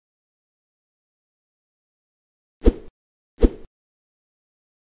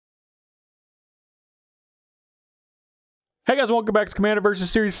Hey guys, welcome back to Commander vs.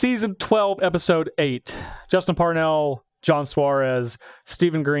 Series Season 12, Episode 8. Justin Parnell, John Suarez,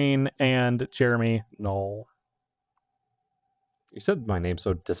 Stephen Green, and Jeremy Knoll. You said my name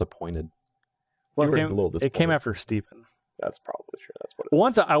so disappointed. Well, You were it came after Stephen. That's probably true. That's what it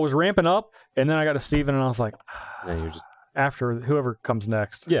Once I was ramping up, and then I got to Stephen, and I was like, No, you're just after whoever comes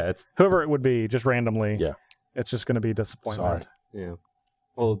next. yeah, it's Whoever it would be, just randomly. Yeah. It's just going to be disappointment. Sorry. yeah.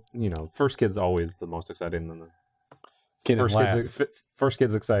 Well, you know, first kid's always the most exciting. And the Kid first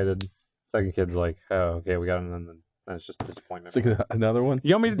kid's excited. Second kid's like, oh, okay, we got it, and then it's just disappointment. It's like another one.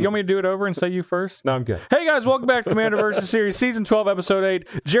 You want me to do it over and say you first? No, I'm good. Hey guys, welcome back to Commander vs. Series Season 12, Episode 8.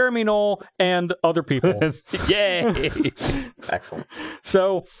 Jeremy Knoll and other people. Yay! Excellent.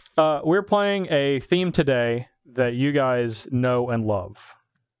 So, we're playing a theme today that you guys know and love.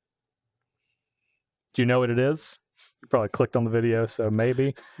 Do you know what it is? You probably clicked on the video, so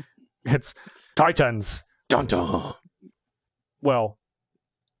maybe. It's Titans. Dun dun. Well,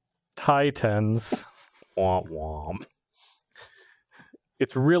 Titans. Womp womp.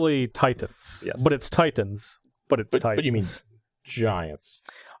 It's really Titans. Yes. But it's Titans. But it's Titans. But you mean giants.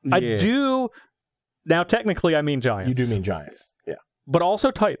 I do. Now, technically, I mean giants. You do mean giants. Yeah. But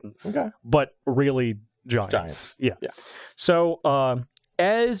also Titans. Okay. But really giants. Yeah. So,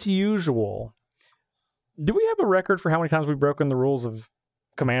 as usual, do we have a record for how many times we've broken the rules of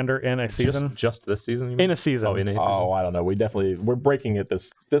Commander in a season? Just this season? You mean? In a season. Oh, in a season. Oh, I don't know. We're breaking it this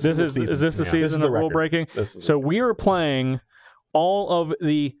is the season. Is this the Yeah. season This is of the rule record. breaking? This is So we are playing all of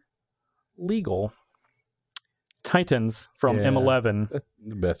the legal Titans from Yeah. M11,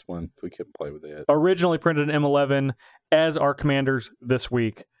 The best one. We couldn't play with it. originally printed in M11 as our commanders this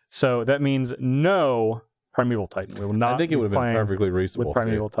week. So that means no Primeval Titan. We will not I think it would have be been playing perfectly reasonable. with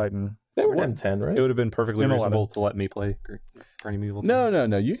Primeval Titan. They were M10, right? It would have been perfectly M11. reasonable to let me play Primeval.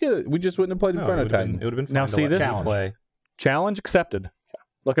 No. You get it. We just wouldn't have played Inferno Titan. It would have been Now fine to see let this- me Challenge. play. Challenge accepted.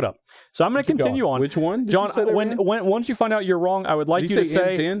 Look it up. So I'm going to Keep continue on. Which one? did John, you say they when were in? once you find out you're wrong, I would like Did you you to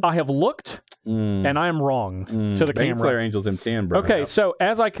say say, M10? I have looked and I am wrong to the camera. Slayer Angels M10, bro. Okay, so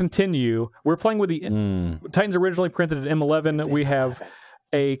as I continue, we're playing with the Titans originally printed in M11. We have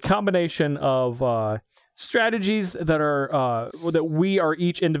a combination of strategies that are that we are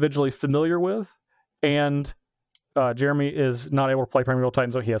each individually familiar with, and Jeremy is not able to play Primeval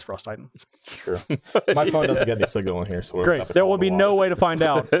Titan, so he has Frost Titan. Sure. My phone doesn't get any signal in here, so we'll Great. have to There call will it a be no wash. way to find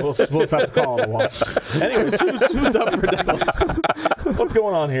out. We'll just have to call it a wash. Anyways, who's up for Dallas? What's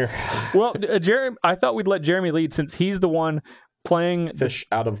going on here? Well, Jeremy, I thought we'd let Jeremy lead since he's the one playing Fish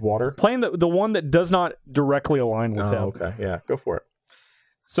out of water. playing the one that does not directly align with him. Oh, okay. Yeah, go for it.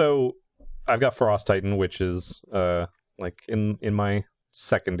 So I've got Frost Titan, which is like in my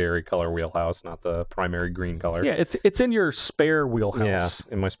secondary color wheelhouse, not the primary green color. Yeah, it's in your spare wheelhouse.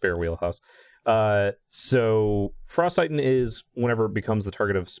 Yeah, in my spare wheelhouse. So Frost Titan is whenever it becomes the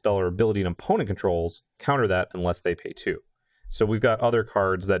target of spell or ability an opponent controls, counter that unless they pay 2. So we've got other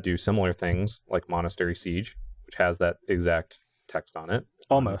cards that do similar things, like Monastery Siege, which has that exact text on it.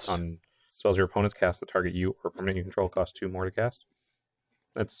 Almost. On spells your opponents cast that target you or permanent you control cost 2 more to cast.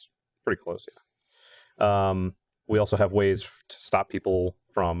 That's pretty close, yeah. We also have ways to stop people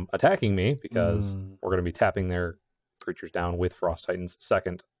from attacking me because we're going to be tapping their creatures down with Frost Titan's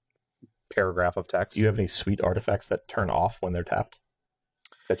second paragraph of text. Do you have any sweet artifacts that turn off when they're tapped?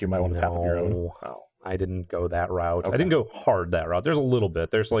 That you might want to tap with your own? No. Oh. I didn't go that route. Okay. I didn't go hard that route. There's a little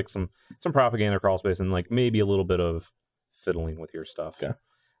bit. There's like some propaganda crawl space and like maybe a little bit of fiddling with your stuff. Okay.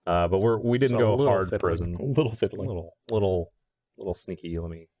 But we didn't So a go little hard fiddling. prison. A little fiddling. Little sneaky. Let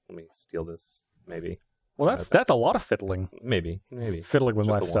me steal this. Maybe. Well, that's a lot of fiddling. Maybe. Fiddling with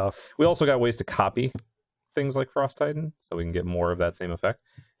Just my the one. stuff. We also got ways to copy things like Frost Titan, so we can get more of that same effect,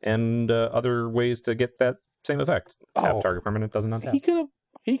 and other ways to get that same effect. Tap Oh. target permanent doesn't untap. He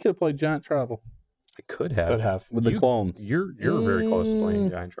could have played Giant Travel I could have. Could have. with the clones. You're very close to playing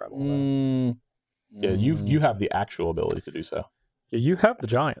Giant Travel. though. Yeah, you have the actual ability to do so. Yeah, you have the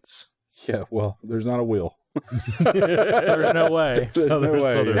Giants. Yeah, well, there's not a wheel. So there's no way. There's no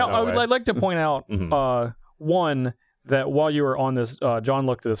way. there's Now, no way. I'd like to point out, Mhm. one, that while you were on this, John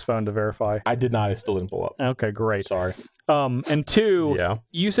looked at his phone to verify. I did not. I still didn't pull up. Okay, great. Sorry. And two, Yeah.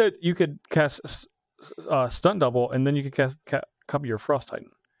 you said you could cast Stunt Double, and then you could copy your Frost Titan.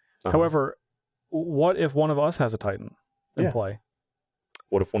 Uh-huh. However, what if one of us has a Titan in Yeah. play?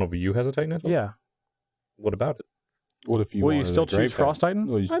 What if one of you has a Titan? Yeah. What about it? What if you Will you wanted still a Grave choose Frost Titan?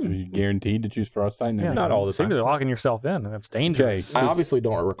 Well, are you guaranteed to choose Frost Titan? Yeah, Not all the So time. you're locking yourself in, and that's dangerous. Okay. I obviously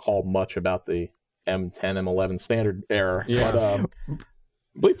don't recall much about the M10, M11 standard era, Yeah. but I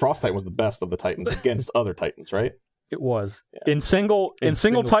believe Frost Titan was the best of the Titans against other Titans, right? It was Yeah. in single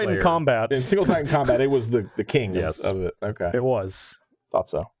single Titan player. combat. In single Titan combat, it was the king Yes. of it. Okay. It was. Thought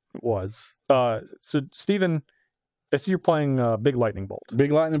so. It was. So Steven, I see you're playing Big Lightning Bolt.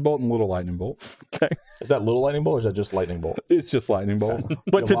 Big lightning bolt and little lightning bolt. Is that little lightning bolt or is that just lightning bolt? It's just lightning bolt.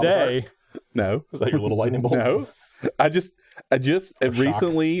 But You have a lot of today, No, Is that your little lightning bolt? no. I just shock.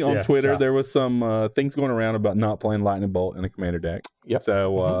 recently on Yeah, Twitter shock. there was some things going around about not playing lightning bolt in a commander deck. Yep.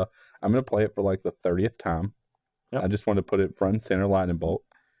 So I'm gonna play it for like the 30th time. Yep. I just want to put it front and center lightning bolt,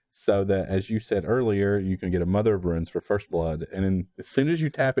 so that as you said earlier, you can get a Mother of Runes for first blood, and then as soon as you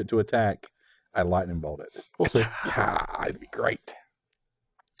tap it to attack, I lightning bolt it. We'll see. It'd be great.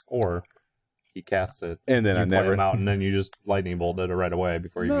 Or he casts it, And then you I play never. him out, and then you just lightning bolted it right away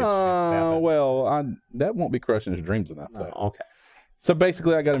before you get a chance to tap No, it. well, that won't be crushing his dreams enough. Though. Oh, okay. So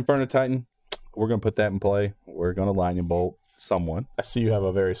basically, I got Inferno Titan. We're gonna put that in play. We're gonna lightning bolt someone. I see you have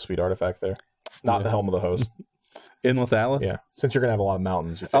a very sweet artifact there. It's not the Helm of the Host. Endless Alice. Yeah. Since you're going to have a lot of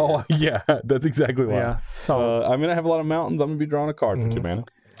mountains. You're Oh yeah, that's exactly why. yeah. So I'm gonna have a lot of mountains. I'm gonna be drawing a card for 2 mana.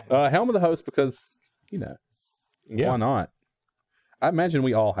 Helm of the Host because Yeah. why not? I imagine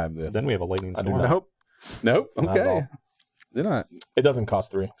we all have this. Then we have a lightning I do storm. not. nope, Nope. Not at Okay. all. They're not. It doesn't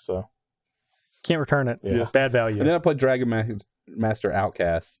cost 3, so. can't return it. Yeah. Bad value. And then I play Dragon Master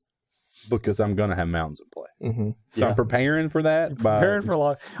Outcast because I'm gonna have mountains in play. Mm-hmm. So Yeah. I'm preparing for that. By, Preparing for a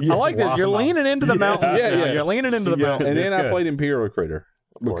lot. Yeah, I like this. lot You're of leaning into the mountains. Yeah, now. yeah. You're leaning into the Yeah, mountains. and then It's I good. played Imperial Recruiter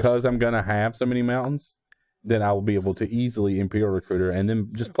course. because I'm gonna have so many mountains. Then I will be able to easily Imperial Recruiter and then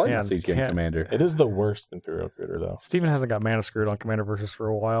just play my Man, Siege Game can't- Commander. It is the worst Imperial Critter, though. Steven hasn't got mana screwed on Commander Versus for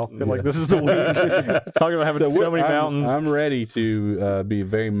a while. I feel Yeah. like this is the week. Talking about having so many mountains. I'm ready to be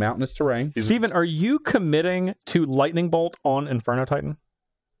very mountainous terrain. Steven, are you committing to Lightning Bolt on Inferno Titan?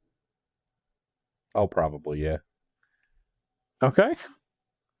 Oh, probably, yeah. Okay.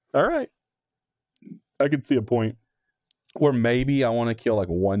 All right. I could see a point where maybe I want to kill like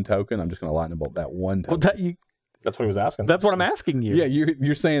one token. I'm just going to lightning bolt that one Well, token. That's what he was asking. that's what I'm asking you. Yeah,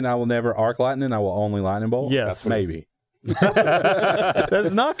 you're saying I will never arc lightning. I will only lightning bolt. Yes. That's what maybe.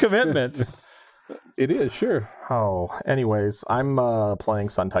 That's not commitment. It is, sure. Oh, anyways, I'm playing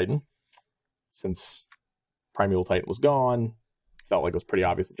Sun Titan. Since Primeval Titan was gone, felt like it was pretty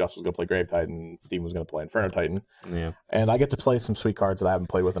obvious that Justin was going to play Grave Titan, Steven was going to play Inferno Titan. Yeah. And I get to play some sweet cards that I haven't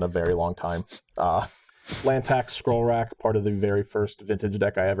played with in a very long time. Lantax Scroll Rack, part of the very first vintage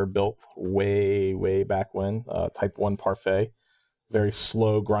deck I ever built, way back when. Type 1 Parfait. Very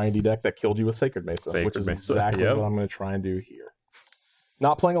slow, grindy deck that killed you with Sacred Mesa, Sacred which is Mesa, exactly yep. what I'm going to try and do here.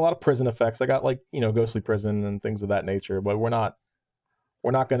 Not playing a lot of prison effects. I got Ghostly Prison and things of that nature, but we're not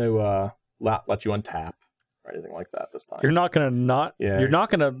going to let you untap or anything like that this time. You're not gonna not. Yeah. You're not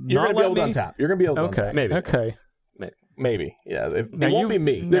gonna. You're not going to be able let to me... untap. You're going to be able to Okay. untap. Maybe. Okay. Maybe. Yeah. It Now won't be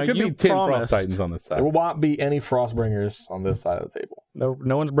me. Now There could you be 10 promised- Frost Titans on this side. There won't be any Frostbringers on this side of the table.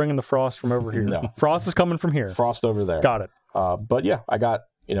 No one's bringing the frost from over here. No. Frost is coming from here. Frost over there. Got it. But yeah, I got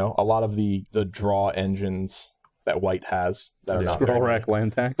a lot of the draw engines that White has that are not Scroll very Rack many.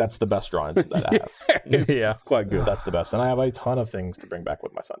 Lantax. That's the best draw engine that I have. Yeah. It's quite good. That's the best, and I have a ton of things to bring back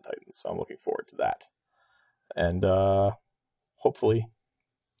with my Sun Titans, so I'm looking forward to that. And hopefully,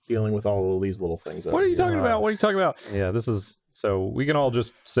 dealing with all of these little things. What are you talking about? What are you talking about? Yeah, this is so we can all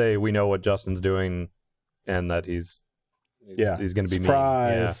just say we know what Justin's doing and that he's Yeah, going to be mean.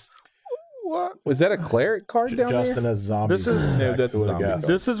 surprise. What? Was that a cleric card down Justin there? as zombies. This is- in the No, deck. that's Who would've zombie guessed?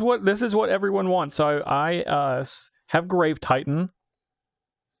 card. This is what everyone wants. So I have Grave Titan.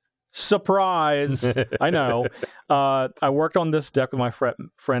 Surprise! I know. I worked on this deck with my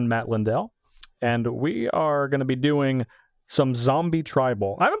friend Matt Lindell, and we are going to be doing some zombie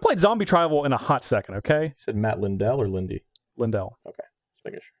tribal. I haven't played zombie tribal in a hot second. Okay, You said Matt Lindell or Lindy? Lindell. Just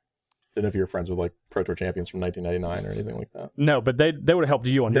making sure. Didn't know if you were friends with like Pro Tour champions from 1999 or anything like that. No, but they would have helped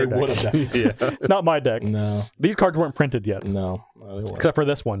you on They your deck. would have definitely. Yeah. Not my deck. No, These cards weren't printed yet, no, they weren't. except for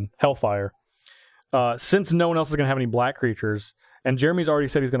this one, Hellfire. Since no one else is going to have any black creatures, and Jeremy's already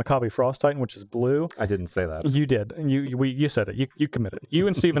said he's going to copy Frost Titan, which is blue. I didn't say that. You did. You said it. You committed. You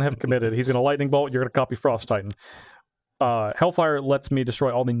and Steven have committed. He's going to Lightning Bolt. You're going to copy Frost Titan. Hellfire lets me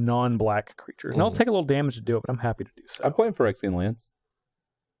destroy all the non-black creatures. And I'll take a little damage to do it, but I'm happy to do so. I'm playing Phyrexian Lance.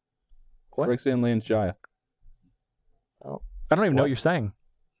 What? Phyrexian Lance Jaya. I don't even know What? what you're saying.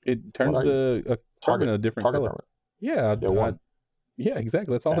 It turns What are a target in a different Target color. permanent. Yeah, Yeah, one. yeah,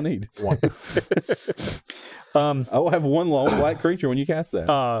 exactly. That's all I Okay. need. One. I will have one lone black creature when you cast that.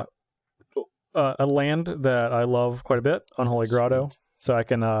 A land that I love quite a bit, Unholy Grotto. Sweet. So I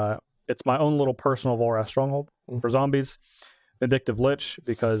can. It's my own little personal Volrath stronghold for zombies. Vindictive Lich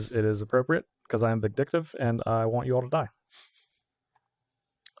because it is appropriate because I am vindictive and I want you all to die.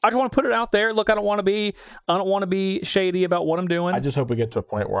 I just want to put it out there. Look, I don't want to be shady about what I'm doing. I just hope we get to a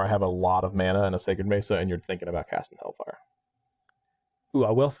point where I have a lot of mana and a Sacred Mesa, and you're thinking about casting Hellfire. Ooh,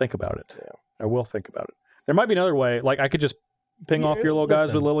 I will think about it. Yeah. I will think about it. There might be another way. Like I could just ping off your little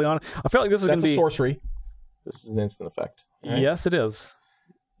guys with Liliana. I feel like this is going to be a sorcery. This is an instant effect. Right? Yes, it is.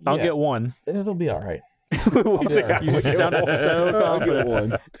 I'll get one. It'll be all right. You sounded so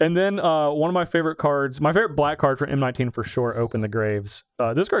confident. And then one of my favorite cards, my favorite black card from M19 for sure, Open the Graves.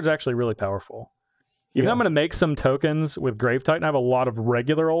 This card's actually really powerful. Even though I'm going to make some tokens with Grave Titan, I have a lot of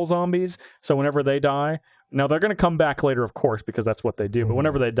regular old zombies, so whenever they die, now they're going to come back later, of course, because that's what they do, but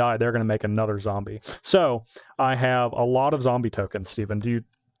whenever they die, they're going to make another zombie. So I have a lot of zombie tokens, Steven.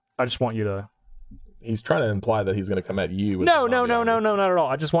 I just want you to... He's trying to imply that he's going to come at you with No, not at all.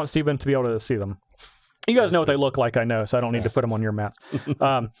 I just want Steven to be able to see them. You guys know what they look like, I know, so I don't need to put them on your maps.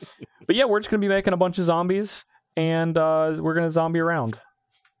 But yeah, we're just going to be making a bunch of zombies, and we're going to zombie around.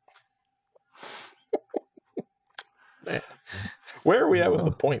 Where are we at with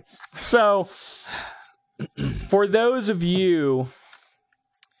the points? So, for those of you...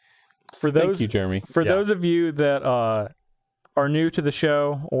 Thank you, Jeremy. For those of you that are new to the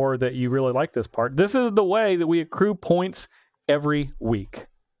show, or that you really like this part, this is the way that we accrue points every week.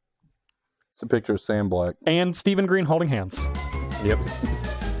 It's a picture of Sam Black. And Stephen Green holding hands. Yep.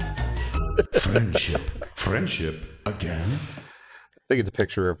 Friendship again. I think it's a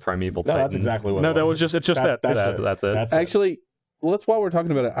picture of Primeval Titan. No, that's exactly what. No, that was just. It's just that. That's it. Actually, well, that's why we're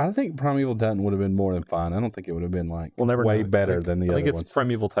talking about it. I think Primeval Titan would have been more than fine. I don't think it would have been like way better than the other ones. I think it's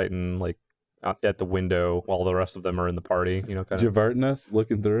Primeval Titan, like at the window while the rest of them are in the party. You know, kind of Javerting us,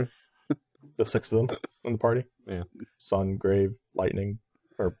 looking through. The 6 of them in the party. Yeah. Sun, Grave, Lightning.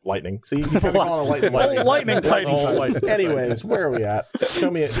 Or lightning. See, you keep calling it lightning. Lightning Titan. Anyways, where are we at? Show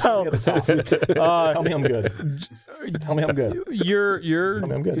me at the top. Tell me I'm good. Tell me I'm good. Tell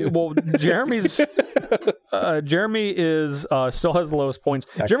me I'm good. Well, Jeremy is still has the lowest points.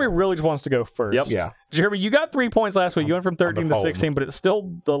 Excellent. Jeremy really just wants to go first. Yep. Yeah. Jeremy, you got 3 points last week. You went from 13 to 16, but it's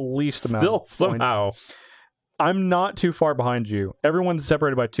still the least amount. Still of points. somehow. I'm not too far behind you. Everyone's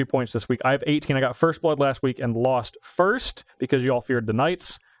separated by 2 points this week. I have 18. I got first blood last week and lost first because you all feared the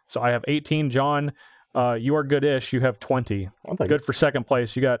knights. So I have 18. John, you are good-ish. You have 20. Good for second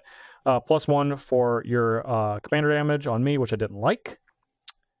place. You got +1 for your commander damage on me, which I didn't like.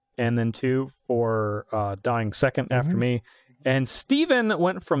 And then 2 for dying second after me. And Steven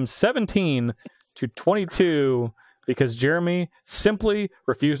went from 17 to 22 because Jeremy simply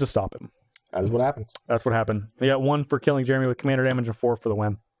refused to stop him. That's what happens. That's what happened. He got 1 for killing Jeremy with commander damage and 4 for the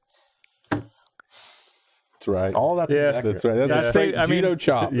win. That's right. All that's accurate. That's right. That's a straight judo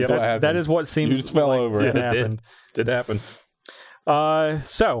chop. Yeah, what happened. That is what seems. You just fell over. It happened. Did happen.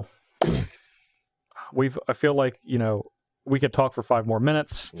 So I feel like we could talk for 5 more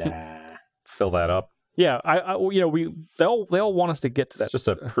minutes. Nah. Fill that up. Yeah, they'll want us to get to that. It's just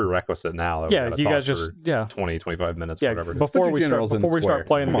a prerequisite now. That Yeah, you guys just 20, 25 minutes, whatever. Before we start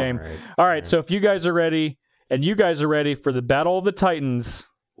playing the game. All right, so if you guys are ready, and you guys are ready for the Battle of the Titans,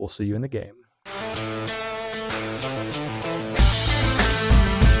 we'll see you in the game.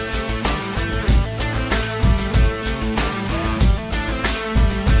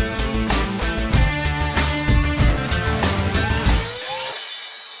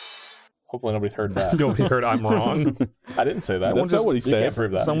 Hopefully nobody heard that. Nobody heard I'm wrong. I didn't say that. That's not what he said. You can't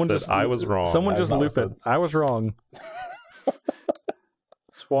prove that. I was wrong. Someone just loop it. I was wrong.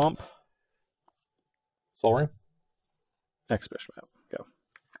 Swamp. Soul Ring. Next bishop map.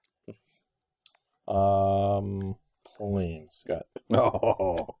 Go. Plains. Got.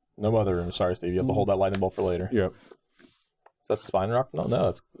 Oh. No mother room. Sorry, Steve. You have to hold that lightning bolt for later. Yep. Is that Spine Rock? No,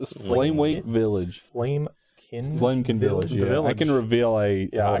 it's Flamewake Village. Flamekin Village. Yeah. Village. I can reveal a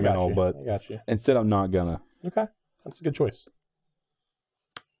elemental, but I got you. instead I'm not gonna. Okay, that's a good choice.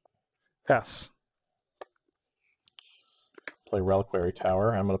 Pass. Play Reliquary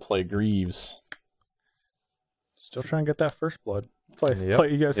Tower. I'm gonna play Greaves. Still trying to get that first blood.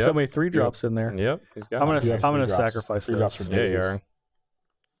 You got so many 3-drops in there. Yep. I'm gonna sacrifice 3 drops for Yeah, you are.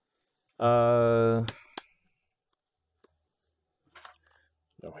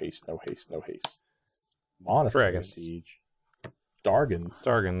 No haste. Monastery Dragons. Siege. Dargans.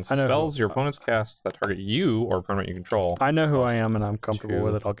 Dargans. I know Spells your opponent's cast that target you or permanent you control. I know who I am, and I'm comfortable 2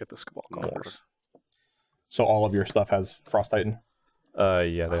 with it. I'll get the Cabal more. Conquerors. So all of your stuff has Frost Titan?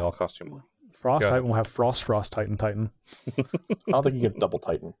 Yeah, they all cost 2 more. Frost Go ahead. Titan will have Frost Titan. I don't think you get double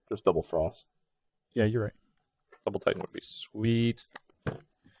Titan, just double Frost. Yeah, you're right. Double Titan would be sweet. Put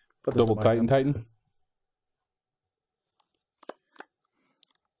this Double in my Titan.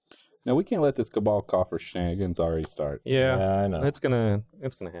 No, we can't let this Cabal Coffer shenanigans already start. Yeah, I know. it's gonna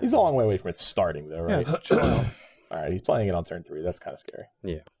happen. He's a long way away from it starting, though, right? Yeah, chill out. All right, he's playing it on turn 3. That's kind of scary.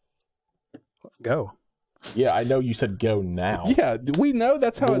 Go. Yeah, I know you said go now. Yeah, we know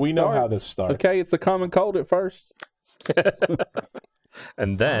that's how But it we starts. know how this starts. Okay, it's a common cold at first.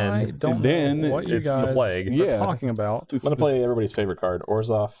 And then I don't and then know what you it's the guys plague. are Yeah. talking about. I'm going to play everybody's favorite card,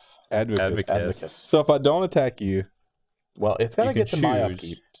 Orzhov Advocate. Advocus. So if I don't attack you, Well, it's got to You get can to my choose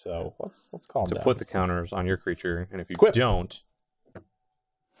upkeep, so let's calm to down. put the counters on your creature, and if you Quip. don't,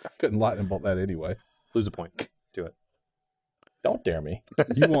 I couldn't lightning bolt that anyway. lose a point. Do it. Don't dare me.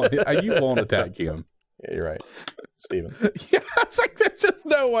 You won't attack him. Yeah, you're right, Steven. Yeah, it's like there's just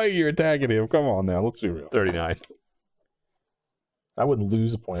no way you're attacking him. Come on now, let's be real. 39. I wouldn't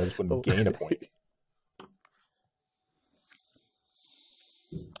lose a point. I just wouldn't gain a point.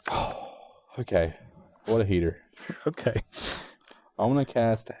 Okay, what a heater. Okay. I'm gonna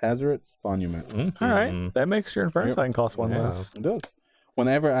cast Hazard's Monument. All right. That makes your Inferno Yep. Titan cost 1 Yeah. less. It does.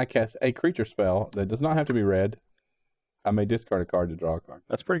 Whenever I cast a creature spell that does not have to be red, I may discard a card to draw a card.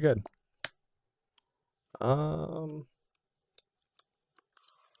 That's pretty good. I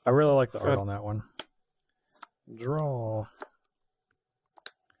really like the art on that one. Draw.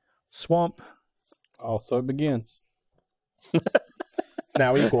 Swamp. Also, it begins. It's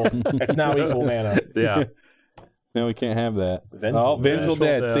now equal. It's now equal mana. Yeah. No, we can't have that. Vengeful Vengeful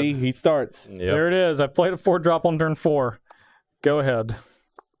Dead. Dead. See, he starts. Yep. There it is. I played a 4-drop on turn 4. Go ahead.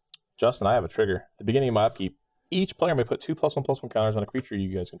 Justin, I have a trigger. At the beginning of my upkeep, each player may put 2+1/+1 counters on a creature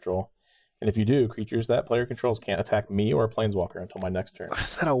you guys control. And if you do, creatures that player controls can't attack me or a planeswalker until my next turn. I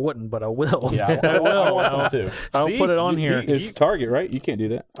said I wouldn't, but I will. Yeah, I want some too. I'll See? put it on here. It's target, right? You can't do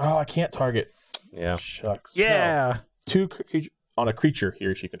that. Oh, I can't target. Yeah. Shucks. Yeah. No. 2 on a creature he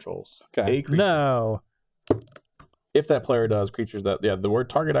or she controls. Okay. A creature. No. If that player does, creatures that... Yeah, the word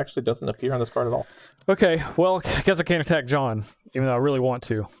target actually doesn't appear on this card at all. Okay. Well, I guess I can't attack John, even though I really want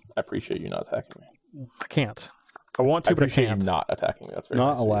to. I appreciate you not attacking me. I can't. I want I to, but I appreciate you can't. not attacking me. That's very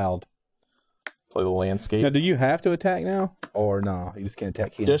Not nice of you. allowed. Play the landscape. Now, do you have to attack now? Or no? You just can't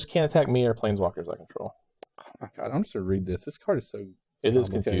attack him? Just can't attack me or planeswalkers I control. Oh my god, I'm just going to read this. This card is so... It is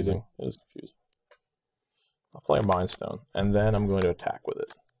complicated. confusing. It is confusing. I'll play a Mind Stone, and then I'm going to attack with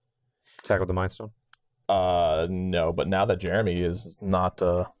it. Attack with the Mind Stone. No, but now that Jeremy is not,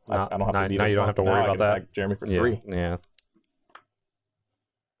 I don't have to be now you don't have to worry about that. Jeremy for Yeah. 3, Yeah.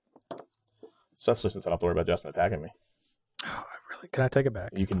 especially since I don't have to worry about Justin attacking me. Oh, can I take it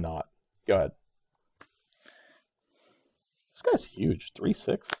back? You cannot. Go ahead. This guy's huge.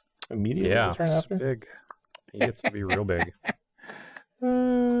 3/6 immediately. Yeah. Turn after. Big. He gets to be real big.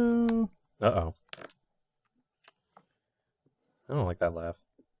 Uh, Uh-oh. I don't like that laugh.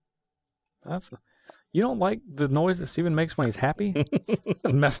 you don't like the noise that Steven makes when he's happy?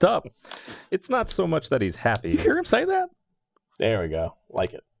 That's messed up. It's not so much that he's happy. You hear him say that? There we go.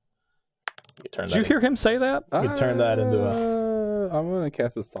 Like it. You turn Did you hear him say that? You could turn that into I'm going to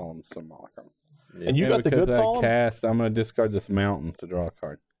cast a Solemn Simulacrum. And you got the good because Solemn? I'm going to discard this mountain to draw a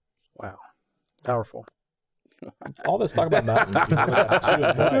card. Wow. Powerful. All this talk about mountains. You only got 2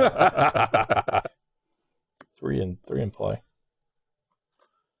 in play. 3 in play.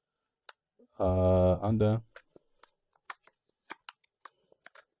 I'm done.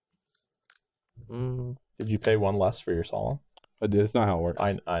 Did you pay 1 less for your Solemn? It's not how it works.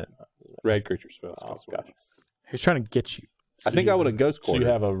 I Red creature spells. oh, gotcha. He's trying to get you. I think I would have ghost So quartered. you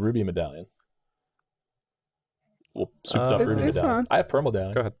have a ruby medallion. Well, souped up It's- ruby it's medallion. fine. I have pearl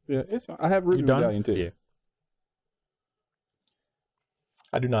medallion. Go ahead. Yeah, it's fine. I have Ruby You done? Medallion too. Yeah.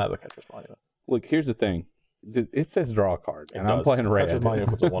 I do not have a Catcher's Monument. Look, here's the thing. It says draw a card, It and I'm does. playing red. Catcher's Monument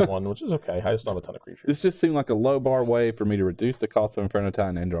puts a 1/1, which is okay. I just don't have a ton of creatures. This just seemed like a low bar way for me to reduce the cost of Inferno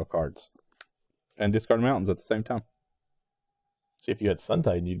Titan and draw cards. And discard mountains at the same time. See, if you had Sun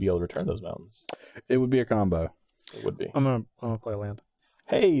Titan, you'd be able to return those mountains. It would be a combo. It would be. I'm gonna play a land.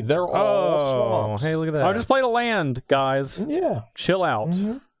 Hey, they're all swamps. hey, look at that. I just played a land, guys. Yeah. Chill out.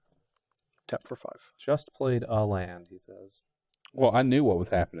 Mhm. Tap for 5. Just played a land, he says. Well, I knew what was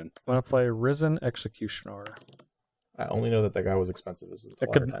happening. I'm gonna play Risen Executioner. I only know that guy was expensive. This is the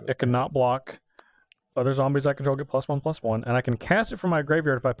It could not block. Other zombies I control get +1/+1, and I can cast it from my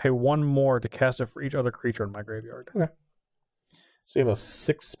graveyard if I pay 1 more to cast it for each other creature in my graveyard. So you have a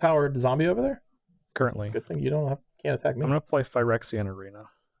 6-powered zombie over there? Currently, Good thing you can't attack me. I'm gonna play Phyrexian Arena.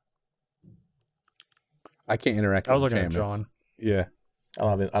 I can't interact I was with looking at enchantments. John. Yeah.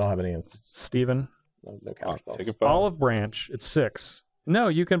 I don't have any instants. Steven. No counter spells. Take a 5. Olive Branch. It's 6. No,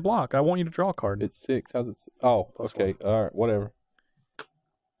 you can block. I want you to draw a card. It's 6. How's it? Oh, Plus okay. All right. Whatever.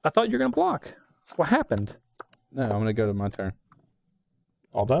 I thought you were gonna block. What happened? No, I'm going to go to my turn.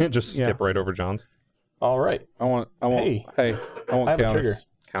 All done? Just skip right over John's. All right. I want Hey. I want I have a counters. trigger.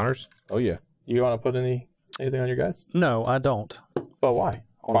 Counters? Oh yeah. You want to put anything on your guys? No, I don't. But why? I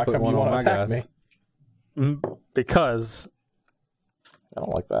wanna Why put come one you on want to my attack guys. me? Because I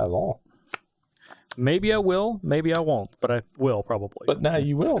don't like that at all. maybe I will, maybe I won't, but I will probably. But now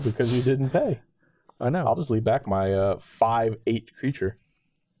you will because you didn't pay. I know. I'll just leave back my 5/8 creature.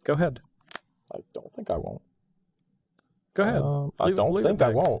 Go ahead. I don't think I won't. Go ahead. I don't leave it think I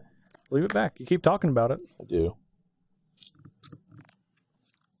back. won't. Leave it back. You keep talking about it. I do.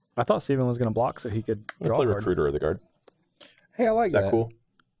 I thought Steven was going to block so he could I'm draw gonna a play card. Recruiter of the Guard. Hey, I like Is that cool?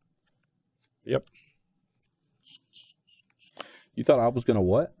 Yep. You thought I was gonna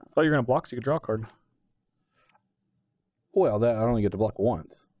what? I thought you were going to block so you could draw a card. Well, that I only get to block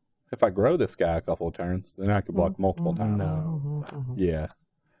once. If I grow this guy a couple of turns, then I could block multiple times. No. Yeah.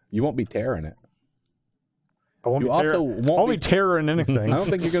 You won't be tearing it. I won't You be also won't won't be be. tearing I anything. don't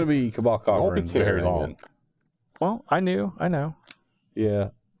think you're gonna be Cabal won't be Covering very tearing long. it. Well, I know. Yeah.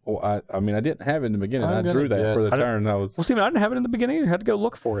 Well, I mean, I didn't have it in the beginning. I'm I drew gonna that get- for the I don't- turn. I was. Well, Steven, I didn't have it in the beginning. I had to go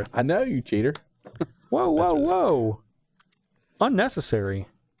look for it. I know you cheater. Whoa. Unnecessary.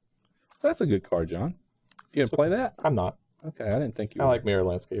 That's a good card, John. You gonna play that? I'm not. Okay, I didn't think you. I were. like Mirror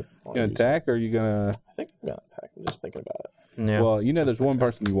Landscape. You gonna attack or you gonna? I think I'm gonna attack. I'm just thinking about it. Yeah. Well, you know, there's one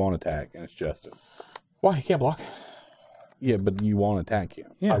person you won't attack, and it's Justin. Why? He can't block. Yeah, but you won't attack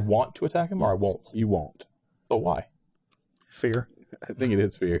him. Yeah. I want to attack him or I won't. You won't. But why? Fear. I think it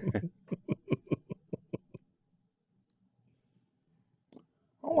is fear. I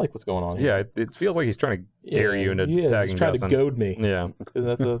don't like what's going on here. yeah, it feels like he's trying to dare you into he is. tagging He's trying Justin. to goad me. Yeah.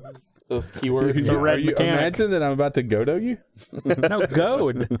 Isn't that the keyword? He's a red Are you mechanic. imagine that I'm about to Godo you? No,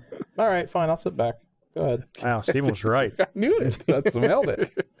 goad. All right, fine. I'll sit back. Go ahead. Wow, Steven was right. I knew it. I smelled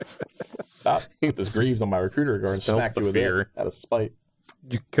it. Stop. Put this Greaves on my Recruiter Guard and Smells smack the you with fear. it out of spite.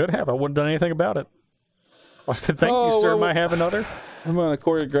 You could have. I wouldn't have done anything about it. I said, thank you, sir. well, Might have another. I'm going to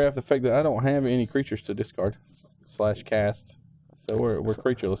choreograph the fact that I don't have any creatures to discard / cast. So we're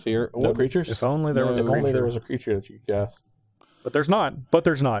creatureless here. No creatures? If only there was a If only there creature. was a creature that you could cast. But there's not. But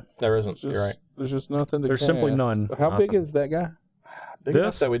there's not. There isn't. Just- You're right. There's just nothing to There's cast. simply none. How big is that guy? Big This?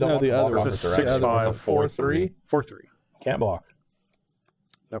 enough that we don't No, want the block other off was the a direction. 6'5". It's a 4/3. 4/3. Can't block.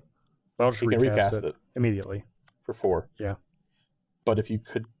 But I'll just You can recast, recast it immediately. for 4. Yeah. But if you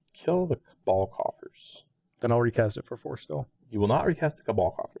could kill the Cabal Coffers, Then I'll recast it for 4 still. you will not recast the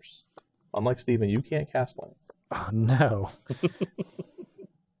Cabal Coffers. Unlike Steven, you can't cast lands. Oh, no.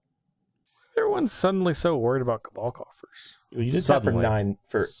 Everyone's suddenly so worried about Cabal Coffers. You did that for Suddenly. 9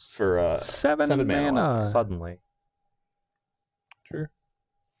 for 7 7 mana. mana. Suddenly. Sure.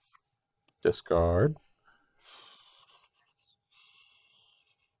 Discard.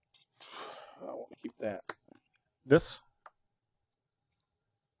 I want to keep that. This?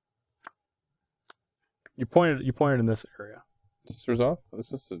 You pointed in this area. This resolve?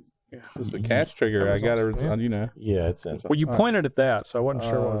 This is a Mm-hmm. catch trigger. That I got resolves, yeah. to, you know. Yeah, it's in. Well, you pointed at that, so I wasn't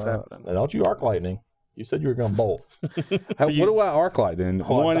sure what was Uh, happening. Now, don't you arc lightning? You said you were going to bolt. How, you- what do I arc light then?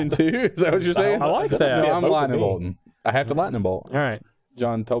 Oh, I 1 and 2? Is that what you're saying? I like that. No, Yeah, I'm vote for lightning me. bolting. I have to lightning bolt. All right.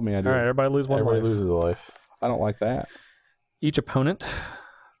 John told me I All do. right, everybody lose one Everybody life. loses a life. I don't like that. Each opponent,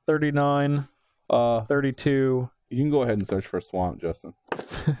 39, 32. You can go ahead and search for a swamp, Justin.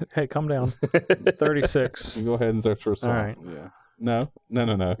 Hey, calm down. 36. You can go ahead and search for a swamp. All right. Yeah. No.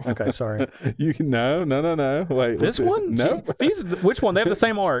 Okay, sorry. You can no. Wait. This one? No. Gee, these. Which one? They have the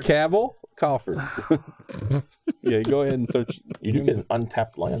same art. Cabal coffers. Yeah, go ahead and search. You do get an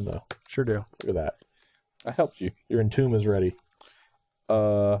untapped land, though. Sure do. Look at that. I helped you. Your Entomb is ready.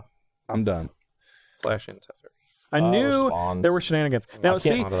 I'm done. Flash Intercessor. I knew Responds. there were shenanigans. Now, can't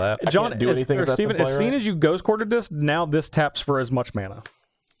see, Onto that. I John, can't do anything if or that's in Steven, play, as soon right? as you ghost quartered this, now this taps for as much mana.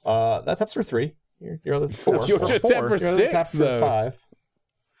 That taps for 3. You're other 4. You're for just four. set for Your other 6 taps for though. 5.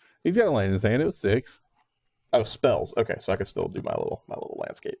 He's got a land in his hand. It was 6. Oh, spells. Okay, so I can still do my little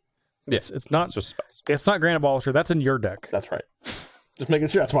landscape. Yes, It's not. it's just spells. It's not Grand Abolisher. That's in your deck. That's right. Just making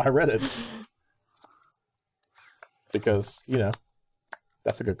sure. That's why I read it. Because,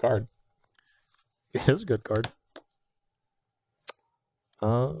 that's a good card. It is a good card.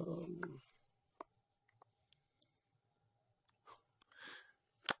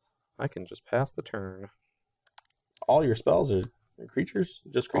 I can just pass the turn. All your spells are creatures?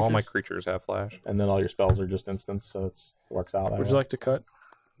 Just creatures? All my creatures have flash. And then all your spells are just instants, so it works out. Would you like to cut?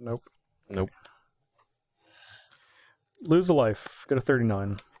 Nope. Nope. Lose a life. Go to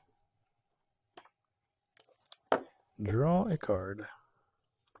 39. Draw a card.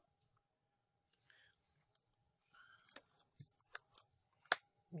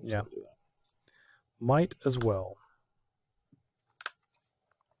 Yeah. Might as well.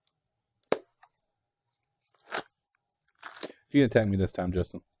 You can attack me this time,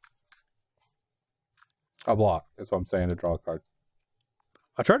 Justin. I'll block. That's what I'm saying, to draw a card.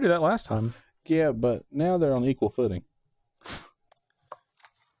 I tried to do that last time. Yeah, but now they're on equal footing.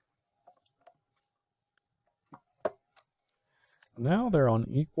 Now they're on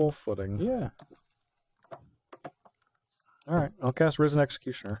equal footing. Yeah. All right, I'll cast Risen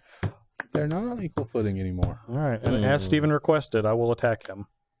Executioner. They're not on equal footing anymore. All right, and as Steven requested, I will attack him.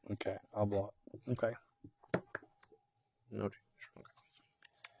 Okay, I'll block. Okay. No change. Okay.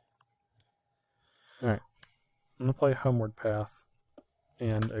 All right. I'm going to play Homeward Path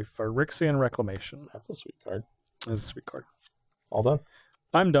and a Phyrexian Reclamation. That's a sweet card. That's a sweet card. All done.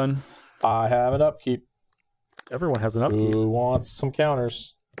 I'm done. I have an upkeep. Everyone has an upkeep. Who wants some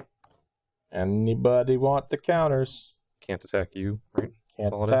counters? Anybody want the counters? Can't attack you, right?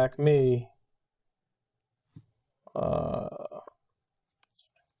 Can't all it is. attack me.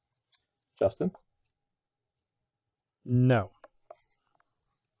 Justin? No.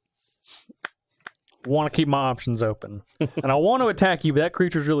 Want to keep my options open. And I want to attack you, but that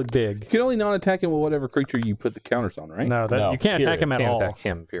creature's really big. You can only not attack him with whatever creature you put the counters on, right? No, No, you can't attack period. him at Can't all. attack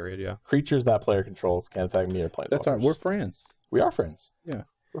him, period, yeah. Creatures that player controls can't attack me or planeswalkers. That's all right. We're friends. We are friends. Yeah.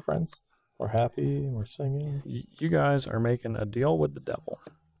 We're friends. We're happy. We're singing. You guys are making a deal with the devil.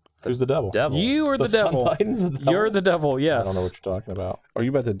 Who's the devil? Devil. You are the Sun devil. Titan's the devil? You're the devil, yes. I don't know what you're talking about. Are you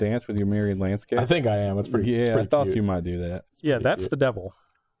about to dance with your myriad landscape? I think I am. It's pretty. it's Yeah, pretty I thought cute. you might do that. Yeah, pretty that's cute. the devil.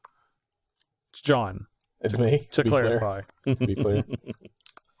 It's John, It's me. to be clear. clarify. To be clear.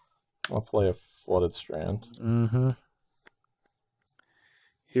 I'll play a Flooded Strand. Mm-hmm.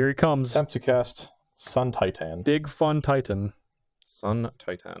 Here he comes. Attempt to cast Sun Titan. Big fun Titan. Sun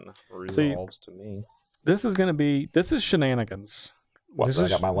Titan resolves to me. This is shenanigans. What? This I is-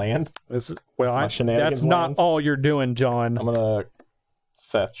 got my land. This is, well, My shenanigans that's not lands? all you're doing, John. I'm gonna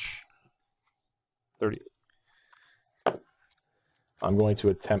fetch. 30. I'm going to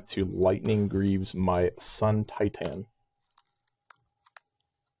attempt to Lightning Greaves my Sun Titan.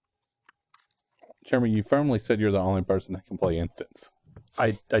 Jeremy, you firmly said you're the only person that can play instants.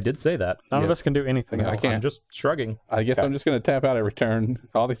 I did say that. None of Yes. us can do anything. I else. can't. I'm just shrugging. I guess Okay. I'm just going to tap out every turn.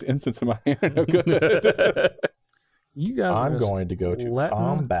 All these instants in my hand are no good. You guys are I'm just going to go to letting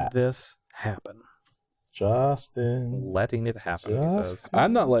combat. this happen. Justin. Letting it happen, he says. Just-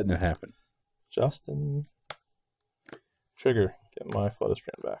 I'm not letting it happen. Justin. Trigger. Get my Flooded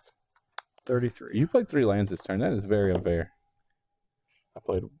Strand back. 33. You played 3 lands this turn. That is very unfair. I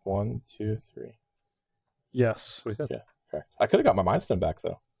played 1, 2, 3. Yes. What he said. Yeah. Correct. I could have got my Mind Stone back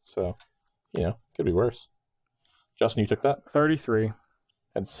though. So, could be worse. Justin, you took that? 33.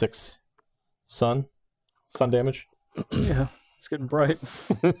 Had 6 sun damage. Yeah. It's getting bright.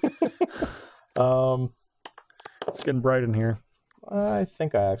 Um, It's getting bright in here. I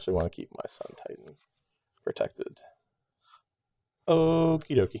think I actually want to keep my Sun Titan protected.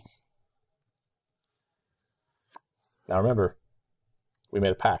 Okie dokie. Now remember, we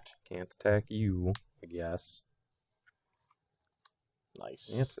made a pact. Can't attack you, I guess. Nice.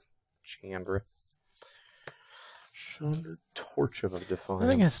 It's Chandra. Chandra, Torch of Defiance. I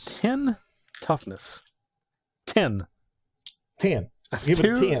think it has 10 toughness. 10. 10. That's Give it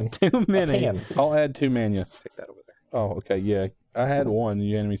a 10. Too A many. 10. I'll add 2 mana. Take that over there. Oh, okay. Yeah. I had 1.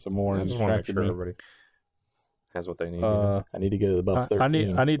 You handed me some more I and just want to make distracted sure me. everybody has what they need. Uh, I need to get it above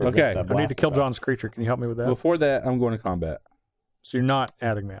 13. I need Okay. I need to kill John's creature. Can you help me with that? before that, I'm going to combat. So you're not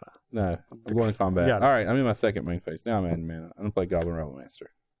adding mana. No, I'm going to combat. Got it. All right, I'm in my second main phase. Now I'm adding mana. I'm going to play Goblin Rabble Master.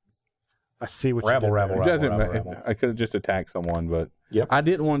 I see what Rabble, you did rabble, there. It doesn't rabble, matter. rabble. I could have just attacked someone, but Yep. I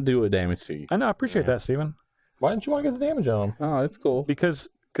didn't want to do a damage to you. I know. I appreciate Yeah. that, Steven. Why didn't you want to get the damage on him? Oh, it's cool. Because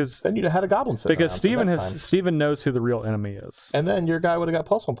Then you'd have had a goblin sitting because around for Steven next has time. Steven knows who the real enemy is. And then your guy would have got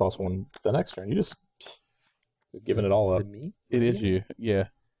 +1/+1 the next turn. You just giving it all Is up. it me? It is you. Yeah.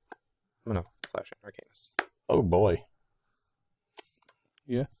 I'm going to flash in Arcanus. Oh boy.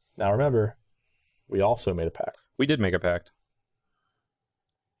 Yeah. Now remember, we also made a pact. We did make a pact.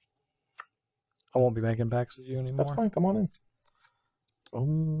 I won't be making packs with you anymore. That's fine. Come on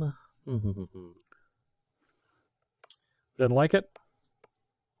in. Didn't like it?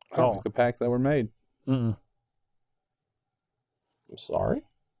 I don't Oh. like the packs that were made. Mm-mm. I'm sorry.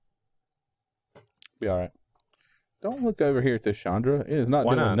 Be all right. Don't look over here at this Chandra. It is not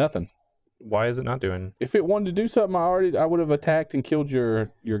Why doing not? nothing. Why is it not doing? If it wanted to do something, I would have attacked and killed your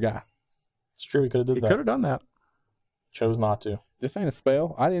guy. It's true. He could have He did could that. have done that. Chose not to. This ain't a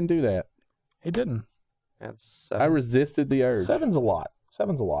spell. I didn't do that. He didn't. That's I resisted the urge. 7's a lot.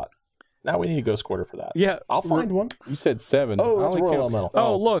 7's a lot. Now we need a ghost quarter for that. Yeah. I'll find one. You said 7. Oh, I that's only Royal count- Elemental.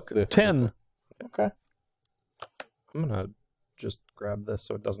 Oh, look, this. 10. Okay. I'm going to just grab this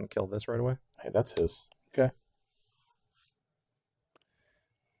so it doesn't kill this right away. Hey, that's his.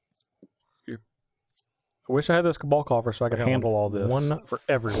 I wish I had this Cabal Coffer so I could got handle all this one for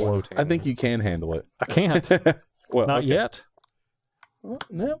everyone. Floating. I think you can handle it. I can't. Well, Not okay. yet. Well,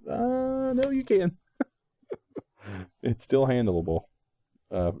 no, you can. It's still handleable,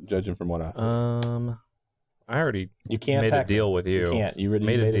 judging from what I see. I already You can't made a attack deal him. with you. You can't. You already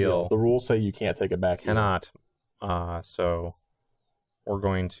Made made, a a deal. deal. The rules say you can't take it back. either. Cannot. So we're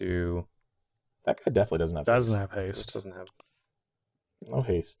going to. That guy definitely doesn't have. Doesn't haste. have This haste. doesn't have. No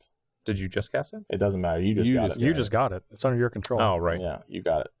haste. Did you just cast it? It doesn't matter. You just got it. You just got it. It's under your control. Oh, right. Yeah, you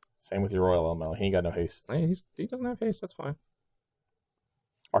got it. Same with your Royal Elemental. He ain't got no haste. Hey, he doesn't have haste. That's fine.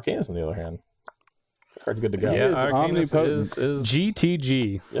 Arcanus, on the other hand, the card's good to go. He Yeah, is Arcanus omnipotent. is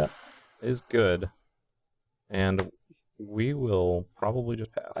GTG. is good, and we will probably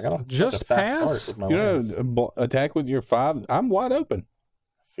just pass. I got off Just such a fast pass? start with my You lands. know, attack with your 5. I'm wide open.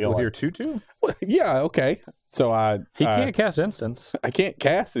 Feel with like your 2/2. Well, yeah, okay. So He can't cast instance. I can't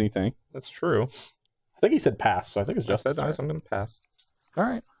cast anything. That's true. I think he said pass, so I think it's Just just said nice. I'm going to pass. All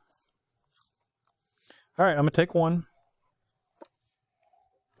right. All right, I'm going to take one.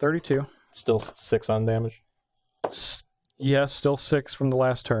 32. still 6 on damage. Yes, still 6 from the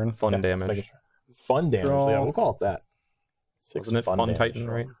last turn. Fun Okay, damage. making sure. Fun damage. Draw. Yeah, we'll call it that. 6 Wasn't it Fun damage. Titan,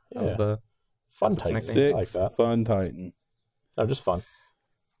 right? That was Yeah. the Fun that's its Titan. nickname. I like 6 that. Fun Titan. No, just fun.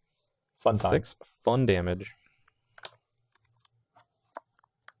 Fun time. 6 fun damage.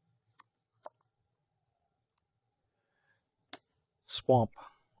 Swamp.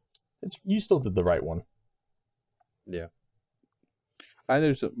 You still did the right one. Yeah.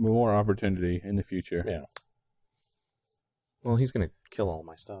 There's more opportunity in the future. Yeah. Well, he's going to kill all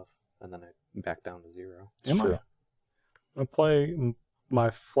my stuff, and then I back down to 0. It's Am true. I? I'm going to play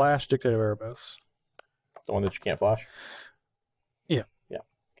my Flash Dictator Erebos. The one that you can't flash.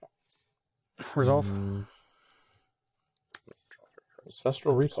 Resolve.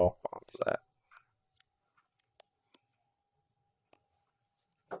 Ancestral Recall. Respond to that.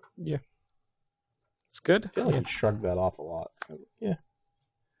 Yeah. It's good. I feel like you shrugged that off a lot. Yeah.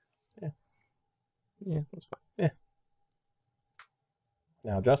 Yeah, that's fine.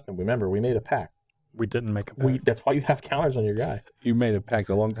 Now, Justin, remember, we made a pact. We didn't make a pact. That's why you have counters on your guy. You made a pact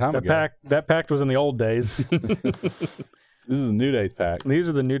a long time ago. That pact was in the old days. This is a New Days pact. These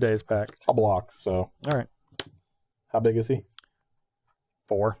are the New Days pack. I'll block, so. All right. How big is he?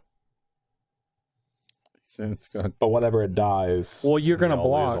 4. So it's gonna, But whatever it dies, Well, you're going to We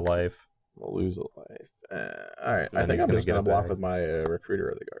all lose block. a life. we'll lose a life. All right. And I then think he's I'm gonna just get going to it block back. with my Recruiter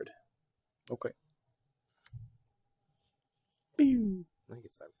of the Guard. Okay. I think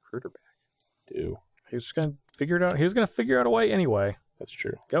it's that recruiter back. Do. He's just going to figure it out. He was going to figure out a way anyway. That's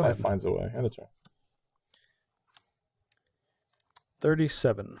true. Go Life ahead. finds a way. And a turn.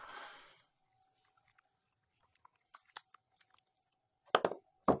 37.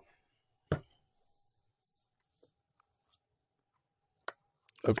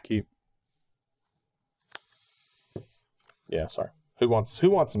 upkeep. Yeah, sorry. Who wants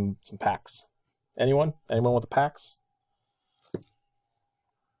some packs? Anyone? Anyone want the packs?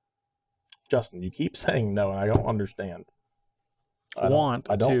 Justin, you keep saying no, and I don't understand. I don't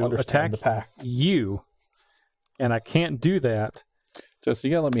to understand attack the pack. you, and I can't do that. Just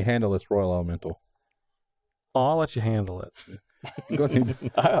you gotta let me handle this Royal Elemental. I'll let you handle it. Go ahead.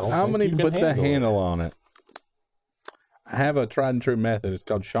 I'm gonna need to put the handle on it. I have a tried and true method. It's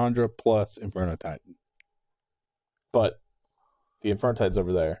called Chandra plus Inferno Titan. But the Inferno Titan's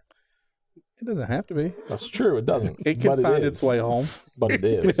over there. It doesn't have to be. That's true. It doesn't. It can but find is. its way home. But it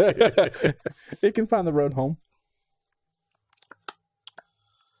is. It can find the road home.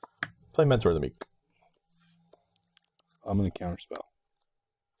 Play Mentor of the Meek. I'm gonna counterspell.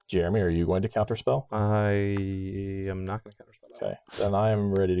 Jeremy, are you going to counterspell? I am not going to counterspell that. Okay. Then I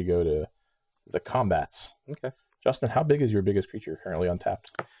am ready to go to the combats. Okay. Justin, how big is your biggest creature currently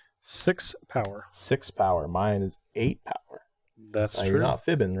untapped? 6 power. 6 power. Mine is 8 power. That's Now, true. you're not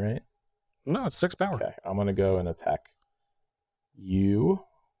fibbing, right? No, it's 6 power. Okay. I'm going to go and attack you.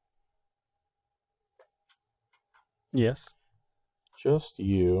 Yes. Just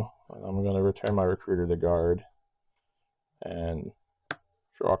you. And I'm going to return my Recruiter to guard. And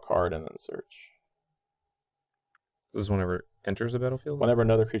draw a card and then search. This is whenever it enters the battlefield? Whenever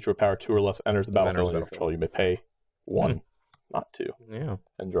another creature with power 2 or less enters the Enters battlefield the under your control, you may pay 1, not 2, Yeah.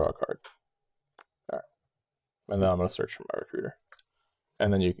 and draw a card. All right. And then I'm going to search for my Recruiter.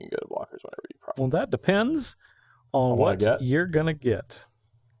 And then you can go to blockers whenever you prefer. Well, that depends on On what I what get? you're going to get.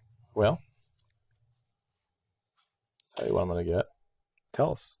 Well, tell you what I'm going to get.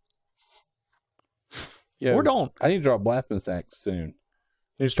 Tell us. Yeah, Or don't. I need to draw a Blasphemous Act soon.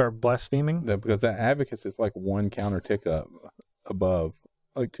 You start blaspheming. Because that Advocates is like 1 counter tick up above,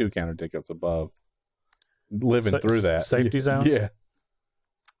 like 2 counter tick ups above. living through that. Safety zone? Yeah.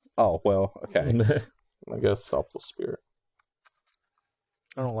 Oh, well, okay. I guess Selfless Spirit.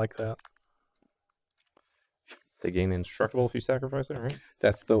 I don't like that. They gain indestructible if you sacrifice it, right?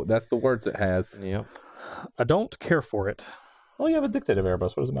 That's the words it has. Yep. I don't care for it. Well, you have a Dictative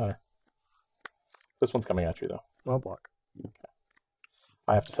Erebus. What does it matter? This one's coming at you, though. I'll block.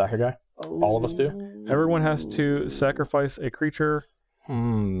 I have to sack a guy? All of us do? Everyone has to sacrifice a creature,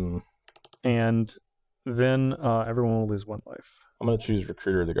 Hmm. and then everyone will lose 1 life. I'm going to choose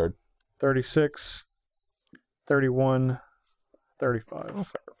Recruiter of the Guard. 36, 31, 35. I'll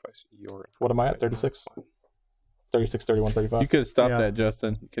sacrifice your. What am I at? 36? 36, 31, 35? You could have stopped Yeah. that,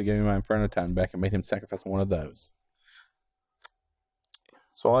 Justin. You could have given me my Inferno Titan back and made him sacrifice one of those.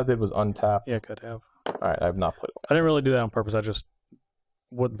 So all I did was untap. Yeah, could have. All right, I have not played it. I didn't really do that on purpose. I just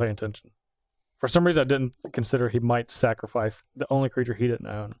wouldn't pay attention. For some reason, I didn't consider he might sacrifice the only creature he didn't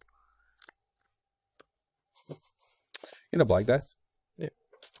own. You know, black dice.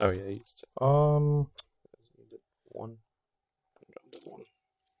 Oh yeah, you used to. You did 1. John did 1.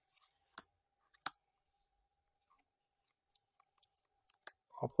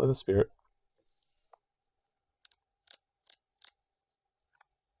 I'll play the Spirit.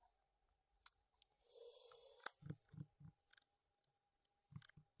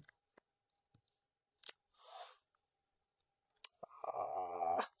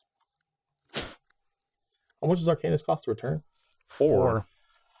 How much does Arcanus cost to return? 4.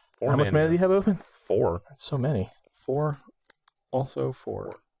 How much mana do you have open? 4. That's so many. 4. Also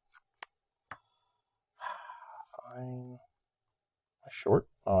 4. Fine. Am I short?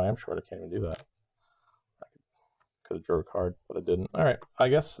 Oh, I am short. I can't even do that. I could have drew a card, but I didn't. All right. I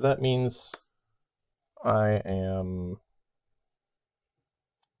guess that means I am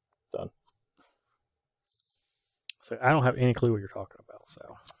done. So I don't have any clue what you're talking about.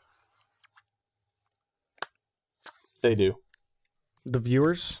 So They do. the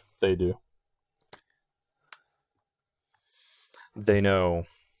viewers, They do. They know.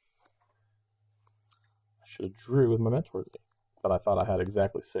 I should have drew with my mentor, but I thought I had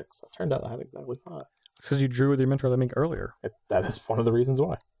exactly 6. It turned out I had exactly 5. it's because you drew with your mentor lemming earlier. That is one of the reasons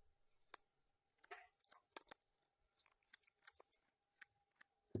why.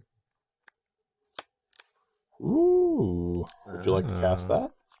 Ooh. Would you like to cast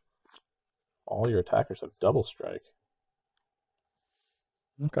that? All your attackers have double strike.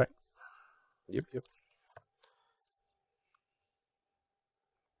 Okay. Yep.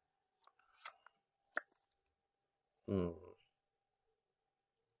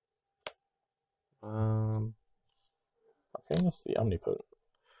 Okay, that's the omnipotent.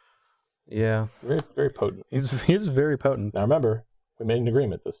 Yeah. Very, very potent. He's very potent. Now remember, we made an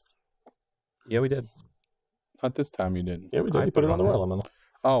agreement. Yeah, we did. Not this time you didn't. Yeah, we did. You put it on the Royal Elemental.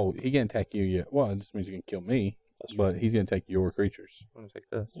 Oh, he can attack you, yeah. Well, it just means he can kill me, That's but he's going to take your creatures. I'm gonna take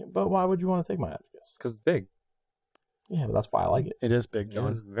this Yeah, but why would you want to take my Abacus? because it's big. Yeah, but that's why I like it. It is big, It's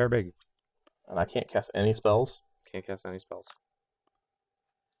John. very big. And I can't cast any spells. Can't cast any spells.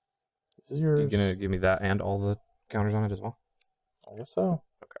 This is yours. You gonna give me that and all the counters on it as well? I guess so.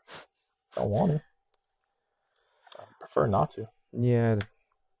 Okay. Don't want to. I prefer not to. Yeah.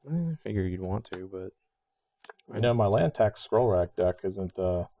 I figure you'd want to, but I know my land tax scroll rack deck isn't.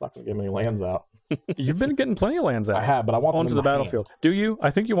 It's not going to get many lands out. You've been getting plenty of lands out. I have, but I want them onto in the my battlefield. Do you? I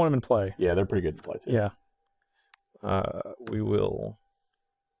think you want them in play. hand. Yeah, they're pretty good to play too. Yeah. we will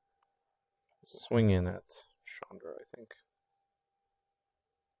swing in at Chandra, I think.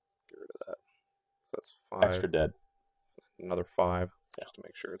 Get rid of that. So that's 5. Extra dead. Another 5, Yeah. just to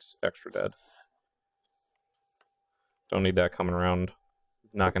make sure it's extra dead. Don't need that coming around,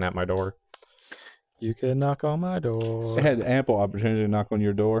 knocking at my door. You can knock on my door. They had ample opportunity to knock on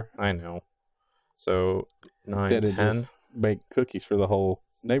your door. I know. So 9, Instead of 10. just bake cookies for the whole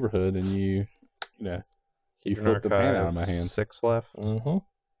neighborhood, and you know, you Keep flipped the pan out of my archives, hands. 6 left. Mm-hmm.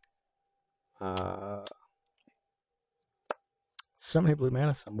 So many blue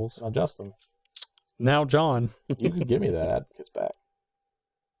mana symbols. Now, Justin, Now, John, you could give me that Advocates back.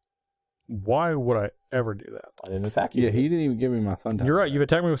 why would I ever do that? I didn't attack you. Yeah, he didn't even give me my Sun Titan. You're right. You've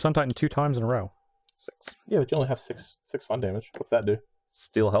attacked me with Sun Titan 2 times in a row. 6. Yeah, but you only have six fun damage. What's that do?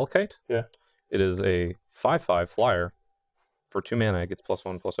 Steel Hellkite? Yeah. It is a 5/5 flyer. For 2 mana, it gets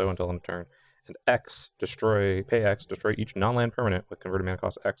 +1/+0 until end of turn. And pay X, destroy each non-land permanent with converted mana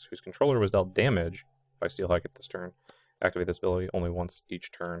cost X whose controller was dealt damage by Steel Hellkite this turn. Activate this ability only once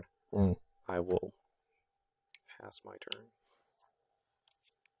each turn. Mm. I will pass my turn.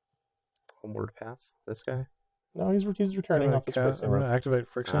 Homeward Path, this guy. No, he's returning off his I'm friction. going to activate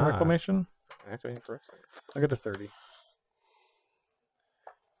Friction Ah. Reclamation. Activating for I got a 30.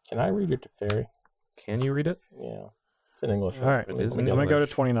 Can I read your Teferi? Can you read it? Yeah. It's in English. All right. It is I'm in going to go to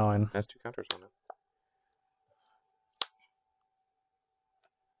English. 29. It has 2 counters on it.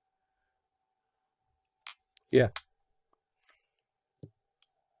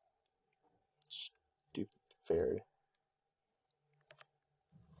 Stupid fairy.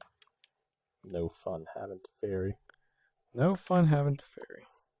 No fun having to fairy. No fun having to ferry.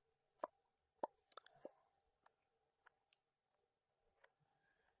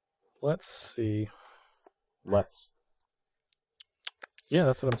 Let's see. Let's. Yeah,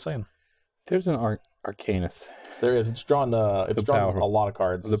 that's what I'm saying. There's an Arcanus. There is. It's drawn. It's The drawn powerful. a lot of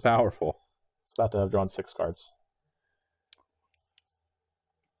cards. The powerful. It's about to have drawn 6 cards.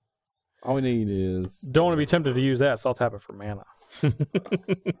 All we need is. Don't want to be tempted to use that, so I'll tap it for mana. Do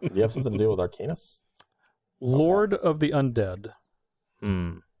you have something to do with Arcanus? Lord of the Undead.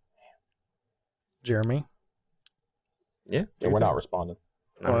 Hmm. Jeremy. Yeah. Yeah, we're not responding.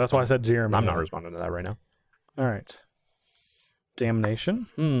 Oh, that's why I said Jeremy. I'm not responding to that right now. All right. Damnation.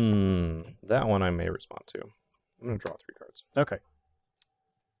 That one I may respond to. I'm going to draw 3 cards. Okay.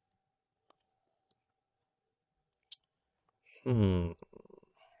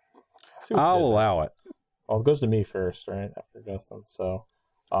 See what you I'll did there. allow it. Well, it goes to me first, right? After Justin. So,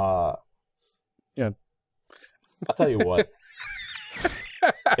 Yeah. I'll tell you what.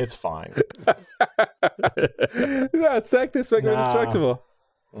 It's fine. Yeah, sack this, make it Nah. indestructible.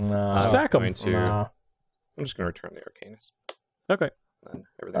 Nah. Sack 'em. Going to- Nah. I'm just going to return the Arcanus. Okay. And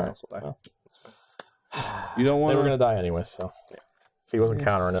everything All else will die. well. That's fine. You don't They want were going to die anyway, so. If he wasn't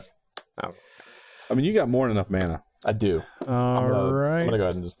countering it. I mean, you got more than enough mana. I do. All I'm gonna right. go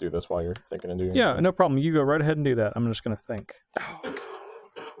ahead and just do this while you're thinking and doing Yeah, anything. no problem. You go right ahead and do that. I'm just going to think.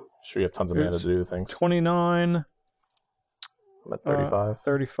 Sure you have tons of mana Oops. to do things. 29, I'm at 35.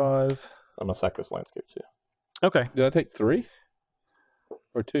 35. I'm going to sack this landscape too. Okay. Did I take 3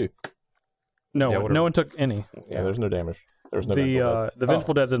 or 2? No, Yeah, one- whatever. no one took any. Yeah, there's no damage. There's no The Vengeful Dead. the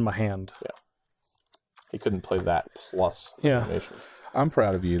Vengeful Dead's in my hand. He couldn't play that plus Yeah. animation. I'm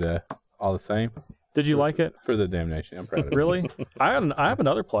proud of you, though. All the same. Did you like it? For the damnation. I'm proud of you. Really? I have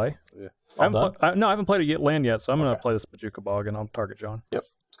another play. I All haven't done? no, I haven't played it yet land yet, so I'm going to Okay. play this Bajuka Bog and I'll target John.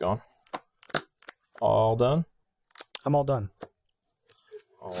 It's gone. All done? I'm all done.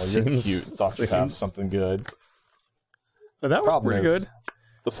 Oh, you're Seems- cute. Thought you have seems- something good. But that was Problem pretty is, good.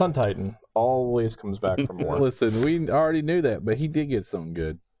 The Sun Titan always comes back for more. Listen, we already knew that, but he did get something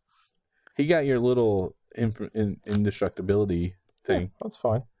good. He got your little indestructibility thing. That's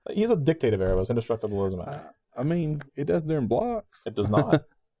fine. He's a dictative arrow. It's indestructible as a matter. I mean, it does during blocks. It does not.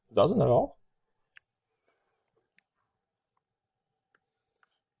 It doesn't at all.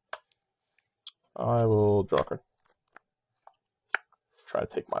 I will draw a card. Try to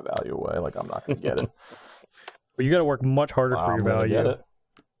take my value away, like I'm not going to get it. But you got to work much harder for I'm your gonna value. get it.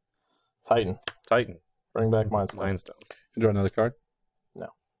 Titan, Titan. bring back Mind Stone. Mindstone. Draw another card.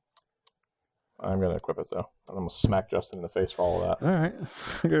 I'm going to equip it though. And I'm going to smack Justin in the face for all of that. All right.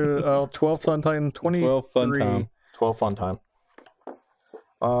 Go to, 12 Sun Titan, 23. 12 fun time. 12 fun time.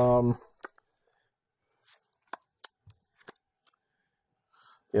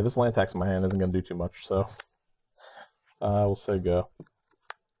 Yeah, this land tax in my hand isn't going to do too much, so I will say go.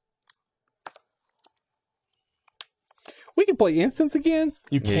 We can play instants again?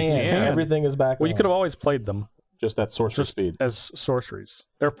 You Yeah, can. you can. Everything is back. Well, you on. could have always played them Just that sorcerer Just- speed. as sorceries.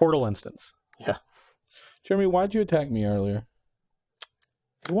 They're portal instants. Jeremy, why'd you attack me earlier?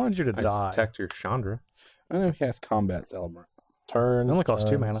 He wanted you to I die. attacked your Chandra. I'm going to cast Combat Celebrant. Turns. It only costs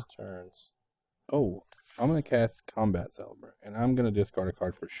 2 turns, mana. Turns. Oh, I'm going to cast Combat Celebrant, and I'm going to discard a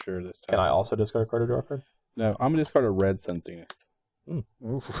card for sure this time. Can I also discard a card or draw a card? No, I'm going to discard a red Sun Zenith.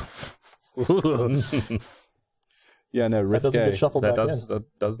 Oof. Yeah, no, That risque. doesn't get shuffled that back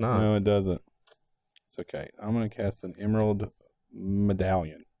does not. No, it doesn't. It's okay. I'm going to cast an Emerald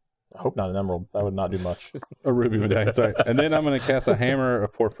Medallion. I hope not an emerald. That would not do much. A Ruby Medallion, sorry. And then I'm going to cast a Hammer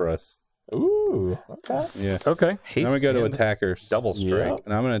of Porphyros. Ooh, okay. Yeah. Okay. I'm Haste going to go to and attackers. double strike. Yeah.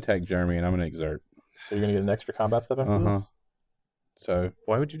 And I'm going to attack Jeremy, and I'm going to exert. So you're going to get an extra combat step after Uh-huh. this? So,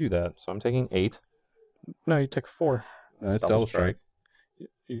 Why would you do that? So I'm taking 8. No, you take 4. it's double strike.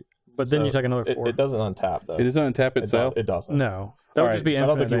 But then So you take another 4. It doesn't untap, though. It doesn't untap It itself? It doesn't. No. That would All just be right, so I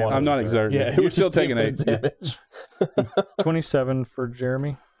don't infinite think you damage. want I'm not exert. exerting. Yeah, it You're would still just be taking 8. infinite damage. 27 for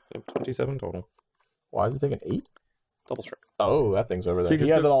Jeremy. 27 total. Why is he taking 8? Double strike. Oh, that thing's over So there. you He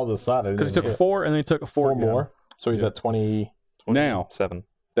just has took- it all to the side. Because he took 4 and then he took 4 4 again. more. So he's Yeah. at 20. Now, 7.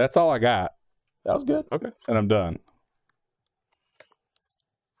 that's all I got, That was good. Okay. and I'm done.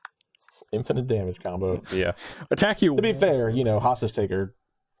 Infinite damage combo. Yeah. Attack you. To be fair, hostage taker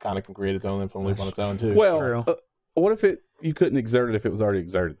kind of can create its own infinite loop on its own too. Well, True. What if you couldn't exert it if it was already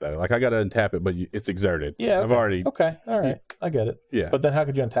exerted though? Like I got to untap it, but it's exerted. Yeah, okay. I've already. Okay, all right, I get it. Yeah, But then how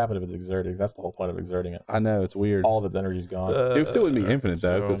could you untap it if it's exerted? That's the whole point of exerting it. I know it's weird. All of its energy's gone. It still wouldn't be infinite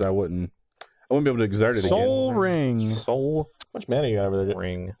though, because I wouldn't be able to exert it Soul again. Ring. Soul How much mana you got over there,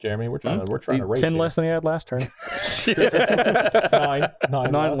 ring. Jeremy? We're trying to race 10 here. less than he had last turn.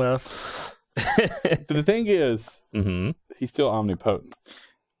 Nine less. But the thing is, Mm-hmm. he's still omnipotent.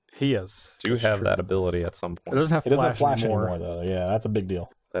 He is. Do have that ability at some It point. doesn't have It doesn't have flash flash anymore. anymore, though. Yeah, that's a big deal.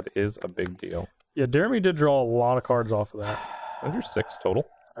 That is a big deal. Yeah, Jeremy did draw a lot of cards off of that. I drew 6 total.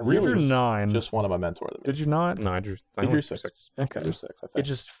 I You drew just, 9. just one of my mentor. Did you not? No, I drew You drew 6. Okay. I drew 6, I It think.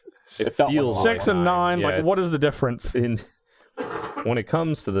 just It felt feels like a lot. 6 and 9. Yeah, Like, it's- what is the difference? When it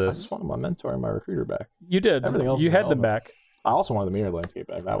comes to I this, just wanted my mentor and my recruiter back. You did. Everything else You is had them irrelevant. back. I also wanted the mirror landscape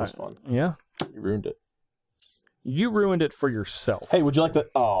back. That was fun. Yeah. You ruined it. You ruined it for yourself. Hey, would you like to?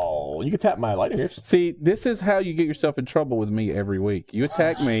 Oh, you could tap my lightning ears. See, this is how you get yourself in trouble with me every week. You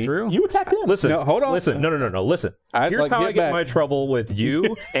attack me. True. You attacked him. listen. No, hold on. Listen, no. Listen. I'd Here's like how get I get back. my trouble with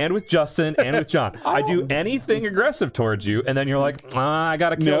you and with Justin and with John. I do anything aggressive towards you, and then you're like, I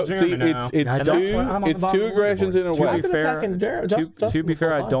gotta kill No, Jeremy see, now. it's And that's why I'm on the it's bottom two of the aggressions in a I've way. been attacking To be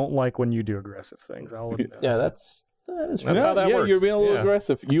fair, I don't. don't like when you do aggressive things. I'll admit. Yeah, that is. That's Fair. how that yeah, works. you're being a little Yeah.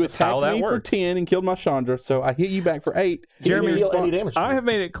 aggressive. You That's how attacked that me for works. 10 and killed my Chandra, so I hit you back for 8. Jeremy, Jeremy, didn't deal any damage to I me. have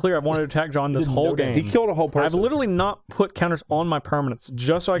made it clear I wanted to attack John this didn't whole know that. game. He killed a whole person. I've literally not put counters on my permanents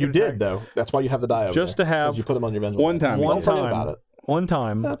just so I You could did attack. though. That's why you have the die over Just there, to have 'cause you put them on your bench. one time. One Don't forget time. about it. One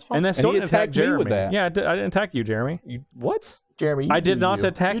time. That's fine. And then And still he didn't attack attacked me Jeremy. with that. Yeah, I didn't attack you, Jeremy. What? Jeremy, I did not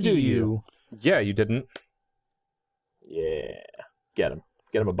attack You do you. Yeah, you didn't. Yeah, get him.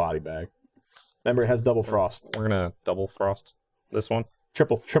 Get him a body bag. Remember, it has double frost, We're gonna double frost this one.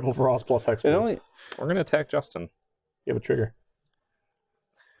 triple frost plus hex. It only We're gonna attack Justin. You have a trigger.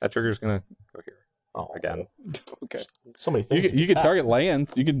 That trigger's gonna go here Oh, again. okay. So many things. You can target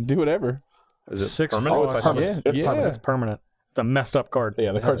lands. You can do whatever. Is it 6 permanent? Oh, frost. it's permanent. It's Yeah. permanent. It's permanent. It's a messed up card.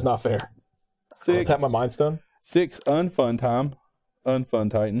 Yeah, the card's not fair. I'll 6 tap my Mind Stone. 6 unfun time.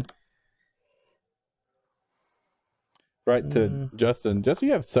 Unfun Titan. Right to Justin. Justin,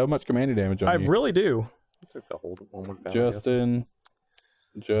 you have so much commander damage on I you. really do. I took the whole one down, I guess.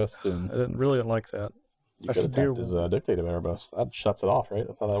 Justin. I really didn't like that. You I could should have do- tapped his Dictative Erebus. That shuts it off, right?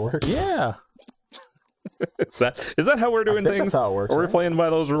 That's how that works. Yeah. Is that how we're doing I think things? that's how it works, Are we right? playing by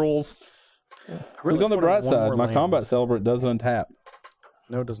those rules? Look on the bright side. My combat celebrant doesn't untap.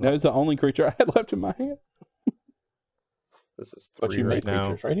 No, it does That not. is the only creature I had left in my hand. This is 3 But you right make now.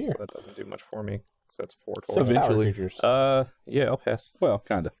 creatures right here. So that doesn't do much for me. So that's 4 So total. eventually- Power creatures. Yeah, I'll pass. Well,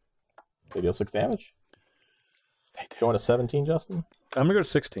 kind of. They deal 6 damage. Going to 17, Justin? I'm gonna go to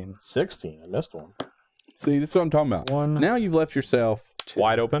 16. 16. I missed one. See, this is what I'm talking about. 1. Now you've left yourself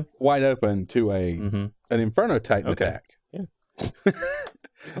Wide open. wide open to Mm-hmm. an Inferno Titan Okay. attack. Yeah.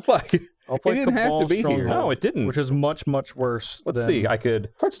 Like, I'll play didn't have to Cabal be here. Stronghold, No, it didn't. which is much, much worse. Let's than- see. I could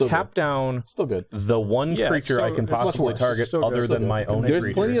Card's still tap down Still good. the one Yeah, creature so I can it's much possibly worse. target Still good, other still than good. my You can own make- there's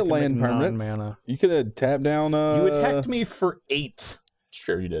creature. plenty of You can land make 9 permanents. mana. You could have tapped down. You attacked me for 8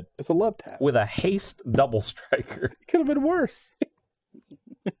 Sure, you did. It's a love tap. with a haste double striker. It could have been worse.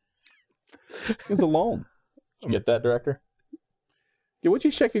 He's alone. Did you get that, Director? Yeah, what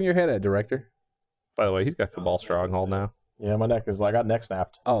you shaking your head at, director? By the way, he's got Cabal Stronghold now. Yeah, my neck is. I got neck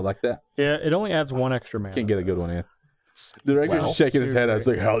snapped. Oh, like that? Yeah, it only adds 1 extra mana. Can't get a good one in. The director's Well, just shaking his head. I was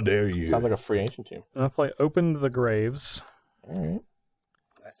like, how dare you? Sounds like a free ancient team. I'm gonna play Open the Graves. All right.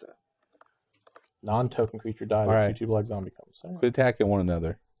 That's a... Non-token creature dies. All right. 2/2 black zombie comes. All right. Quit attacking one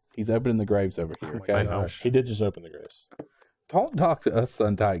another. He's opening the graves over here, okay? I know. He did just open the graves. Don't talk to us,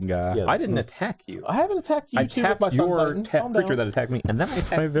 Sun Titan guy. Yeah. I didn't attack you. I haven't attacked you I two with tapped my Sun your Titan. tap Calm creature down. that attacked me, and then I Play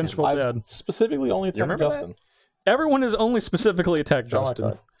attacked him. Vengeful I've Dead. specifically only attacked remember that? Justin. Everyone has only specifically attacked Draw my Justin.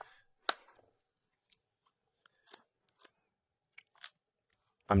 card.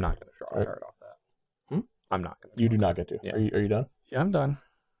 I'm not going to draw a Right. card off that. Hmm? I'm not going to. You do not get to. Yeah. Are you done? Yeah, I'm done.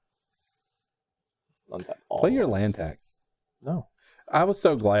 Untap all Play your of land those. tax. No. I was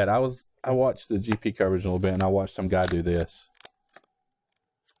so glad. I watched the GP coverage a little bit, and I watched some guy do this.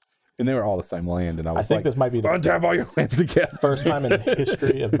 And they were all the same land, and I I was think like, this might be the untap all your lands together. first time in the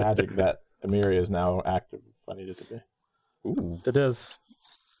history of Magic that Emiria is now active. If I need it to be. Ooh. It is.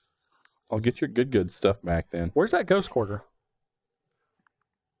 I'll get your good stuff back then. Where's that Ghost Quarter?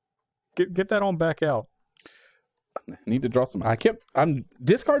 Get that on back out. I need to draw some. I'm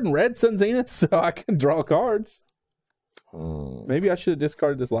discarding red Sun Zenith so I can draw cards. Maybe I should have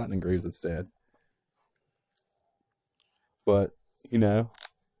discarded this Lightning Greaves instead. But, you know.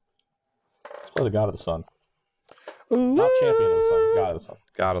 Let's play the God of the Sun. Ooh. Not Champion of the Sun. God of the Sun.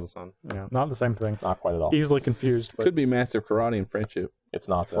 God of the Sun. Yeah, not the same thing. Not quite at all. Easily confused, but Could be Master of Karate and Friendship. It's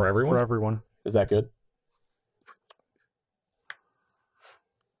not For though. everyone? for everyone. Is that good?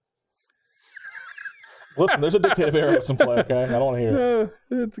 Listen, there's a dictative Eros in play, okay? I don't want to hear it.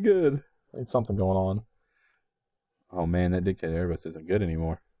 No, it's good. There's something going on. Oh man, that Dictator Erebus isn't good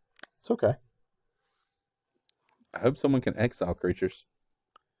anymore. It's okay. I hope someone can exile creatures.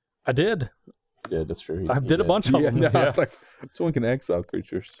 I did. Yeah, that's true. I did a bunch of them. no, Yeah. it's like someone can exile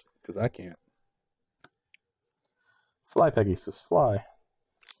creatures because I can't. Fly, Pegasus, fly.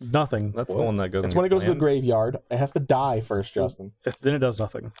 Nothing. That's the one that goes. It's in when it your goes to the land. graveyard. It has to die first, Justin. Then it does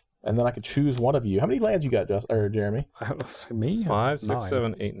nothing. And then I can choose one of you. How many lands you got, Jeremy? Me? 5, 6, Nine.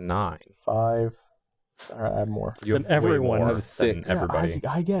 7, 8, 9. 5. All right, I have more. You Then have way everyone more has than 6. Everybody.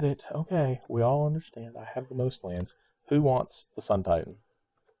 Yeah, I get it. Okay, we all understand. I have the most lands. Who wants the Sun Titan?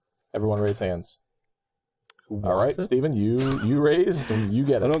 Everyone raise hands. Who All right, wants it? Steven, you raised, and you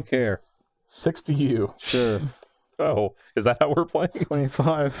get I it. don't care. 6 to you. Sure. Oh, is that how we're playing?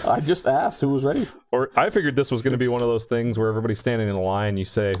 25. I just asked who was ready. Or I figured this was going to be one of those things where everybody's standing in a line. You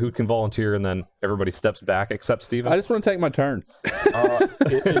say who can volunteer, and then everybody steps back except Steven. I just want to take my turn.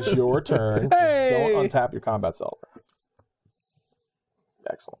 It is your turn. Hey! Just don't untap your combat cell.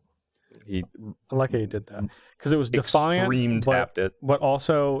 Excellent. He I like how you did that. Because it was defiant, extreme tapped it. but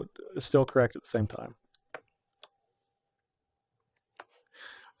also still correct at the same time.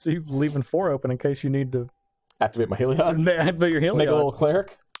 So you're leaving 4 open in case you need to Activate my Heliod. but your Heliod. Make a little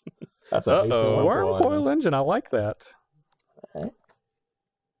cleric. That's a hasty Uh-oh. one. Wormcoil engine. I like that. Alright.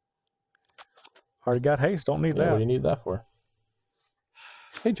 Already got haste. Don't need Yeah, what do that. you need that for?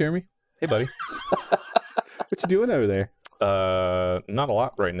 Hey, Jeremy. Hey, buddy. What you doing over there? Not a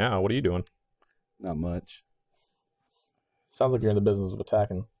lot right now. What are you doing? Not much. Sounds like you're in the business of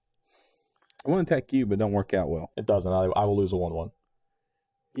attacking. I want to attack you, but don't work out well. It doesn't. I will lose a 1/1.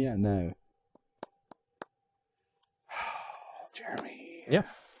 Yeah, no. Jeremy. Yeah.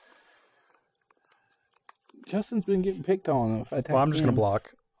 Justin's been getting picked on. If I attack Well, I'm just going him. to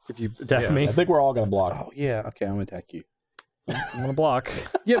block. If you attack Yeah, me, I think we're all going to block. Oh yeah. Okay, I'm gonna attack you. I'm going to block.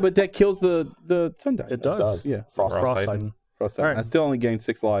 Yeah, but that kills the Sun Titan. It does. does. Yeah. Frost. Frost Frost Titan. Titan. Frost Titan. Alright. I still only gain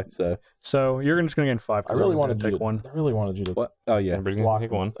 6 life. So So you're just going to gain 5. I really wanted to you take to, one. I really wanted you to what? Oh yeah. Everybody's going block to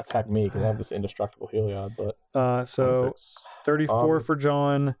take one. attack me because I have this indestructible Heliod. But So 26. 34 for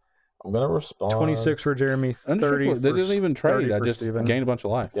John, I'm going to respond. 26 for Jeremy, 30 Unrestricted. That for doesn't even 30 trade. I for just Steven. gained a bunch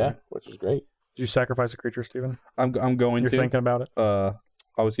of life. Yeah, which is great. Did you sacrifice a creature, Steven? I'm going You're to. thinking about it?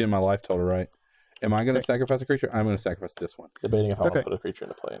 I was getting my life total right. Am I going to sacrifice a creature? I'm going to sacrifice this one. Debating if I want Okay. to put a creature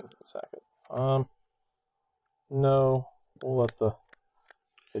into play in a second. No. We'll let the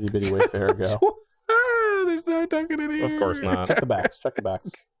itty bitty wayfarer go. There's no token in here. Of course not. Check the backs. Check the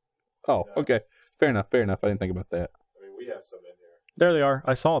backs. Oh, okay. Fair enough. Fair enough. I didn't think about that. There they are.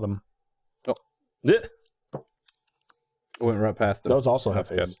 I saw them. Yeah. I went right past them. Those also have That's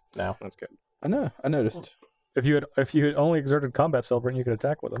good. haste now. That's good. I know. I noticed. If you had only exerted combat celebrant, you could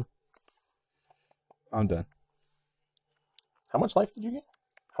attack with them. I'm done. How much life did you get?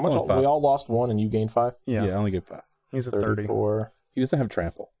 How much? Only 5. We all lost 1 and you gained 5? Yeah, I only get 5. he's at 30. 34. He doesn't have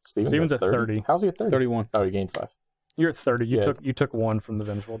trample. Steven's at 30. How's he at 30? 31. Oh, he gained 5. You're at 30. Yeah. You took 1 from the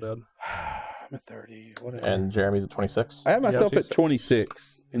Vengeful Dead. I'm at 30. Whatever. And Jeremy's at 26. I have myself at 26.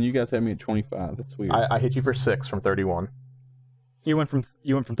 26, and you guys have me at 25. That's weird. I hit you for 6 from 31, You went from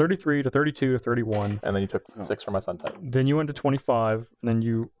 33 to 32 to 31. and then you took Oh. 6 from my Sun Titan. Then you went to 25, and then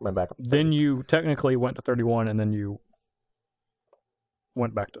you Went back up. To 30. then you technically went to 31, and then you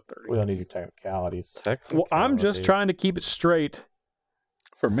went back to 30. We don't need your technicalities. Well, I'm just trying to keep it straight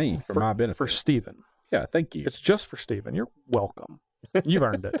for me, for my benefit. for Steven. Yeah, thank you. It's just for Steven. You're welcome. You've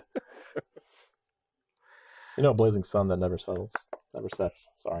earned it. You know, Blazing Sun that never settles. Never sets.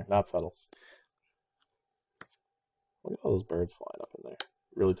 Sorry, not settles. Look at all those birds flying up in there.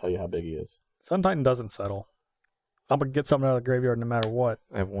 Really tell you how big he is. Sun Titan doesn't settle. I'm going to get something out of the graveyard no matter what.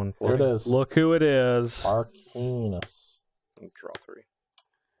 I have 1 There it floating. is. Look who it is. Arcanus. Draw 3.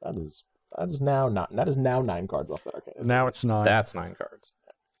 That is now 9 cards off that Arcanus. Now it's 9. That's 9 cards.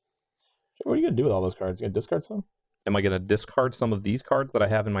 What are you gonna do with all those cards? You gonna discard some? Am I going to discard some of these cards that I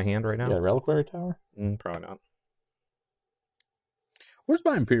have in my hand right now? Yeah, Reliquary Tower. Probably not. Where's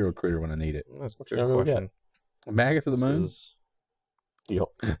my Imperial Critter when I need it? That's a you good gonna go question. A Magus of the Moons? Is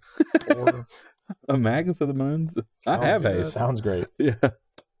Deal. A Magus of the Moons? I have haste. Sounds great. Yeah. Do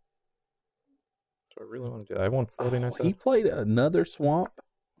I really want to do that? I have 1 floating, I said. He played another swamp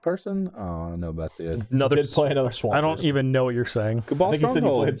person? Oh, I don't know about this. Another Did play another swamp. I don't person. even know what you're saying. Cabal I think he said you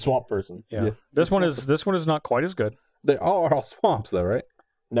Stronghold. played swamp person. Yeah. Yeah. This one is not quite as good. They all are all swamps, though, right?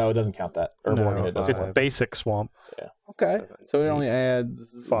 No, it doesn't count that. Or Morgan, it doesn't it's work. basic swamp. Okay, 7, so it 8. only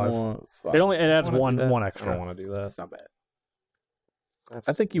adds 5. five. It adds I wanna do that. one I extra. don't want to do that. That's not bad. That's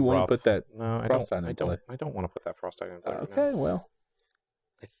I think you want rough. to put that. No, I Frost don't. Titan I in don't. play. I don't want to put that Frost Titan in play. right now. Okay, well,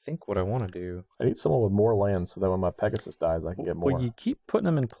 I think what I want to do. I need someone with more lands so that when my Pegasus dies, I can get more. Well, you keep putting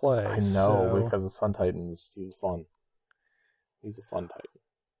them in play. I know, so... because the Sun Titan, he's fun. He's a fun Titan.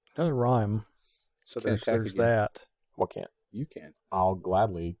 Doesn't rhyme. So Can't attack there's again. that. What can't? you can. I'll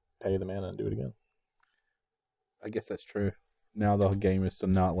gladly pay the mana and do it again. I guess that's true. Now the game is to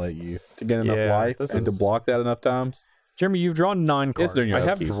not let you to get enough Yeah, life this and to is- block that enough times. Jeremy, you've drawn 9 cards. It's during your I have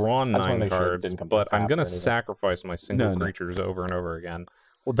upkeep. drawn I just wanna 9 make sure it cards, didn't come but I'm tapped going or to anything. sacrifice my single No. creatures over and over again.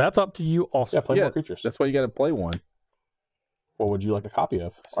 Well, that's up to you also. Yeah, play Yeah, more creatures. That's why you got to play one. What would you like a copy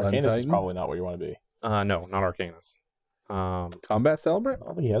of? Sun Arcanus is Titan? probably not what you want to be. No, not Arcanus. I Combat Celebrant. I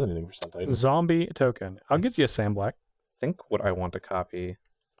don't think he has anything for Sun Titan. Zombie token. I'll get you a Sandblack. think what I want to copy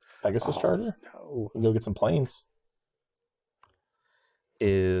Pegasus Charger? No. You can go get some planes.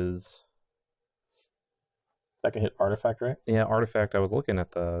 is That can hit Artifact, right? Artifact. I was looking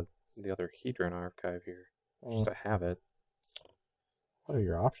at the other Hedron archive here just to have it. What are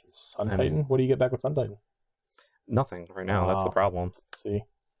your options? Sun I Titan? mean- What do you get back with Sun Titan? Nothing right now. That's the Oh. problem. See?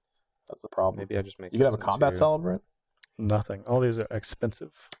 That's the problem. Maybe I just make. You could have a this Combat into- Celebrant? Nothing. All these are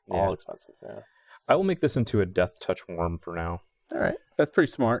expensive. Yeah. All expensive, yeah. I will make this into a Death Touch Worm for now. All right. That's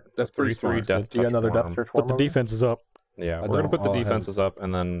pretty smart. That's pretty 3/3 smart. Death Do you got Touch another Worm. Death Church But Worm the over defense is up. Yeah, I we're gonna don't- put the I'll have- defenses up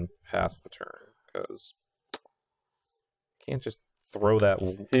and then pass the turn because can't just throw that.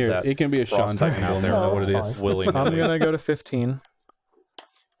 Here, that it can be a Sean Frost Titan Titan out out there. there. No, Know what it it's is. fine. willy I'm nilly. going to go to 15.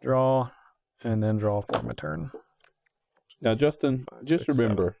 Draw. And then draw for my turn. Now, Justin, 5, just 6, 7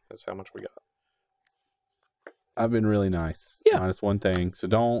 remember, is how much we got. I've been really nice. Yeah. Minus one thing. So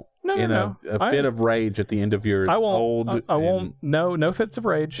don't, No, in no. a fit of rage at the end of your I old, won't. I won't. No fits of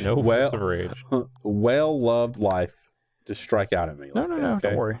rage. No Well- fits of rage. well-loved life to strike out at me. No, like no, that, no. okay?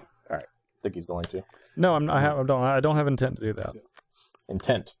 Don't worry. I think he's going to. No, I'm not. I don't have intent to do that.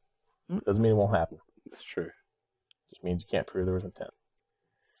 Intent. Doesn't mean it won't happen. That's true. Just means you can't prove there was intent.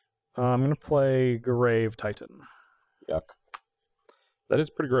 I'm going to play Grave Titan. Yuck. That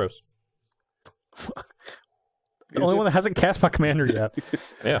is pretty gross. The only one that hasn't cast my commander yet.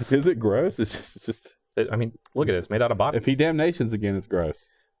 Yeah. Is it gross? It's just I mean, look at it. It's made out of body. if he damnations again, it's gross.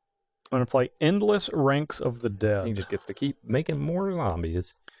 I'm going to play Endless Ranks of the Dead. He just gets to keep making more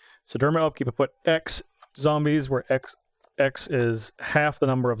zombies. So during my upkeep, I put X zombies, where X is half the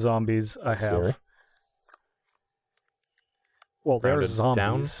number of zombies I have. Scary. Well, they're Rounded zombies.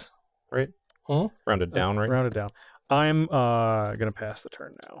 down? Right? Hmm? Rounded down, right? Rounded down. I'm going to pass the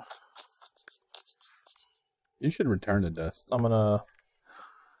turn now. You should return to dust. I'm gonna.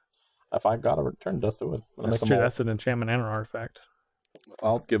 If I got a return dust, I would. I'm gonna That's make true. them That's an enchantment and an artifact.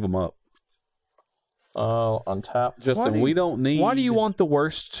 I'll give them up. all. Untap. Justin, do we you- don't need. Why do you want the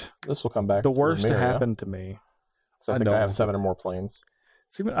worst This will come back. the to worst to mirror, yeah? happen to me? So I I think I don't have want 7 or more planes.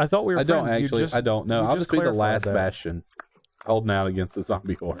 See, I thought we were I don't friends. You actually. just- I don't know. you I'll just just be the clarified last that. bastion, holding out against the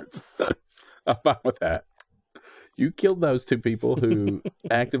zombie hordes. I'm fine with that. You killed those 2 people who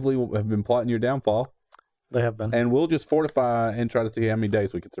actively have been plotting your downfall, They have been. and we'll just fortify and try to see how many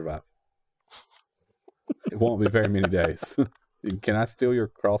days we can survive. It won't be very many days. Can I steal your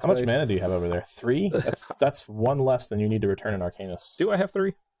crossface? How much mana do you have over there? 3? That's 1 less than you need to return an Arcanus. Do I have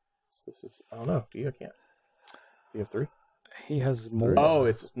 3? So this is. I don't know. Do you? I can't. Do you have 3? He has more. Oh,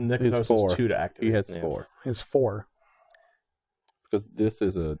 it's Nikos 4. is 2 to activate. He has Yeah. 4 He has 4. because this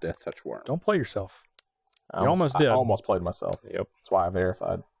is a death touch worm. Don't play yourself. I You almost did. I almost played myself. Yep. That's why I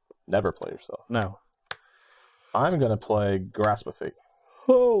verified. Never play yourself. No. I'm gonna play Grasp of Fate.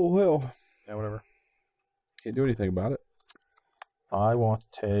 Oh well, Yeah, whatever. can't do anything about it. I want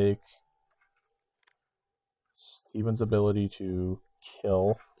to take Steven's ability to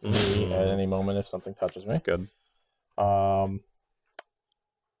kill me at any moment if something touches me. That's good.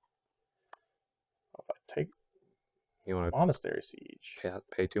 If I take You want Monastery Siege, to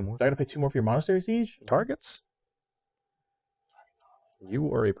pay 2 more? do I gotta pay 2 more for your Monastery Siege? Targets?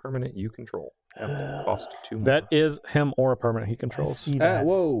 You are a permanent you control. Have to cost 2 more. That is him or a permanent he I controls. see that.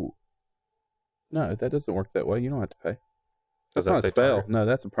 Whoa. No, that doesn't work that way. You don't have to pay. Does That's that not a say spell. target? No,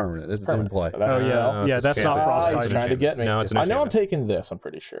 that's a permanent. That's in Permanent. play. That's Oh, a yeah. spell. Yeah, it's that's a not enchantment. Frost he's Titan. trying to get me. No, it's an I know I'm enchantment. taking this, I'm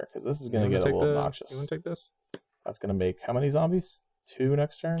pretty sure, because this is going to You get wanna a take little the- obnoxious. You want to take this? That's going to make how many zombies? 2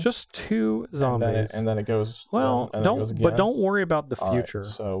 next turn? Just 2 And zombies. then it goes. Well, and then it goes don't. again. But don't worry about the All right, future.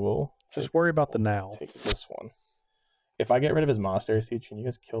 so we'll Just worry about the now. take this one. If I get rid of his Monastery Siege, can you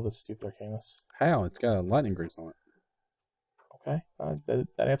guys kill this stupid Arcanus? How? It's got a lightning grease on it. Okay,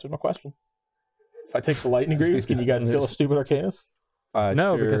 that answers my question. If I take the Lightning Greaves, can you guys kill a stupid Arcanus?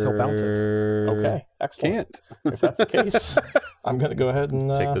 No, because he'll bounce it. Okay, excellent. Can't. If that's the case, I'm going to go ahead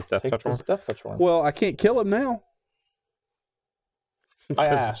and Take this Death Touch one. Well, I can't kill him now. I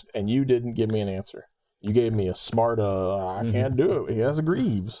asked, and you didn't give me an answer. You gave me a smart, I can't do it. He has a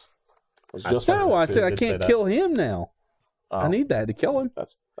Greaves. It was just No, I like said I can't kill him now. I need that to kill him.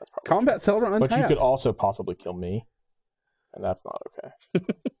 That's probably Combat Celebrant untapped. But you could also possibly kill me, and that's not okay. I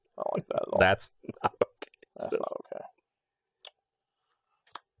don't like that at all. That's not okay. That's not okay.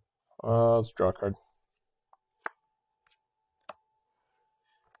 Let's draw a card.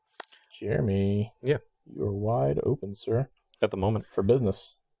 Jeremy. Yeah. You're wide open, sir. At the moment. For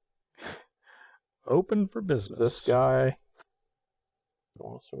business. Open for business. This guy. You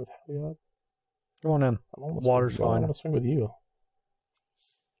want to swing with Heliod? Go on in. Water's fine. I want to swing with you.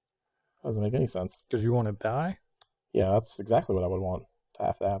 Doesn't make any sense. Because you want to die? Yeah, that's exactly what I would want to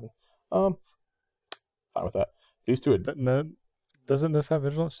have to happen. Fine with that. These two would... No, doesn't this have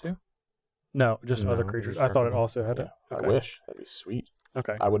vigilance too? No, just No, other I think creatures. it's I thought it separate. also had it. I Okay. wish. That'd be sweet.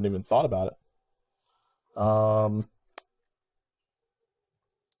 Okay. I wouldn't even thought about it.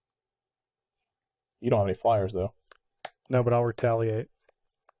 You don't have any flyers, though. No, but I'll retaliate.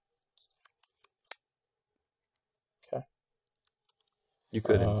 Okay. You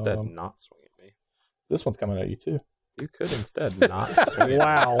could instead Um, not swing at me. This one's coming at you, too. You could instead not swing at me.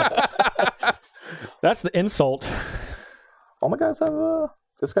 Wow. That's the insult. All my guys have,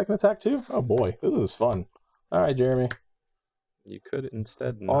 this guy can attack, too? Oh, boy. This is fun. All right, Jeremy. You could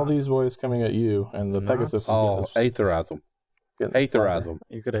instead not. All these boys coming at you, and the Not Pegasus is Oh, Aetherize them. Aetherize them.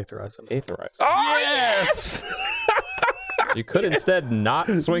 You could Aetherize him. Aetherize. Oh, yes! You could instead not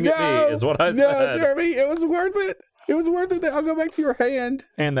swing at me, is what I No, said. Jeremy, it was worth it. It was worth it. I'll go back to your hand.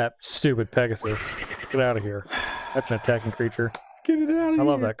 And that stupid Pegasus. Get out of here. That's an attacking creature. Get it out of here. I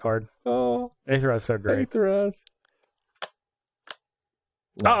love that card. Oh, Aetherize is so great. Aetherize.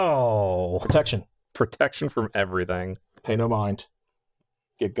 Oh, protection. protection from everything. Pay no mind.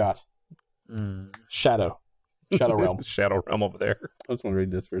 Get got. Mm. Shadow. Shadow Realm. Shadow Realm over there. I just want to read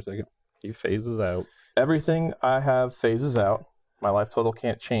this for a second. He phases out. Everything I have phases out. My life total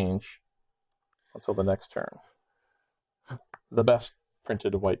can't change until the next turn. The best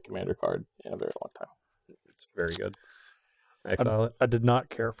printed white commander card in a very long time. It's very good. Exile it. I did not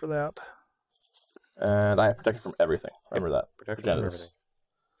care for that. And I have protection from everything. Remember that. Protection Forget from this. everything.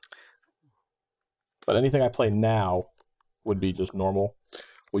 But anything I play now would be just normal.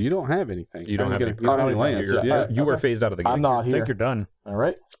 Well, you don't have anything. You don't have any- you don't have any lands. Yeah. Yeah. You are phased out of the game. I'm not I here. think you're done. All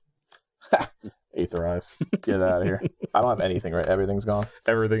right. Aetherize. Get out of here. I don't have anything, right? Everything's gone.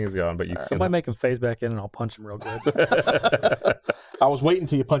 Everything is gone, but you All right. can. Somebody make him phase back in and I'll punch him real good. I was waiting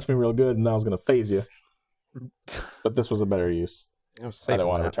until you punched me real good, and I was going to phase you. But this was a better use. I was I safe don't on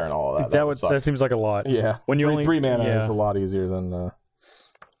want to that. return all of that. that would suck. seems like a lot. Yeah. When you only 3 mana yeah. is a lot easier than.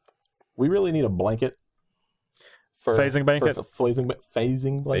 We really need a blanket. For Phasing blanket? For phasing blanket.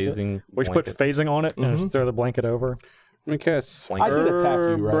 Phasing. We should put blanket. phasing on it and just throw the blanket over. Let me cast. Flank. I did attack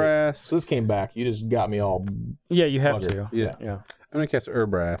you, right? Brass. So this came back. You just got me all. Yeah, you have Bugger. to. Yeah. Yeah. I'm gonna cast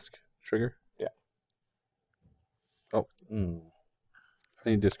Urbrask. Trigger. Mm. I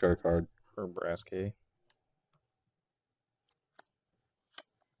need to discard a card. For Brasky.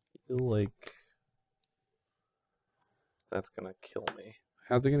 Feel like that's gonna kill me.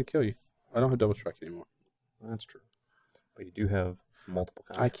 How's it gonna kill you? I don't have double strike anymore. That's true. But you do have multiple.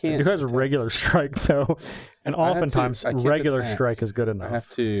 I can't. You guys are attack. regular strike though, and I have to- oftentimes I can't regular attack. strike is good I enough. have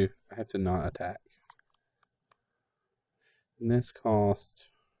to not attack. And this costs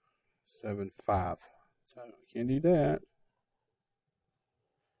 7/5. So I can't do that.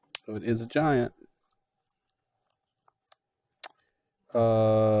 So it is a giant.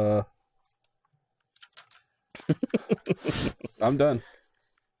 I'm done.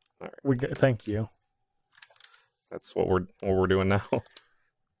 Thank you. That's what we're doing now.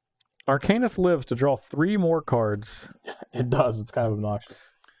 Arcanus lives to draw 3 more cards. It does. It's kind of obnoxious.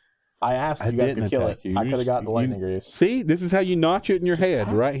 I asked I if you guys didn't could kill attack it. you. I You could have just- got the you- lightning greaves. See, this is how you notch it in your Just head,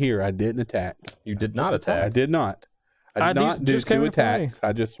 attack. right here. I didn't attack. You did not I attack. did not. I did These not do just came 2 into play. attacks.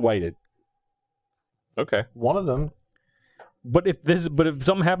 I just waited. Okay. One of them, But if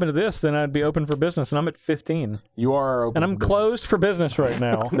something happened to this, then I'd be open for business, and I'm at 15, you are open and I'm for business. closed for business right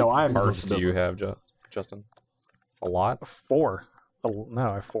now. No, I'm open Cards for do you business. have, Justin? A lot. 4. Oh, no,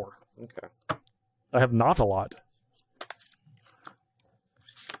 I have 4. Okay. I have not a lot.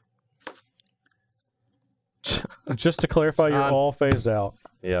 Just to clarify, you're John. all phased out.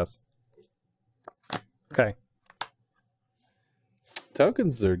 Yes. Okay.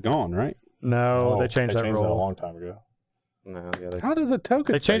 Tokens are gone, right? No, Oh, they changed that a rule. long time ago. No. Yeah. They How does a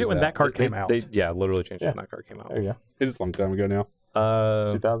token? They changed it phase when out? that card came out. They literally changed it Yeah. when that card came out. There you go. It is a long time ago now.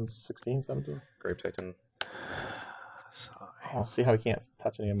 Grave 2016, 17. Titan. Oh, see how he can't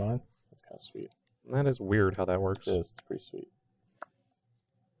touch any of mine? That's kind of sweet. That is weird how that works. It is. It's pretty sweet.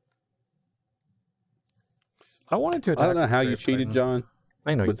 I wanted to attack. I don't know how you Grave cheated, Titan. John,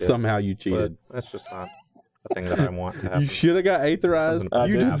 I know you but did, somehow you cheated. but that's just not a thing that I want to happen. You should have got aetherized.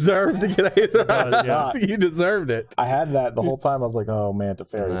 Something You bad. deserved to get aetherized. Yeah. You deserved it. I had that the whole time. I was like, oh man,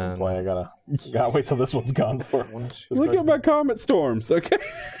 Teferi's in Man. play. I gotta wait till this one's gone before. Look at my comet storms, okay?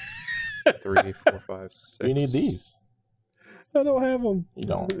 3, 4, 5, 6. You need these. I don't have them. You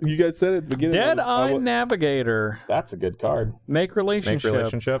don't. You guys said at the beginning. Dead Eye Navigator. That's a good card. Make relationship. Make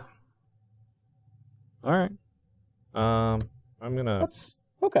relationship. All right. I'm gonna. That's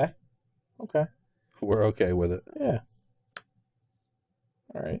okay. Okay. We're okay with it. Yeah.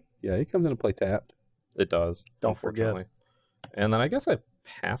 All right. Yeah, he comes into play tapped. It does. Don't forget. Unfortunately. And then I guess I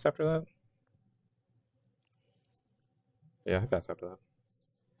pass after that. Yeah, I pass after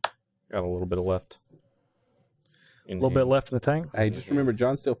that. Got a little bit of left. A little bit left in the tank. Hey, just remember,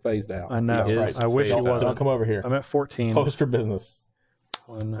 John's still phased out. I know. He is I wish he phased out. wasn't. Don't come over here. I'm at 14. Closed for business.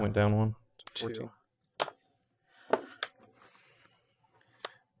 Went down 1 to 2. 14.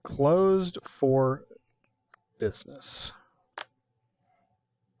 Closed for business.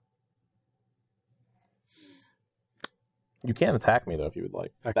 You can attack me though if you would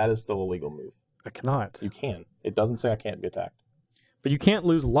like. That is still a legal move. I cannot. You can. It doesn't say I can't be attacked. But you can't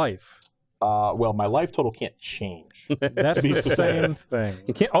lose life. Well, my life total can't change. That's Be the specific. same thing.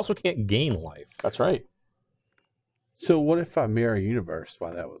 You can't gain life. That's right. So what if I mirror universe?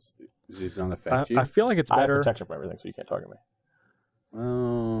 Why that was? Does it not affect you? I feel like it's I have better. protection from everything, so you can't target me.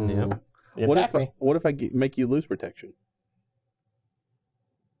 Oh. Yep. You What attack if me, what if I make you lose protection?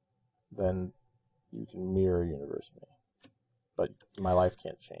 then you can mirror universe me. But my life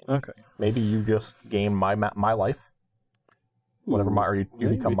can't change. Okay. Maybe you just gain my life. Whatever my, or you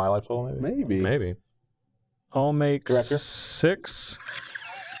Maybe. become my life total. Maybe. Maybe. Maybe. I'll make Director? 6.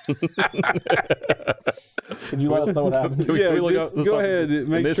 Can you let us know what happens? Can Yeah, we look just up this go on- ahead.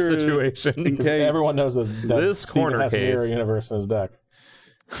 Make in this sure situation. in case. Everyone knows that This Steven corner has case. mirror universe in his deck.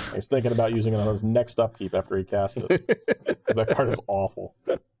 He's thinking about using it on his next upkeep after he casts it, because that card is awful.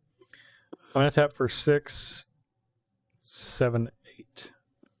 I'm going to tap for 6, 7, 8.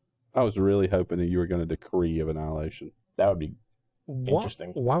 I was really hoping that you were going to decree of annihilation. That would be Wha-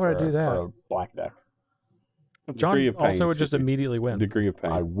 interesting. Why would I for- do that? for a black deck? John Degree of pain also would should just be- immediately win. Degree of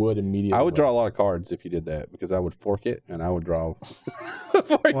pain. I would immediately. I would win. draw a lot of cards if you did that because I would fork it and I would draw.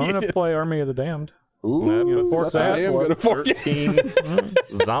 Before Well, I'm you going to did. play Army of the Damned. Ooh, fork that's that. a I am fork. going to fork it. 13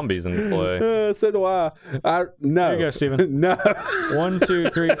 zombies in play. So do I. No. Here you go, Steven. No. 1, 2,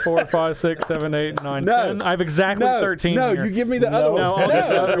 3, 4, 5, 6, 7, 8, 9, No. 10. I have exactly No. 13 No, here. you give me the other one. No, I'll get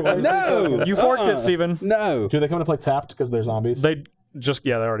the other one. No. You forked it, Steven. No. Do they come to play tapped because they're zombies? They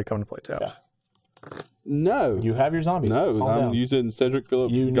already come to play tapped. Yeah. No. You have your zombies. No, Calm I'm down. using Cedric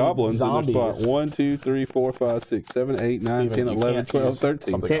Philip You need goblins in their spot. zombies. 1, 2, 3, 4, 5, 6, 7, 8, 9, Steven, 10, you 11, can't 12, use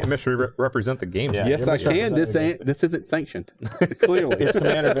 13. something Can't misrepresent the game. Yeah. Yes, you're I can. misrepresenting This isn't sanctioned. Clearly. It's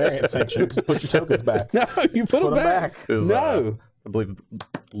commander variant sanctions. Put your tokens back. No, you put them back. Is, No. I believe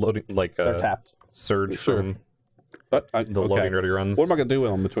loading like They're tapped. surge Sure. from But the okay. loading ready runs. What am I going to do with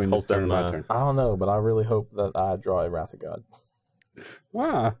them between this Hold turn and them, my turn? I don't know, but I really hope that I draw a Wrath of God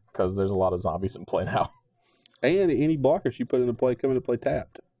Why? because there's a lot of zombies in play now. And any blockers you put into play come into play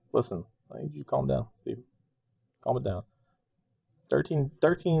tapped. Listen, I need you to calm down, Steve. Calm it down.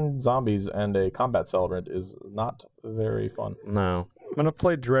 13 zombies and a combat celebrant is not very fun. No. I'm going to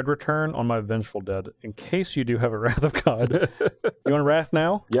play Dread Return on my Vengeful Dead in case you do have a Wrath of God. You want Wrath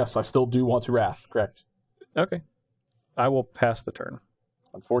now? Yes, I still do want to Wrath, correct. Okay. I will pass the turn.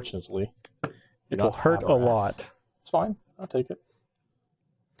 Unfortunately, It will hurt a lot. It's fine. I'll take it.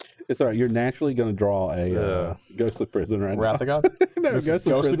 It's all right. You're naturally going to draw a ghostly prison right Wrath now. of God? No, This is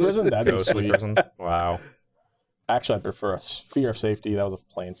Ghostly Prison? That'd be Ghostly sweet. prison. Wow. Actually, I prefer a Sphere of Safety. That was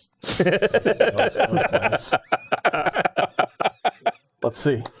a Plains. That was Let's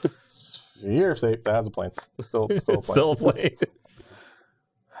see. Sphere of Safety. That's a Plains. Still a Plains. Still playing.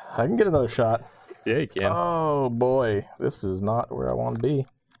 I can get another shot. Yeah, you can. Oh, boy. This is not where I want to be.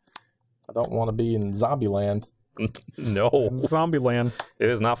 I don't want to be in zombie land. No, Zombieland. it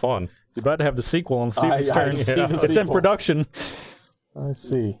is not fun. You're about to have the sequel on Steven's I turn. see the It's in sequel. production. I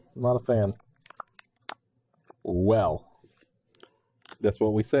see. Not a fan. Well, That's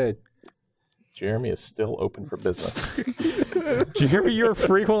what we said. Jeremy is still open for business. Jeremy, you're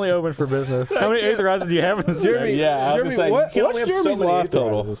frequently open for business. How many Aetherizes do you have in this Jeremy, game? Yeah, I was Jeremy, gonna say, what- you can't what's only have so Jeremy's many life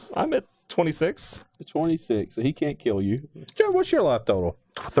total? Aetherizes. I'm at 26. 26, so he can't kill you. John, what's your life total?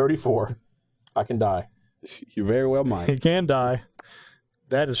 34. I can die. You very well might. He can die.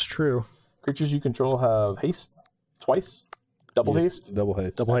 That is true. Creatures you control have haste twice. Double haste. Double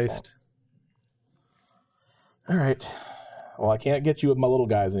haste. Double Excellent. haste. All right. Well, I can't get you with my little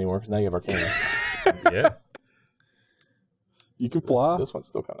guys anymore because now you have Arcanus. Yeah. You can fly. This one's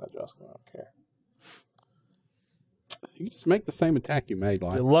still kind of adjusting. I don't care. You can just make the same attack you made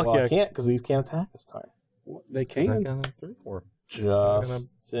last You're time. lucky. Well, I can't because these can't attack this time. They Is that can. gonna 3 or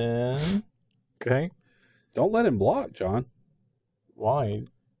Justin. Okay. Don't let him block, John. Why?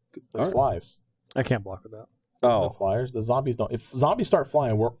 This Alright. flies. I can't block with that. The Oh, flyers. The zombies don't. If zombies start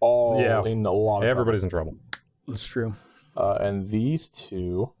flying, we're all Yeah. in a lot of everybody's in trouble? That's true. trouble. And these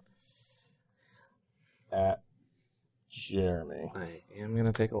two at Jeremy. I am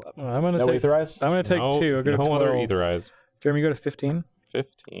gonna take 11. I'm gonna No take. Aetherize? I'm gonna take no, 2. I go to no 12. other either eyes. Jeremy, you go to 15.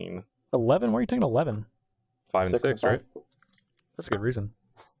 15. 11. Why are you taking 11? 5 and 6, right? That's a good reason.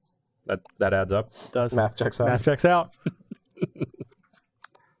 That adds up. It does. Math checks out. Math checks out.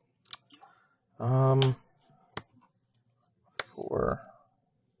 4.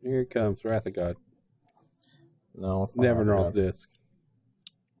 here it comes, Wrath of God. No, it's not Nevernor's Wrath. disc.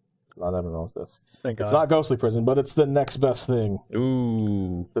 It's not Nevernor's disc. Thank God. It's not Ghostly Prison, but it's the next best thing.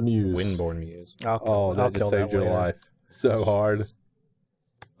 Ooh. The Muse. Windborn Muse. I'll kill, Oh, I'll that kill just saved your later. life so hard.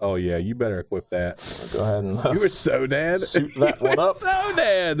 Oh yeah, you better equip that. Go ahead and You were so dead. suit that You one were up. so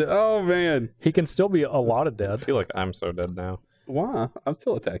dead. Oh man. He can still be a lot of I dead. feel like I'm so dead now. Why? I'm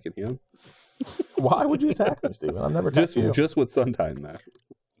still attacking him. Why would you attack me, Steven? I've never attacked you. Just with Sun Titan though.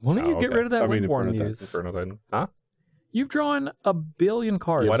 Why don't you get okay. rid of that I mean, Windborn Inferno Muse? Inferno Titan. Huh? You've drawn a billion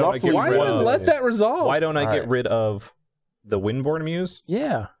cards. Why don't I get Why rid wouldn't of... Let that resolve. Why don't I All get right. rid of the Windborn Muse?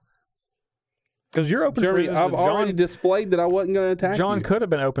 Yeah. Because you're open Jeremy, for I've business. already displayed that I wasn't going to attack John you. could have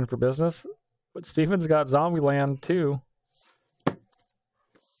been open for business, but Steven's got Zombieland too. It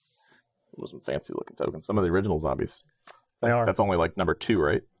wasn't fancy looking tokens. Some of the original zombies. They are. That's only like number 2,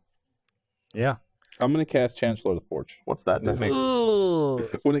 right? Yeah. I'm going to cast Chancellor of the Forge. What's that? That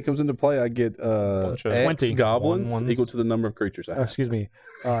makes When it comes into play, I get Bunch of X 20 goblins ones. equal to the number of creatures I Oh, have. excuse me.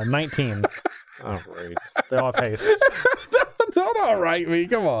 19. Oh, right. They all have haste. Don't all right me.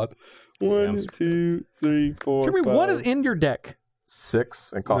 Come on. 1, 2, 3, 4. Jeremy, 5. what is in your deck?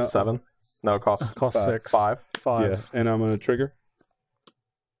 6 and costs No. 7. No, it costs Cost 6. 5. 5. Yeah, and I'm going to trigger.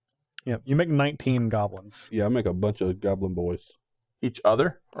 Yeah. You make 19 goblins. Yeah, I make a bunch of goblin boys. Each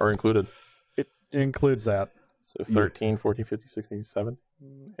other or included? It includes that. So 13, 14, 15, 16, 17.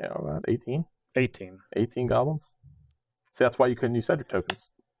 Yeah, about 18. 18. 18 goblins. See, that's why you couldn't use Cedric tokens.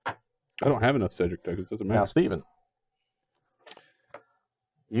 I don't have enough Cedric tokens. Doesn't Now, matter. Steven,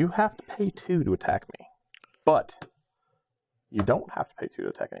 you have to pay 2 to attack me, but you don't have to pay 2 to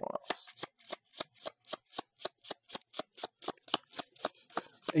attack anyone else.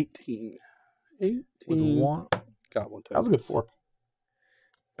 18. With 18 one. goblin tokens. That was a good fork.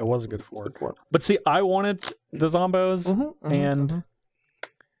 It was a good Good fork. fork. But see, I wanted the Zombos, Mm-hmm, and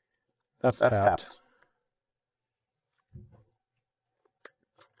that's tapped.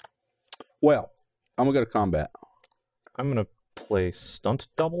 Well, I'm going to go to combat. I'm going to play Stunt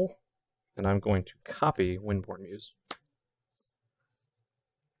Double, and I'm going to copy Windborn Muse.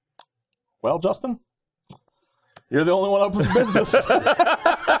 Well, Justin, you're the only one open for business.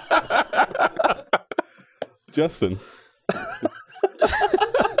 Justin.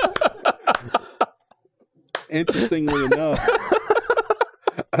 Interestingly enough,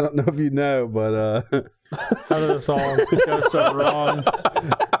 I don't know if you know, but How did this all go so wrong?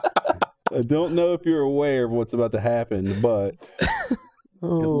 I don't know if you're aware of what's about to happen, but it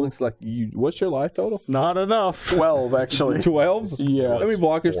looks like you. What's your life total? Not enough. 12, actually. 12? Yeah. How many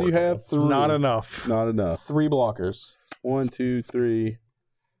blockers do you have? 3. Not enough. Not enough. 3 blockers. 1, 2, 3.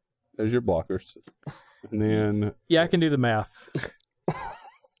 There's your blockers. And then Yeah, I can do the math.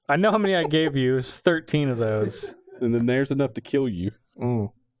 I know how many I gave you. It's 13 of those. there's enough to kill you.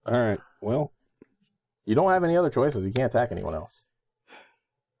 Mm. All right. Well, You don't have any other choices. You can't attack anyone else.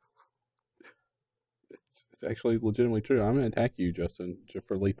 it's actually legitimately true. I'm going to attack you, Justin, just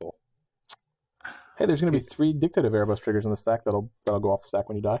for lethal. Hey, there's going to be 3 Dictative Erebus triggers in the stack that'll go off the stack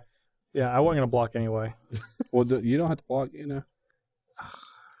when you die. Yeah, I wasn't going to block anyway. Well, you don't have to block,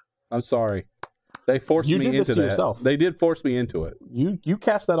 I'm sorry. They forced You me did into this to that. yourself. They did force me into it. You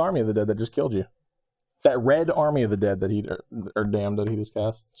cast that Army of the Dead that just killed you. That red Army of the Dead that he or damned that he just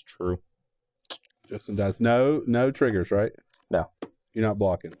cast. It's true. Justin dies. No triggers, right? No. You're not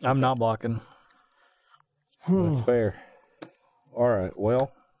blocking. I'm not blocking. Hmm. That's fair. All right.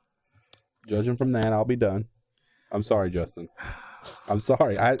 Well, judging from that, I'll be done. I'm sorry, Justin. I'm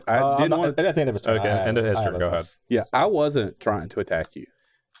sorry. I didn't want to. At the end of his turn. Okay, end of his turn. Go ahead. Yeah, I wasn't trying to attack you.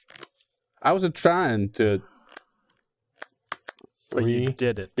 I wasn't trying to But you 3.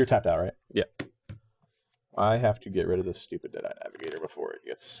 did it. You're tapped out, right? Yeah. I have to get rid of this stupid Deadeye Navigator before it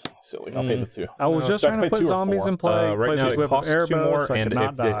gets silly. I'll pay the 2. I was just so I trying to pay put 2 or zombies 4? in play. Right now, it costs 2 more, so I and could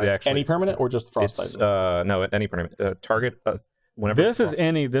not die. it actually Any permanent or just Frost it's Titan? no, any permanent target. Whenever This is Frost-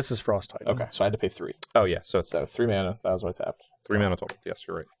 any. This is Frost Titan. Okay, so I had to pay 3. Oh yeah, so it's So 3 mana. That was what I tapped. 3 mana total. Yes,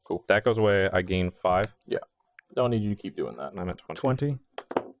 you're right. Cool. That goes away. I gain 5, Don't need you to keep doing that. and I'm at 20. 20.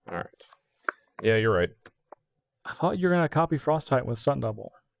 All right. Yeah, you're right. I thought you were gonna copy Frost Titan with Sun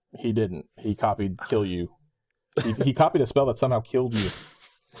Double. He didn't. He copied kill you. He copied a spell that somehow killed you.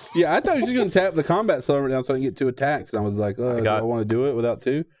 Yeah, I thought he was just going to tap the combat accelerator down so I can get 2 attacks. And I was like, do I want to do it without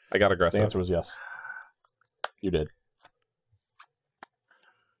 2? I got The aggressive. answer was yes. You did.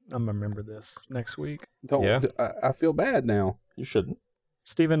 I'm gonna remember this next week. Yeah. I feel bad now. You shouldn't.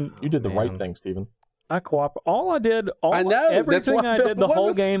 Steven, You did the right Man. thing, Steven. I cooperate. All I did, I know, that's everything why I I felt- did the what whole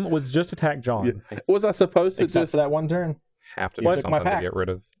was- game was just attack John. Was I supposed to Except just... for that one turn. Have to You do took my something to pack. get rid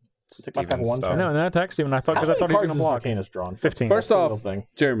of Took my pack Steven's one stuff. turn. No, and then I attacked him, and I thought How because I thought many he was cards gonna has block. Arcanus drawn? 15. First That's the off, real thing.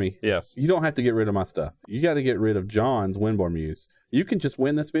 Jeremy, Yes. you don't have to get rid of my stuff. You got to get rid of John's Windborn Muse. You can just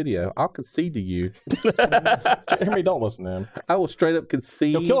win this video. I'll concede to you. Jeremy, don't listen to him. I will straight up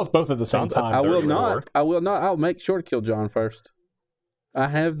concede. He'll kill us both at the same Sounds like time. I will 34. not. I will not. I'll make sure to kill John first. I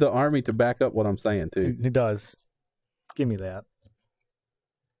have the army to back up what I'm saying, too. He does. Give me that.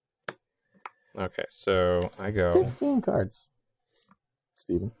 Okay, so I go. 15 cards.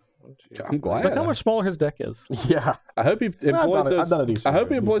 Steven. I'm glad. Look how much smaller his deck is. Yeah. I hope he I've employs done a those. decent I hope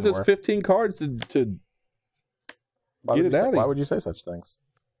he work, employs decent those work. 15 cards to Why get would it you out say- of Why you. would you say such things?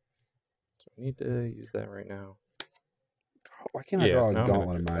 I need to use that right now. Why can't I Yeah, draw a no, I'm gonna gauntlet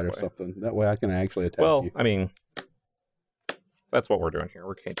do of it might that or way. something? That way I can actually attack Well, you. I mean, that's what we're doing here.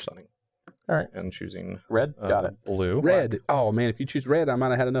 We're cage sunning. All right. And choosing Red? Got it. blue. Red. Oh, man, if you choose red, I might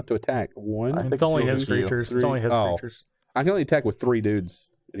have had enough to attack. One. I think It's only two his is for you. creatures. Three. It's only his Oh. creatures. I can only attack with 3 dudes,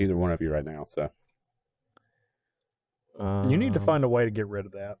 either one of you right now, so. You need to find a way to get rid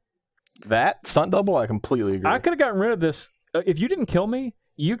of that. That Sun Double, I completely agree. I could have gotten rid of this. If you didn't kill me,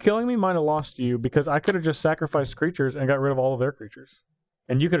 you killing me might have lost you because I could have just sacrificed creatures and got rid of all of their creatures.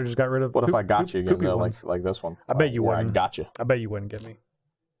 And you could have just got rid of What if I got you again, poopy though, ones. like this one? I bet you where I wouldn't. got you. I bet you wouldn't get me.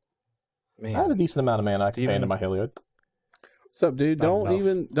 Man. I had a decent amount of mana I could pay Steven. into my Heliod. What's up, dude? Not Don't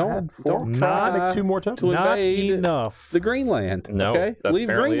enough. I don't had 4. don't Not try Makes 2 more tokens. to Not invade enough. the Greenland. No, okay, that's leave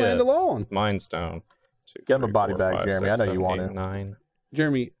apparently Greenland it. alone. Mind Stone. 2, Get him a 3, body 4, bag, 5, Jeremy. 6, I know you 7, want 8, it. 9.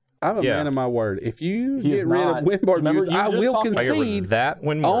 Jeremy, I'm a Yeah. man of my word. If you He is get rid not. of Windborn Remember, Muse, you I just will talked about- I get rid concede of that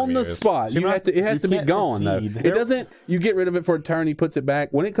when on the spot. You're You not- have to. It has you to be can't gone concede. though. There- It doesn't. You get rid of it for a turn. He puts it back.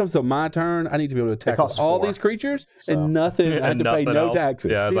 When it comes to my turn, I need to be able to attack costs all 4. these creatures So- and nothing. I have And to pay nothing no else.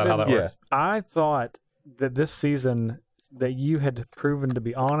 taxes. Yeah, is that how that Steven? works? I thought that this season that you had proven to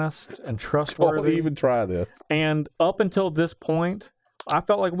be honest and Don't trustworthy. even try this. And up until this point, I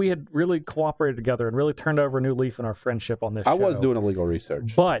felt like we had really cooperated together and really turned over a new leaf in our friendship on this show. I was doing illegal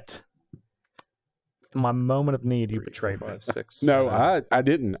research. But in my moment of need, you 3, betrayed 4, me. 5, 6, No, 7. I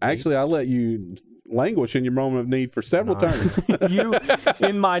didn't. Actually, I let you languish in your moment of need for several 9. turns. You,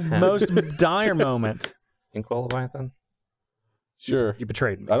 in my most dire moment, Inkwell Leviathan. Sure. you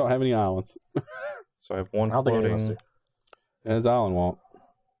betrayed me. I don't have any islands. So I have 1 I don't think any of us floating. do. As Island Walk.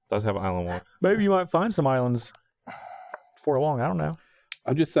 Does have Island Walk. Maybe you might find some islands before long. I don't know.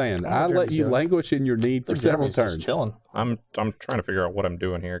 I'm just saying, I I know let Jeremy's you doing. languish in your need for Look, several Jeremy's just turns. chilling. I'm trying to figure out what I'm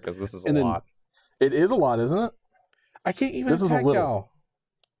doing here because this is a And then- lot. It is a lot, isn't it? I can't even This is a attack little. y'all.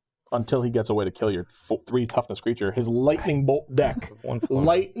 Until he gets a way to kill your 3 toughness creature. His lightning bolt deck. 1 floating.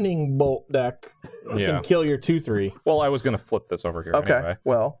 Lightning bolt deck Yeah. can kill your 2/3. Well, I was gonna flip this over here anyway.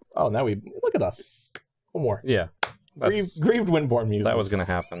 Well. Oh, now we look at us. One more. Yeah. Grieved Windborn Muses. That was gonna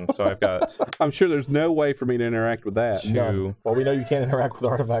happen. So I've got I'm sure there's no way for me to interact with that. 2, No. Well, we know you can't interact with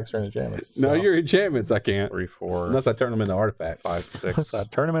artifacts or enchantments. No, so- your enchantments I can't. 3, 4, Unless I turn them into artifacts. 5, 6. So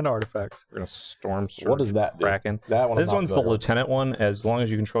tournament artifacts. We're gonna Storm Surge. What does that do? Kraken. That one. I'm This not one's the familiar with. lieutenant one. As long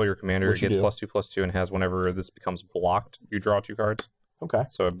as you control your commander, What'd it you gets do? +2/+2 and has whenever this becomes blocked, you draw 2 cards. Okay.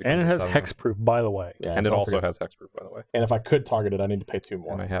 So it becomes And it a has 7. hexproof, by the way. Yeah. And it don't also forget. has hexproof, by the way. And if I could target it, I need to pay 2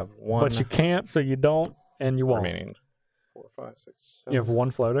 more. And I have 1 But you can't, so you don't, and you won't. remaining. 4, 5, 6, 7. You have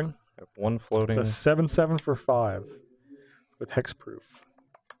 1 floating. I have 1 floating. It's a 7/7 for 5 with hexproof.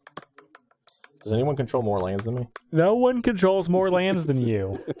 Does anyone control more lands than me? No one controls more lands than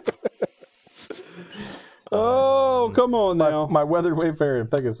you. Oh, come on now. My weathered wayfarer and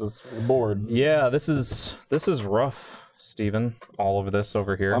Pegasus board. Yeah, this is rough, Steven. All of this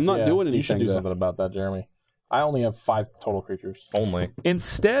over here. I'm not Yeah, doing anything. You should do though. something about that, Jeremy. I only have 5 total creatures. only.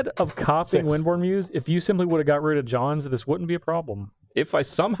 Instead of copying 6. Windborn Muse, if you simply would have got rid of John's, this wouldn't be a problem. If I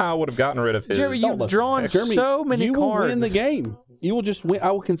somehow would have gotten rid of his, Jeremy, don't you've listen. drawn Jeremy, so many you cards. will win the game. You will just win.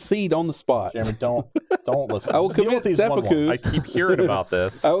 I will concede on the spot. Jeremy, don't listen. I will Just deal commit with these 1/1s. I keep hearing about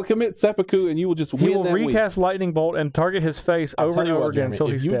this. I will commit seppuku, and you will just He win will that week. recast Lightning Bolt and target his face I'll over tell and you over what, again Jeremy, until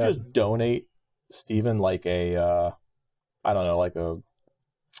if he's you dead. just donate Steven like a, I don't know, like a,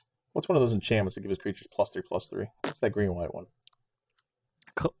 what's one of those enchantments that give his creatures +3/+3? What's that green white one?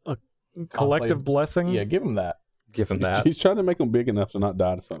 Collective blessing. Yeah, give him that. Give him that. He's trying to make them big enough to not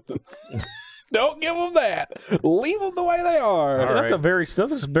die to something. Don't give them that. Leave them the way they are. All That's a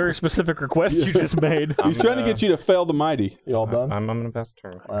very specific request you just made. He's trying to get you to fail the mighty. You all done? I'm going to pass the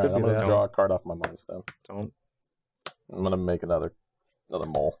turn. All right, Could I'm be going to that. draw a card off my mind stone. Don't. I'm going to make another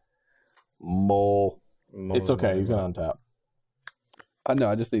mole. Mole. It's okay. He's going to untap. I know.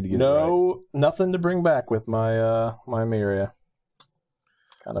 I just need to get it right. Nothing to bring back with my my Miria.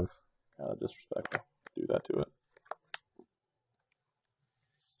 Kind of disrespectful. Do that to it.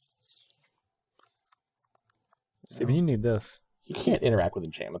 Steven, you need this. You can't interact with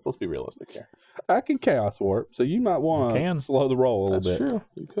enchantments. Let's be realistic here. I can Chaos Warp, so you might want You can. to slow the roll a little That's bit. true.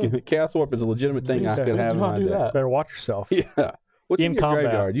 You could. Chaos Warp is a legitimate thing I Please could have do in not my do deck. that. Better watch yourself. Yeah. What's in In your combat.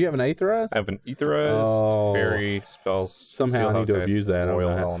 graveyard? Do you have an Aetherized? I have an Aetherized, Oh. fairy, spells. Somehow I need to Steelhawk, abuse that. I don't Royal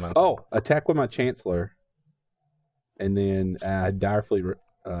know how. element. Oh, attack with my Chancellor. And then Direfleet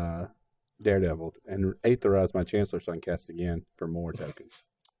Daredevil. And Aetherize my Chancellor so I can cast again for more tokens.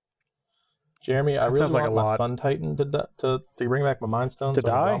 Jeremy, I That really sounds like want a my lot. Sun Titan to bring back my Mind Stone. To so I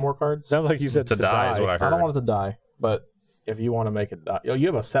can die? draw more cards. Sounds like you said to die is what I heard. I don't want it to die, but if you want to make it die, you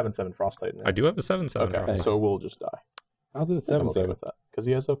have a 7/7 Frost Titan. Right? I do have a 7/7. Okay, so we'll just die. How's it a I'm okay 7/7? with that because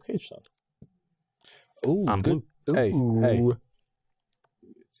he has a Cage Sun. Ooh, I'm good. blue. Hey, hey.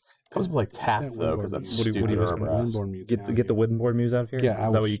 Comes with like tap That though, Windborn because that's Muse. What do you- stupid. what do you- Urbrass. Windborn Muse Get down the here. wooden board muse out here. Yeah,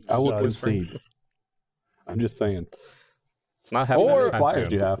 Is that what you I will does, Frank? concede. I'm just saying. It's not happening. Or anytime flyers soon.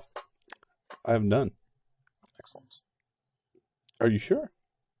 do you have? I have none. Excellent. Are you sure?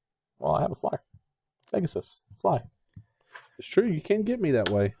 Well, I have a flyer. Pegasus, fly. It's true. You can get me that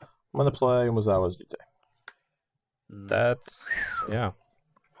way. I'm gonna play Mazawa's Dute. That's yeah.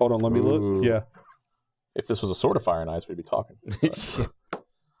 Hold on, let me Ooh. look. Yeah. If this was a Sword of Fire and Ice, we'd be talking. But,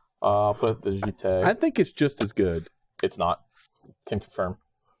 I'll put the Jite. I think it's just as good. It's not. Can confirm.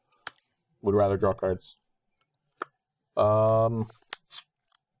 Would rather draw cards.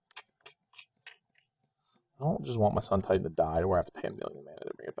 I don't just want my Sun Titan to die where I have to pay 1 million mana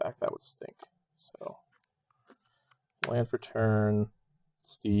to bring it back. That would stink. So, land for turn.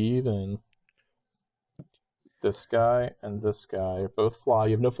 Steve and this guy and this guy both fly.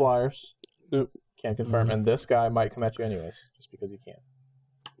 You have no flyers. Nope. Can't confirm. And this guy might come at you anyways, just because he can.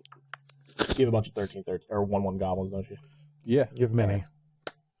 You have a bunch of 13/13 or 1/1 goblins, don't you? Yeah. You have many.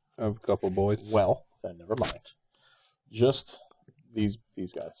 I have a couple boys. Well, then never mind. Just these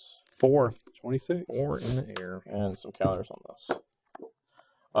guys 4. 26. 4 in the air. and some counters on this.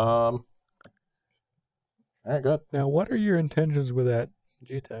 All right, good. Now, what are your intentions with that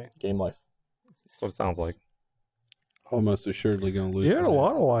GT? Game life. That's what it sounds like. Almost assuredly going to lose. You had a some.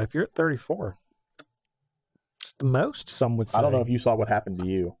 lot of life. You're at 34. The most, some would say. I don't know if you saw what happened to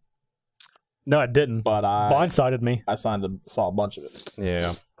you, No, I didn't. but I Blindsided me. saw a bunch of it.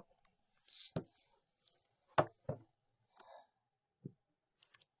 Yeah.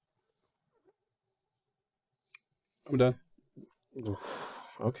 I'm done.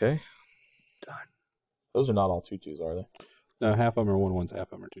 Okay. Those are not all 2/2s, are they? No, half of them are 1/1s,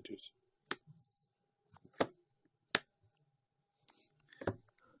 half of them are 2/2s.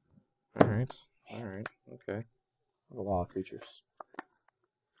 All right. Okay. A lot of creatures.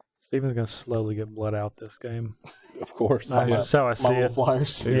 Steven's going to slowly get bled out this game. Of course. That's how I My see little it.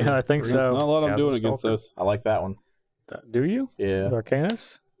 flyers. Yeah, I think Not a so. lot I'm Chasm doing against Stalker. this. I like that one. Do you? Yeah. With Arcanus?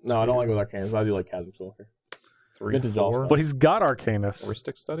 No, I don't like with Arcanus, but I do like Chasm Stalker. 3, Vintage 4. All-Star. But he's got Arcanus.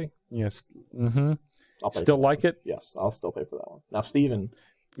 Heuristic study. Yes. Mm-hmm. I'll pay Still for that like one. it? Yes, I'll still pay for that one. Now, Steven.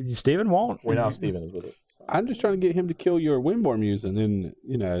 Steven won't. We know how Steven is with it. So. I'm just trying to get him to kill your Windborn Muse, and then,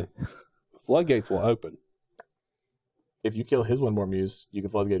 floodgates will open. If you kill his Windborn Muse, you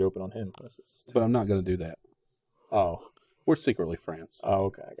can floodgate open on him. But I'm not going to do that. Oh. We're secretly friends. Oh,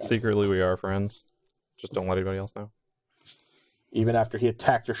 okay. I got it. Secretly, we are friends. Just don't let anybody else know. Even after he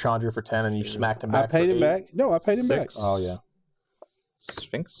attacked your Chandra for 10 and you smacked him back I paid for him 8? back. No, I paid him back. 6. Oh, yeah.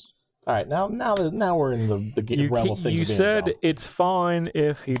 Sphinx. All right, now we're in the realm of things. You being said drawn. it's fine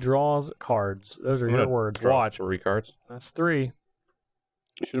if he draws cards. Those are I'm your gonna words. draw Watch. 3 cards. That's 3.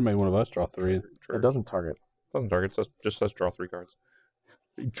 You should have made one of us draw 3. It doesn't target. Doesn't target. Just says draw 3 cards.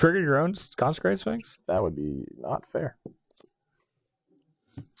 You trigger your own Consecrated Sphinx? That would be not fair.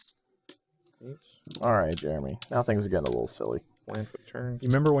 All right, Jeremy. Now things are getting a little silly. Land for turn. You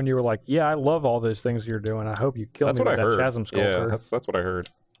remember when you were like, "Yeah, I love all those things you're doing. I hope you kill That's me what with I that heard. Chasm Skulker." Yeah, that's what I heard.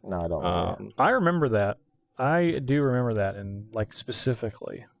 No, I don't. Know I remember that. I do remember that, and like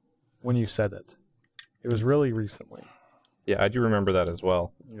specifically when you said it. It was really recently. Yeah, I do remember that as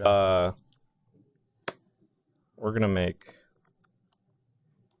well. Yeah. We're gonna make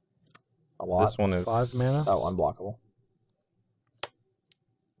a lot. this one is 5 mana. Oh, unblockable.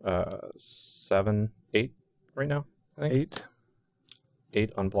 7, 8 right now. I think 8.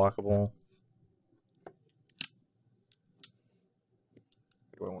 8 unblockable.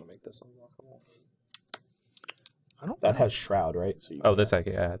 Do I want to make this unblockable? I don't. That know. has Shroud, right? So you Oh, this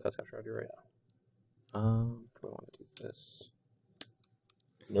actually, yeah, that's actually right. You're right. Do I want to do this?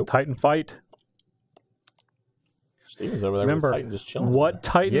 Nope. Titan fight. Steven's over there Remember, with Titan just chilling. What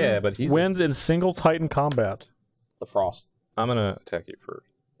Titan Yeah, but he's wins in single Titan combat? The Frost. I'm gonna attack you for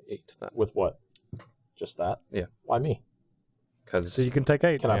 8 then, With what? Just that? Yeah. Why me? because So you can take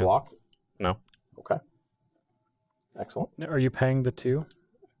 8. Can I Yeah. block? No. Okay. Excellent. Are you paying the 2?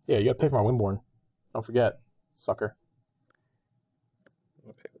 Yeah, you gotta pay for my Windborn. Don't forget, sucker.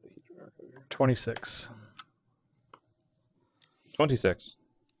 I'll pay with the Heat Mark over here. 26. 26.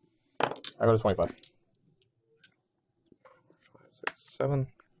 I go to 25. 5, 6, 7.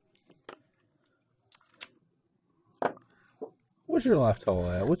 What's your life total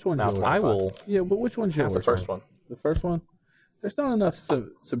at? Which one's now yours? 25. I will. Yeah, but which one's yours? That's the first one. The first one? There's not enough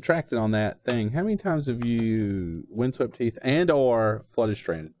subtracted on that thing. How many times have you Windswept Teeth and or Flooded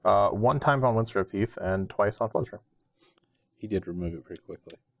Stranded? 1 time on Windswept Teeth and twice on Floodstream. He did remove it pretty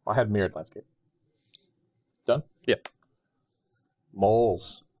quickly. I had Mirrored Landscape. Done? Yep.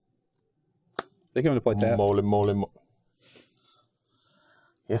 Moles. They come into play tap. Mole.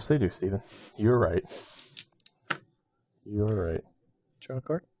 Yes, they do, Steven. You're right. You're right. Draw a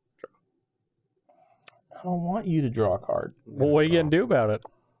card. I don't want you to draw a card. Well, what are you going to do about it?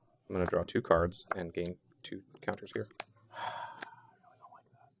 I'm going to draw 2 cards and gain 2 counters here.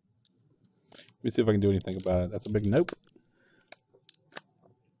 Let me see if I can do anything about it. That's a big nope.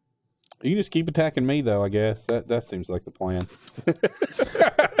 You can just keep attacking me, though, I guess. That seems like the plan.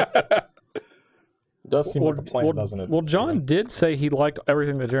 It does seem like a plan, doesn't it? Well, John did say he liked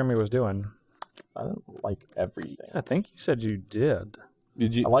everything that Jeremy was doing. I don't like everything. I think you said you did.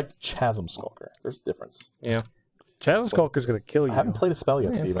 Did you? I like Chasm Skulker. There's a difference. Yeah. Chasm Skulker's going to kill you. I haven't played a spell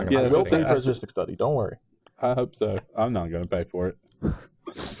yet, Yeah, Steven. it's not I gonna will happen. pay for a Zistic Study. Don't worry. I hope so. I'm not going to pay for it.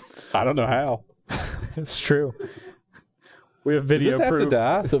 I don't know how. It's true. We have Does video this have to proof.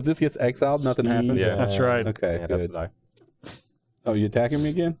 die? So if this gets exiled, nothing happens? Yeah. That's right. Okay, Yeah, that's good. the die. Oh, you attacking me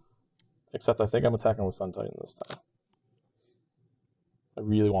again? Except I think I'm attacking with Sun Titan this time. I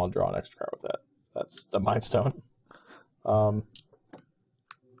really want to draw an extra card with that. That's the Mind Stone. How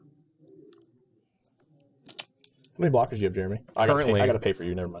many blockers do you have, Jeremy? I Currently- got to pay for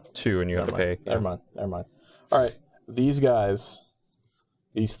you. Never mind. 2 and you have to pay. Never mind. All right, these guys,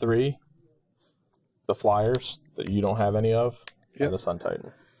 these 3, the Flyers that you don't have any of, Yep. and the Sun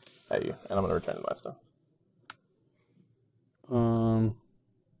Titan. Hey, you, and I'm gonna return the Mind Stone.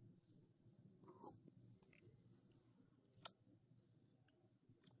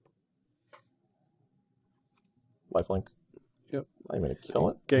 Lifelink. Yep. I'm gonna kill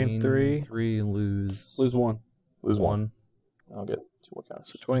it. Gain 3. 3, lose. Lose 1. Lose 1. 1. I'll get 2 more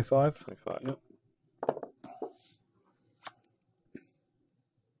counters. So 25. 25. Yep.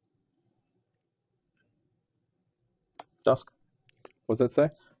 Dusk. What's that say?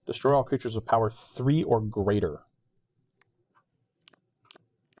 Destroy all creatures with power 3 or greater.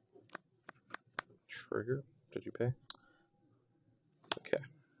 Trigger. Did you pay? Okay.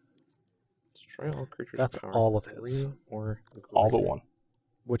 Destroy all creatures. That's power all of his. 3 or All but greater. 1.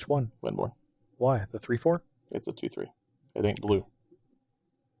 Which one? Windborn. Why? The 3/4? It's a 2/3. It ain't blue.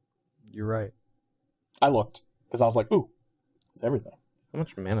 You're right. I looked because I was like, ooh, it's everything. How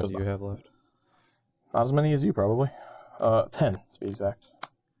much mana Does do you not. have left? Not as many as you probably. 10 to be exact.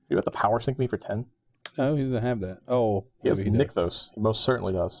 You got the power sync me for 10. No, he doesn't have that. Oh, He has maybe he does. Nykthos. He most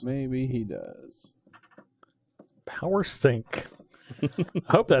certainly does. Maybe he does. Power Sync. I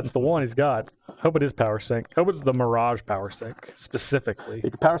hope that's the one he's got. I hope it is Power Sync. I hope it's the Mirage Power Sync, specifically. He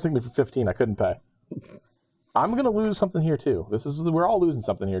could power sync me for 15. I couldn't pay. I'm gonna lose something here too. We're all losing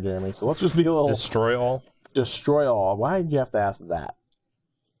something here, Jeremy. So let's just be a little Destroy all? destroy all. Why did you have to ask that?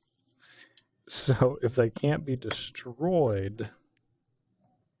 So if they can't be destroyed...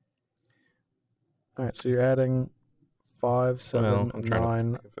 Alright, so you're adding 5, 7, Well, I'm trying to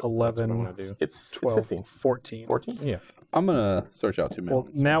 9, think if that's what I 11, wanna do. It's 12, 15. 14. 14? Yeah. I'm going to search out 2 Well,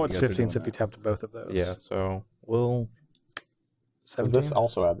 minutes. now You it's guys are 15 doing so if you that. tapped both of those. Yeah, so we'll Because 17? this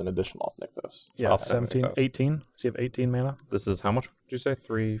also adds an additional off Nykthos. Yeah, I'll 17, those. 18. So you have 18 mana. This is how much did you say?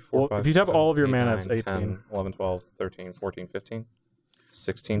 3, 4, Well, 5, if you tap 6, all of your 8, mana, 9, it's 18. 10, 11, 12, 13, 14, 15.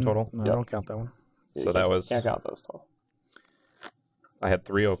 16 total. No, Yep. I don't count that one. Yeah, So you that can't- was- Can't count those total. I had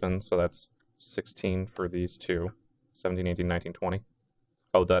 3 open, so that's 16 for these 2. 17, 18, 19, 20.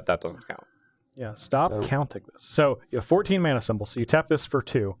 Oh, that doesn't count. Yeah, stop So- counting this. So you have 14 mana symbols. So you tap this for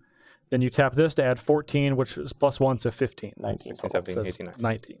 2. Then you tap this to add 14, which is plus 1, so 15. 19 16, total. 17, So it's 18, 19.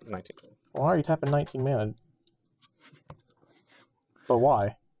 19. 19 total. Why are you tapping 19 mana? But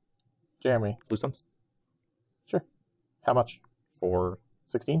why? Jeremy, Blue Suns sure. How much? for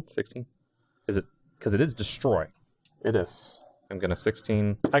 16? 16. Is it? Because it is destroy. It is. I'm going to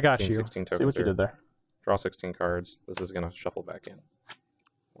 16. I got 16, you. 16 tokens See what you here. did there. Draw 16 cards. This is going to shuffle back in.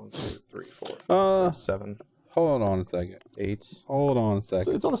 1, 2, 3, 4, 5, 6, 7, Hold on a second. 8. Hold on a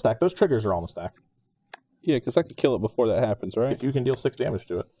second. It's on the stack. Those triggers are on the stack. Yeah, because I can kill it before that happens, right? If you can deal 6 damage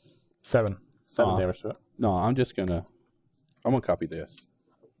to it, 7. 7 Aw. damage to it. No, I'm gonna copy this.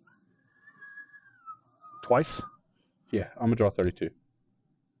 Twice? Yeah, I'm gonna draw 32.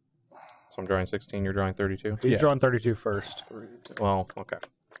 So I'm drawing 16. You're drawing 32. He's Yeah. drawing 32 first. Well, okay.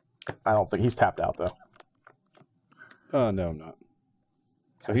 I don't think he's tapped out though. No, I'm not.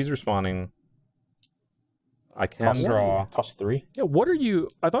 So he's responding. I can draw. Cost 3. Yeah, what are you...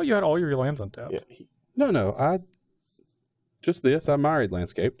 I thought you had all your lands on tap. Yeah. No, I married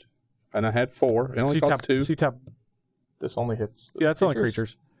landscaped, and I had 4. It only you cost tap, 2. So you tap... This only hits. Yeah, that's only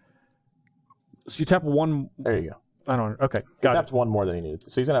creatures. So you tap 1... There you go. I don't... Okay, He got tapped 1 more than he needed to.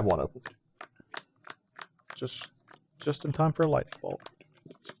 So he's going to have 1 open. it. Just in time for a lightning bolt.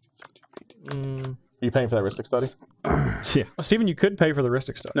 Mm, Are you paying for that Ristic study? yeah. Well, Steven, you could pay for the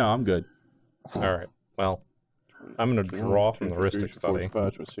Ristic stuff. No, I'm good. All right. Well, I'm going to draw from the Ristic study.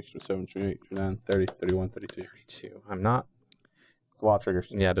 5, 6, 7, 8, 9, 30, 31, 32. 32. I'm not. It's a lot of triggers.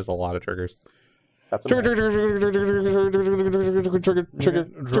 Yeah, there's a lot of triggers. That's a In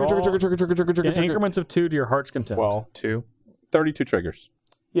increments of 2 to your heart's content. Well, 2, 32 triggers.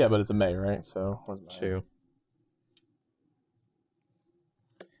 yeah, but it's a May, right? So what's May? 2.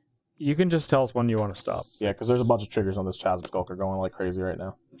 you can just tell us when you want to stop. Yeah, because there's a bunch of triggers on this Chasm Skulker going like crazy right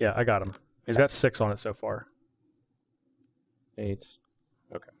now. Yeah, I got him. He's got 6 on it so far. 8.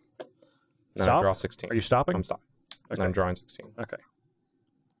 Okay. Then I Stop? draw 16. Are you stopping? I'm stopping. And Okay. I'm drawing 16. Okay.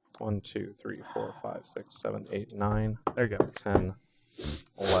 1, 2, 3, 4, 5, 6, 7, 8, 9, There you go. 10,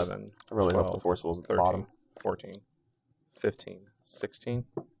 11, I really hope 12, the Forcible's at the 13, bottom. 14, 15, 16.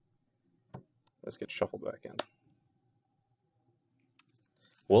 Let's get shuffled back in.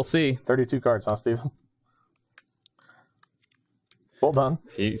 We'll see. 32 cards, huh, Steven? Well done.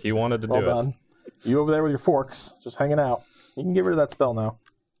 He wanted to Well do done. You over there with your forks, just hanging out. You can get rid of that spell now.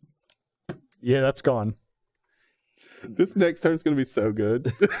 Yeah, that's gone. This next turn's gonna be so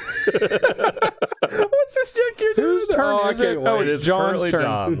good. What's this junk you're doing? Whose turn I is it? can't Oh, wait. It it's is John's currently turn.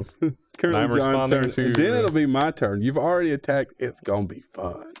 John's. It's currently I'm John's responding turn. to- And then it'll be my turn. You've already attacked. It's gonna be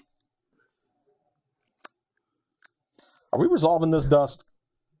fun. Are we resolving this dust?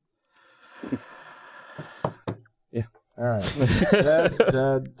 Yeah. All right.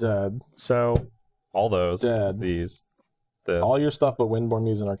 Dead. So All those. Dead. These. This. All your stuff but Windborn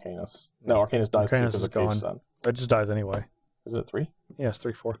Muse and Arcanus. No, Arcanus dies too Arcanus because is of Cage gone. Sun. it just dies anyway. Is it 3? Yeah, it's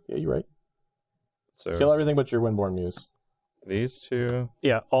 3/4. Yeah, you're right. So Kill everything but your Windborn Muse. these 2.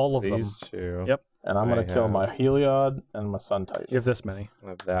 Yeah, all of them. These 2. Yep. And I'm I going to kill have- my Heliod and my Sun Titan. You have this many. I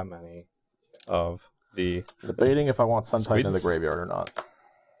have that many of the. Debating if I want Sun Titan in the Squids. graveyard or not.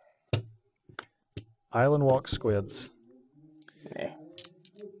 Island Walk Squids. Nah.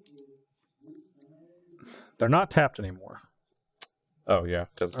 They're not tapped anymore. Oh, yeah.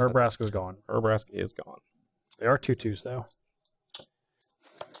 Because Urbraska's gone. Urbraska is gone. They are 2/2s though.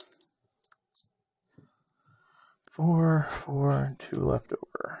 4, 4, 2 left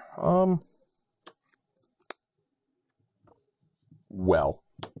over. Well,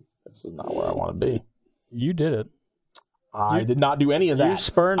 this is not where I want to be. You did it. I did not do any of that. You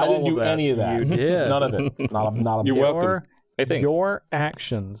spurned I all didn't of do that. any of that. You did. None of it. Not a You're bit. welcome. Hey, thanks. Your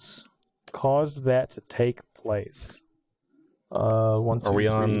actions caused that to take place. 1, 2, Are we 3,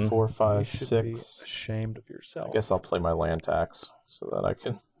 on- 4, 5, You should be 6. ashamed of yourself. I guess I'll play my land tax so that I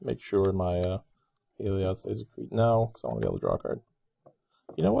can make sure my Heliod stays a creature. No, because I want to be able to draw a card.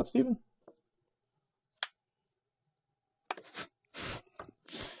 You know what, Steven?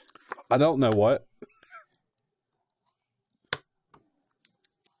 I don't know what.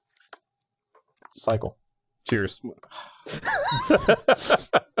 Cycle. Cheers. I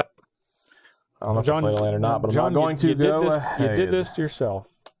don't know John, if I play the land or not, but I'm John, not going to you go did this, ahead. You did this to yourself.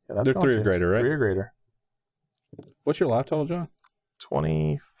 Yeah, that's They're going 3 or to. greater, right? 3 or greater. What's your life total, John?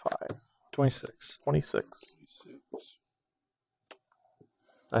 25. 26. 26.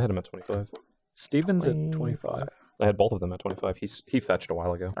 I had him at 25. Steven's at 25. I had both of them at 25. He fetched a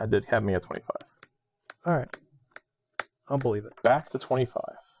while ago. I did have me at 25. All right. I'll believe it. Back to 25.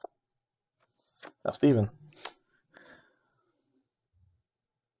 Now, Steven.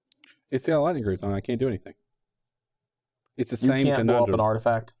 It's the lightning greaves on. I can't do anything. It's the You same can't blow up conundrum. an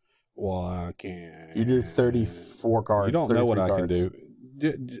artifact. Well, I can't. You do 34 cards. You don't know what I can cards. do.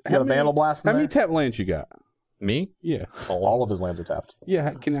 You got a Vandal Blast in How there? many tap lands you got? Me? Yeah. All of his lands are tapped.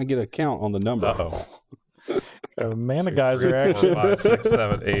 Yeah, can I get a count on the number? Uh-oh. Mana guys are 4, actually 5, 6,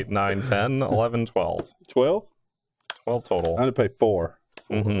 7, 8, 9, 10, 11, 12. 12? 12 total. I'm going to pay 4.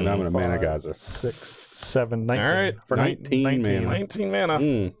 Mhm. And I'm going to mana 5, geyser. 6, 7, 19. All right. For 19 mana. 19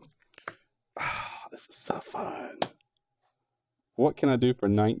 mana. This is so fun. What can I do for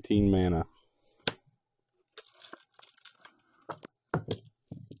 19 mana?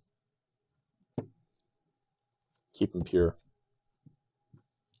 Keep them pure.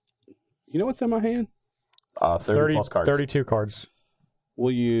 You know what's in my hand? 30 plus cards. 32 cards.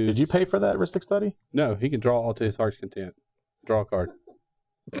 We'll use... Did you pay for that Ristic Study? No, he can draw all to his heart's content. Draw a card.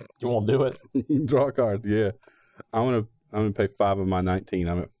 You won't do it. Draw a card, yeah. I'm gonna pay 5 of my 19.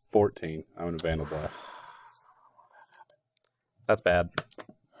 I'm at 14. I'm gonna Vandal Blast. That's bad.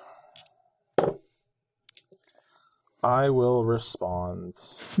 I will respond.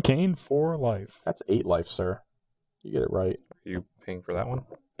 Gain 4 life. That's 8 life, sir. You get it right. Are you paying for that one?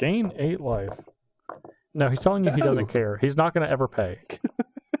 Gain 8 life. No, he's telling you he doesn't care. He's not going to ever pay.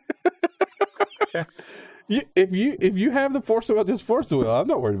 If you have the force of will, just force the will. I'm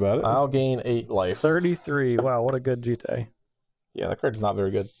not worried about it. I'll gain 8 life. 33. Wow, what a good GT. Yeah, that card's not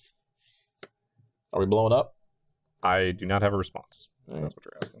very good. Are we blowing up? I do not have a response. Mm. That's what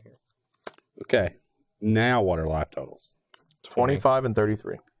you're asking here. Okay. Now what are life totals? 25 and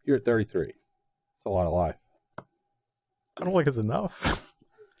 33. You're at 33. It's a lot of life. I don't think it's enough. I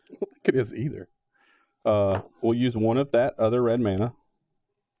don't think it is either. We'll use one of that other red mana.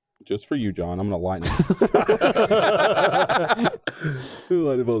 Just for you, John. I'm going to lightning.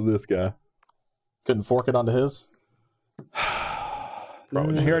 Lightning bolt this guy. Couldn't fork it onto his? He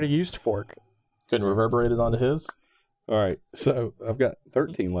already used fork. Couldn't reverberate it onto his? All right. So I've got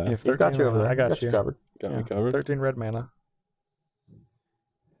 13 left. Yeah, He's got you over there. I got Got you. you covered. Got Yeah, me covered. 13 red mana.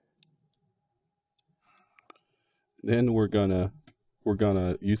 Then we're gonna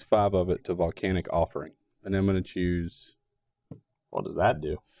use 5 of it to Volcanic Offering, and I'm gonna choose. What does that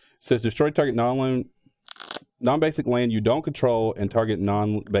do? It says destroy target non-basic land you don't control and target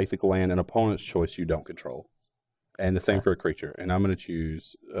non-basic land an opponent's choice you don't control, and the same for a creature. And I'm gonna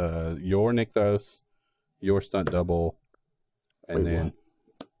choose your Nykthos, your stunt double, and Wait, then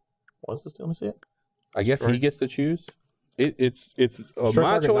what is this? Let me see it. I guess he gets to choose. It's Destroy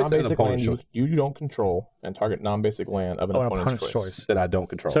my target choice and an non-basic opponent's land choice you don't control and target non-basic land of an opponent's choice. that I don't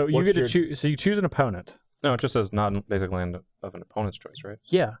control. So you What's get to your- choose. So you choose an opponent. No, it just says non-basic land of an opponent's choice, right?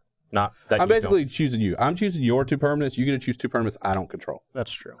 Yeah, Not that I'm you basically choosing you. I'm choosing your 2 permanents. You get to choose 2 permanents I don't control.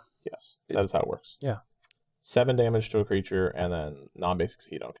 that's true. Yes, that is how it works. Yeah. 7 damage to a creature and then non-basics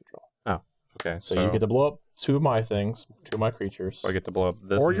you don't control. don't. Okay, So you get to blow up 2 of my things, 2 of my creatures, So I get to blow up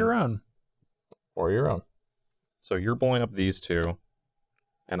this. Or and- your own. or your own. So you're blowing up these 2,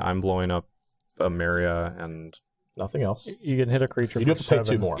 and I'm blowing up Ameria and... Nothing else. You can hit a creature. You do for have to pay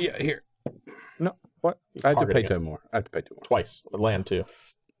 7. 2 more. Yeah, here. No, what? He's I have to pay targeting 2 it. more. I have to pay 2 more. Twice. A land too.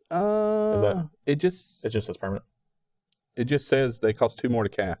 That it just It just says permanent. it just says they cost 2 more to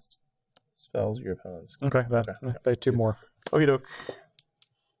cast. Spells your opponents. Okay, that pay 2 more. Okie doke.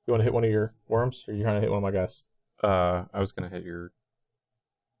 You want to hit one of your worms, or you trying to hit one of my guys? I was going to hit your...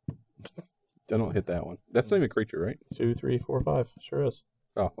 I don't hit that one. That's not even a creature, right? 2, 3, 4, 5. Sure is.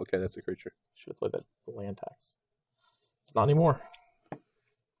 Oh, okay, that's a creature. Should have played that land tax. It's not anymore.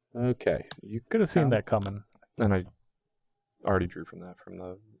 Okay, you Could have seen that coming. And I already drew from that.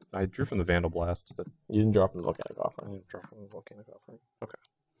 I drew from the Vandal Blast. That You didn't drop in the volcanic I offering. didn't draw from the Volcanic Offering.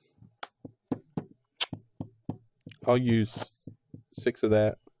 Okay. I'll use 6 of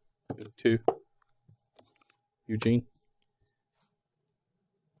that. 2. Eugene.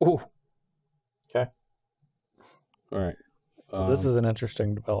 Oh, All right. this is an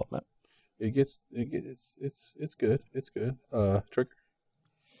interesting development. It's good. It's good. Trigger.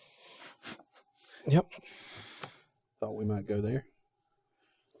 Yep. Thought we might go there.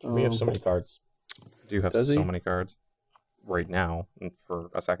 We have so many cards. I do have Does so he? many cards right now and for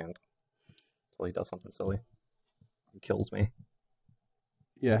a second. Until he does something silly. He kills me.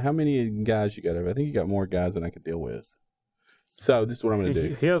 Yeah, how many guys you got over? I think you got more guys than I could deal with. So this is what I'm going to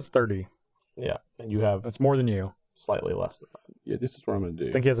do. He has 30. Yeah, and you have That's more than you. Slightly less than that. Yeah, this is what I'm going to I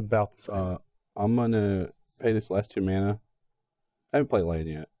do. think he has about the same. I'm going to pay this last 2 mana. I haven't played land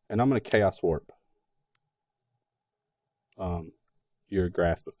yet. And I'm going to Chaos Warp. Your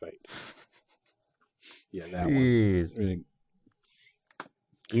Grasp of Fate. Yeah, that Jeez. one.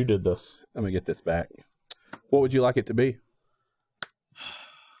 You did this. I'm going to get this back. What would you like it to be?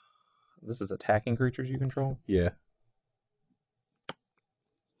 This is attacking creatures you control? Yeah.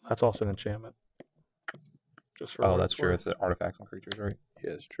 That's also an enchantment. Just for Oh, what that's it's true. worth. It's artifacts and creatures, right?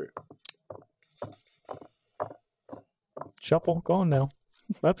 Yeah, it's true. Shuffle, gone now.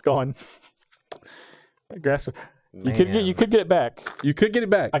 That's gone. Grasp. You Man. could get it back. You could get it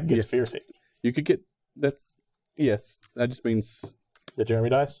back. I can get Yeah. Sphere Safety. You could get... That's... Yes. That just means... The Jeremy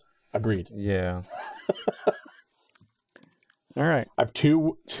dice? Agreed. Yeah. All right, I have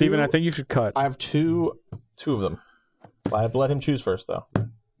two. Steven, I think you should cut. I have two of them. I have to let him choose first, though.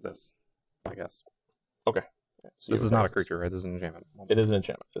 This, I guess. Okay. So This you is not a reverse. creature, right? This is an enchantment. It is an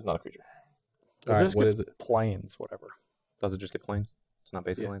enchantment. It's not a creature. All right, Just what gets is it? Planes, whatever. Does it just get planes? It's not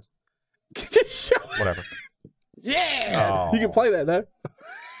basic Yeah. lands? Just Whatever. Yeah! Oh. You can play that, though.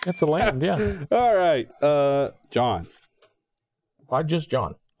 It's a land, yeah. All right. John, Why just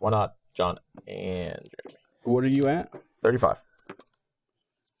John? Why not John and Jeremy? what are you at? 35.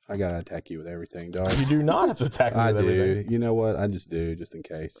 I got to attack you with everything, dog. You do not have to attack me I with do. everything. You know what? I just do, just in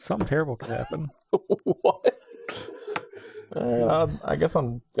case. Something terrible could happen. What? All right, I guess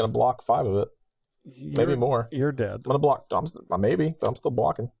I'm going to block 5 of it. Maybe more. You're dead. I'm going to block. Maybe, but I'm still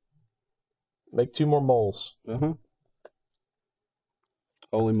blocking. Make 2 more moles. Uh-huh.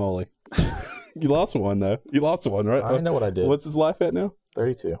 Holy moly. You lost one, though. You lost one, right? I know what I did. What's his life at now?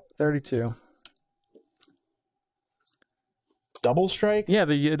 32. 32. Double strike? Yeah,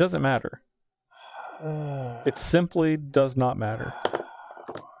 it doesn't matter. It simply does not matter.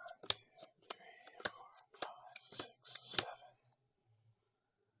 6, 7.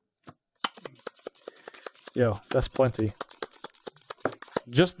 Yo, that's plenty.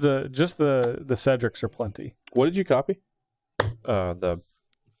 Just the Cedrics are plenty. What did you copy? The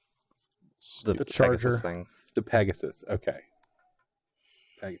Charger. Pegasus thing. The Pegasus. Okay.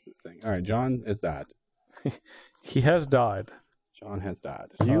 Pegasus thing. All right, John has died. He has died. John has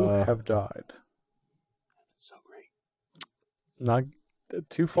died. You have died. So great. Not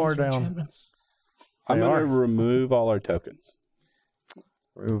too far down. I'm They going are. to remove all our tokens.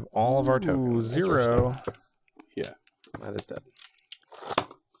 Remove all of our tokens. 0. Yeah. That is dead.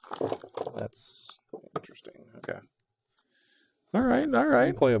 That's interesting. Okay. All right.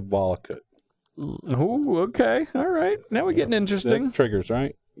 I play a Volakut. Ooh, okay. All right. Now we're getting interesting. That triggers,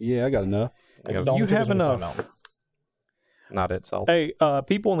 right? Yeah, I got enough. You have enough. Not itself. Hey,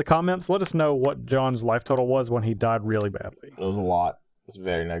 people in the comments, let us know what John's life total was when he died really badly. It was a lot. It's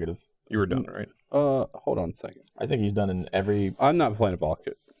very negative. You were done, right? Hold on a second. I think he's done in every. I'm not playing a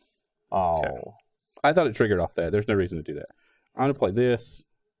Volakut. Oh. Okay. I thought it triggered off that. There's no reason to do that. I'm going to play this.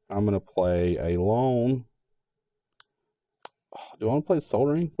 I'm going to play a lone. Do I want to play Soul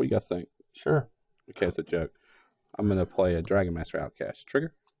Ring? What do you guys think? Sure. Okay, it's a joke. I'm going to play a Dragon Master Outcast.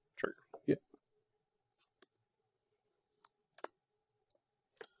 Trigger? Trigger. Yeah.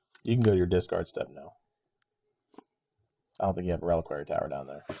 You can go to your discard step now. I don't think you have a reliquary tower down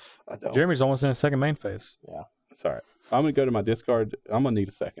there. I don't. Jeremy's almost in his second main phase. Yeah. It's all right. I'm going to go to my discard. I'm going to need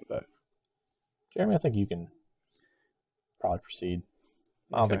a second, though. Jeremy, I think you can probably proceed.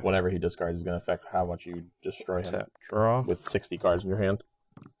 I don't think whatever he discards is going to affect how much you destroy him Tap, draw. with 60 cards in your hand.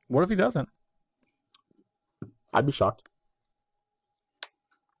 What if he doesn't? I'd be shocked.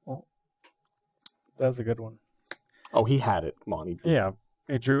 That's a good one. Oh, he had it. Come on. He drew. Yeah,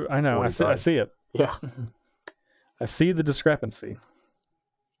 he drew. I know. I 40 see, I cards. see it. Yeah. I see the discrepancy.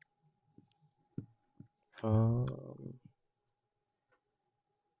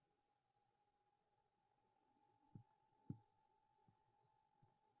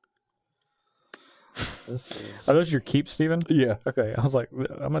 This is... Are those your keeps, Steven? Yeah. Okay, I was like,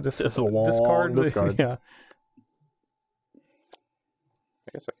 I'm gonna It's a long discard. discard. Yeah.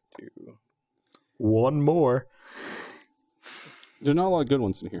 I guess I could do... One more. There's not a lot of good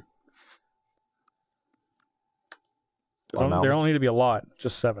ones in here. There only need to be a lot.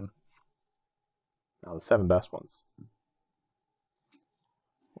 Just 7. Now the 7 best ones.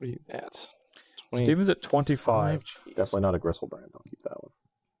 What are you at? Steven's at 25. Definitely not a Gristlebrand. I'll keep that one.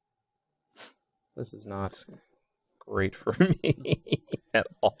 This is not great for me at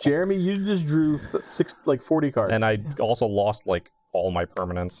all. Jeremy, you just drew 40 cards. And I also lost like all my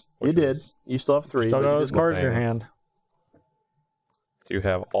permanents. You which did. is- You still have 3. Still but got you those did cards in your thing. hand. Do you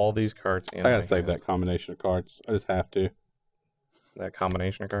have all these cards in I got my to save hand? that combination of cards. I just have to. That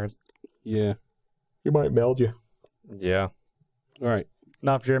combination of cards? Yeah. You might meld you. Yeah. All right.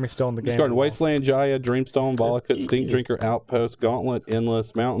 Not if Jeremy's still in the game. Discard Wasteland, Jaya, Dreamstone, Volakut, Stink Drinker, Outpost, Gauntlet,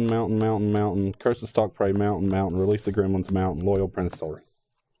 Endless, Mountain, Curse of Stalk Prey, Mountain, Release the Gremlins, Mountain, Loyal Apprentice Soul Ring.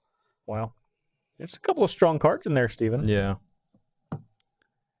 Wow. There's a couple of strong cards in there, Steven. Yeah. A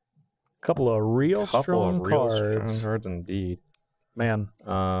couple of real strong cards. Strong cards indeed. Man.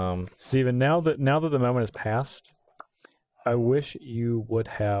 Steven, now that the moment has passed, I wish you would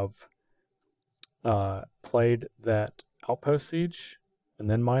have played that Outpost Siege and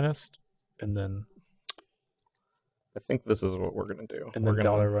then minused, and then I think this is what we're gonna do. and then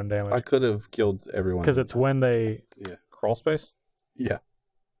dealt everyone damage. I could have killed everyone. Because it's when they Crawl space, Yeah.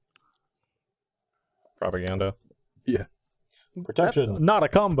 propaganda, Protection. not a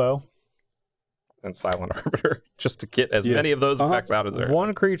combo. and silent arbiter, just to get as Yeah. many of those effects out of there.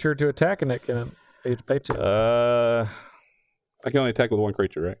 One creature to attack and it can pay 2. I can only attack with one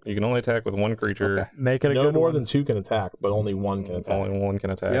creature, right? You can only attack with one creature. Okay. Make it a No good more one. than 2 can attack, but only 1 can attack. Only one can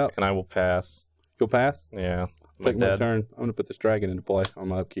attack, Yep. and I will pass. You'll pass? Yeah. Take my dead. turn. I'm going to put this dragon into play on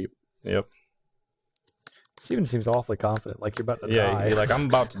my upkeep. Yep. Steven seems awfully confident, like you're about to Yeah. die. You're like, I'm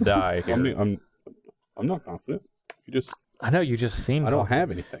about to die here. I'm not confident. You just, I know, you just seem I don't confident.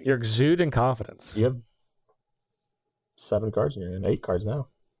 have anything. You're exuding confidence. You have 7 cards in your hand, 8 cards now.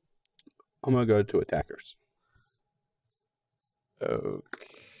 I'm going to go to attackers.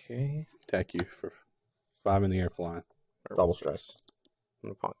 Okay. Attack you for 5 in the air flying. Double strike. I'm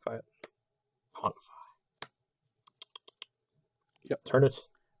gonna pontify it. Yep. Turn it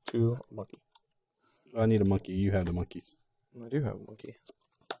to monkey. I need a monkey. You have the monkeys. I do have a monkey.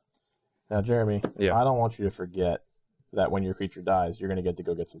 Now, Jeremy, Yeah. I don't want you to forget that when your creature dies, you're going to get to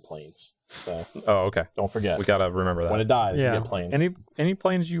go get some planes. So Oh, okay. don't forget. We gotta remember that. When it dies, Yeah. you get planes. Any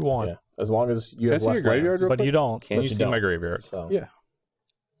planes you want, Yeah. As long as you Can I have see less your graveyard lands. real but quick? you don't. Can But you you see my don't. graveyard? So Yeah.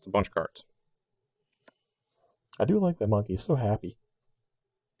 It's a bunch of cards. I do like that monkey. He's so happy.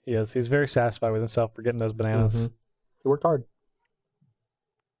 Yes, he's very satisfied with himself for getting those bananas. Mhm. He worked hard.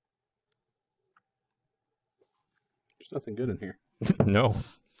 There's nothing good in here. No.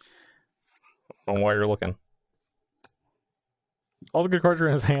 I don't know why you're looking. All the good cards are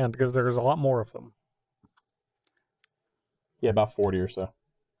in his hand because there's a lot more of them. Yeah, about 40 or so.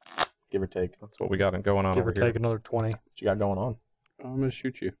 Give or take. That's what we got going on Give or over here. take another 20. What you got going on? I'm going to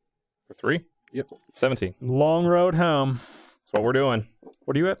shoot you. For 3? Yep. 17. Long road home. That's what we're doing.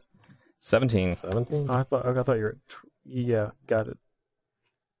 What are you at? 17. 17? Oh, I thought you were at. Yeah, got it.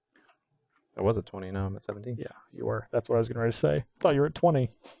 I was at 20. Now I'm at 17. Yeah, you were. That's what I was getting ready to say. I thought you were at 20.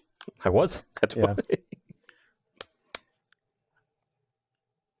 I was at Yeah.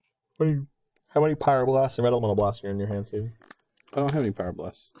 20. How many Pyroblasts and Red Elemental Blasts are in your hand, Steve? I don't have any Power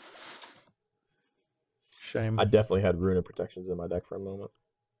Blasts. Shame. I definitely had Runa Protections in my deck for a moment.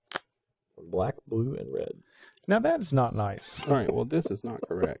 Black, blue, and red. Now that's not nice. All right, well, this is not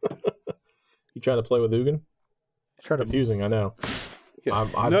correct. You trying to play with Ugin? Try to. Confusing, I know. Yeah.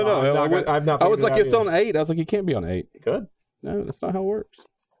 I've not I was figured like, it out it's either. on 8. I was like, it can't be on 8. Good. No, that's not how it works.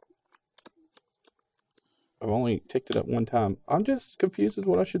 I've only ticked it up one time. I'm just confused as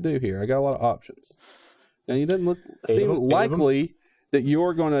what I should do here. I got a lot of options. Now, it doesn't seem likely that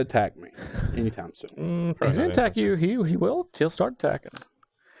you're going to attack me anytime soon. He's gonna attack you. He will. He'll start attacking.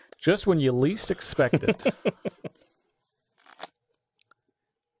 Just when you least expect it.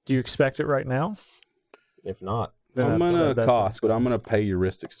 Do you expect it right now? If not, Then I'm that's going what- to cost, but I'm going to pay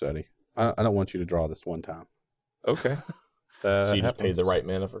heuristic study. I don't want you to draw this one time. Okay. so you just paid the right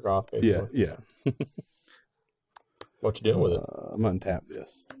mana for Goth, basically. Yeah. What you doing with it? I'm going to tap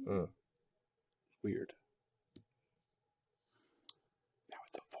this. Mm. Weird. Now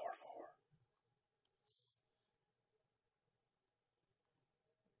it's a 4/4.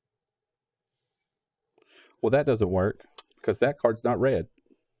 Well, that doesn't work because that card's not red.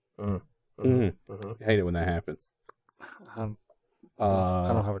 Mhm. I hate it when that happens. I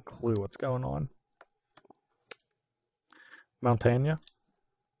don't have a clue what's going on. Montaigne.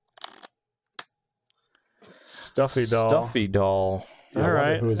 Stuffy doll. Stuffy doll. Yeah, I All wonder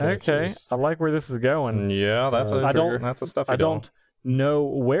right. who he's gonna Okay. choose. I like where this is going. Yeah, that's a I trigger. don't- That's a stuffy I doll. don't know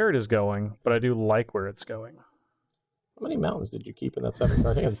where it is going, but I do like where it's going. How many mountains did you keep in that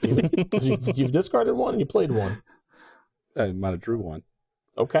 7-card hand, Steven? 'Cause you've discarded one and you played one. I might have drew one.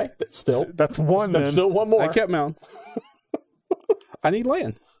 Okay, but still. That's one. There's Then still one more. I kept mounts. I need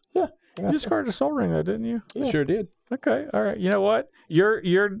land. you discarded a soul ring, though, didn't you? Yeah. I sure did. Okay. All right. You know what? You're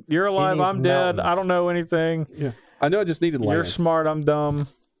alive. needs I'm dead. mountains. I don't know anything. Yeah. I know I just needed land. You're smart. I'm dumb.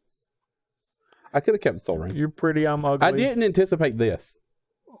 I could have kept the soul ring. You're pretty. I'm ugly. I didn't anticipate this.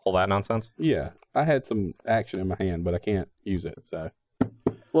 All that nonsense. Yeah. I had some action in my hand, but I can't use it. So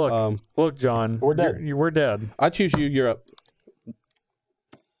Look, John. We're dead. We're dead. I choose you. You're up.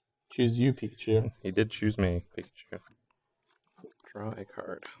 Choose you, Pikachu. He did choose me, Pikachu. Draw a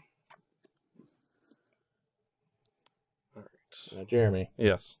card. All right. Now, Jeremy,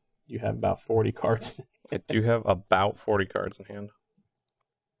 Yes. you have about 40 cards. I do have about 40 cards in hand.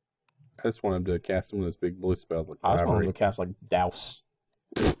 I just want him to cast some of those big blue spells like I was Rivalry. going to cast like Douse.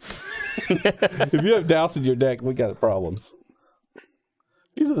 If you have Douse in your deck, we got problems.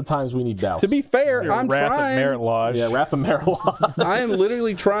 These are the times we need Douse. To be fair, Your I'm Wrath of trying. Merit Lodge. Yeah, Wrath of Marilah. I am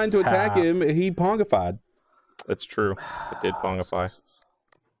literally trying to attack Tap. him. He pongified. It's true. It did pongify.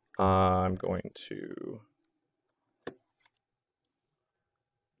 I'm going to...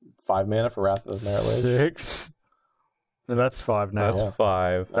 5 mana for Wrath of Marilah. 6. No, that's 5 now. That's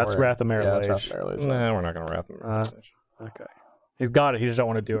 5. That's Wrath of Yeah, that's Merit Wrath of Marilah. Nah, we're not going to wrap them. Okay. He's got it. He just don't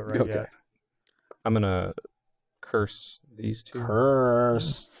want to do it right Okay. yet. I'm going to curse these two.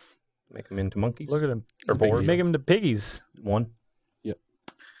 Curse. Make them into monkeys. Look at him. Or boars. Make him into piggies. 1.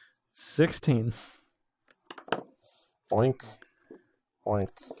 16. Boink. Boink.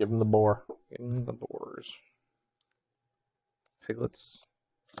 Give him the boar. In the boars. Piglets.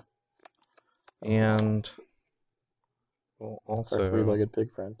 And we'll Our also... 3-legged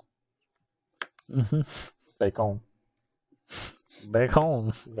pig friend. Mm-hmm. Bacon. Back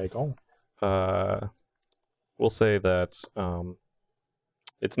home. Bacon. We'll say that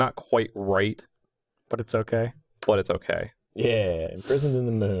it's not quite right, But it's okay. but it's okay. Yeah, imprisoned in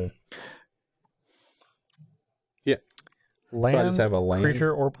the moon. Land, So I just have a land.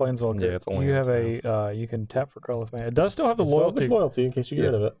 creature, or planeswalker. Yeah, it's a You land have a you can tap for colorless mana. It does still have the It's still loyalty loyalty in case you get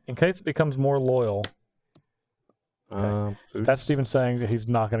rid of it. in case it becomes more loyal. Boots. That's Steven saying that he's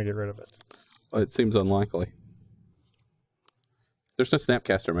not going to get rid of it. It seems unlikely. There's no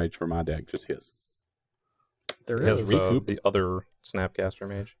Snapcaster Mage for my deck, just his. There It has is. the other Snapcaster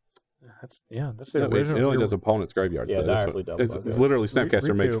Mage. That's the No, it original. only does opponent's graveyard. Yeah, so this directly one- does It's that. literally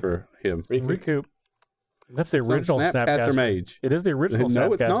Snapcaster Mage Recoup. for him. Recoup. That's the It's not original Snapcaster Snapcaster. Mage. It is the original.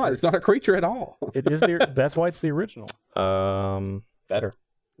 No, it's not. Snapcaster. It's not a creature at all. It is the. That's why it's the original. Better.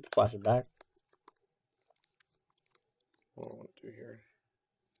 Flash it back. What do I want to do here?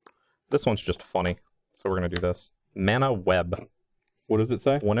 This one's just funny, so we're going to do this. Mana Web. What does it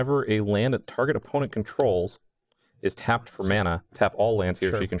say? Whenever a land a target opponent controls is tapped for mana, tap all lands he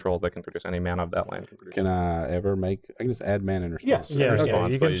or Sure. she controls that can produce any mana of that land can produce. Can I ever make? I can just add mana in response. Yes. Yeah,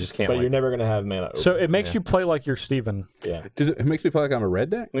 Response, you but can you just can't. But like- you're never going to have mana. So it makes Yeah. you play like you're Steven. Yeah. Does it makes me play like I'm a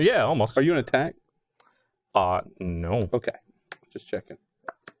red deck? Yeah, almost. Are you an attack? No. Okay, just checking.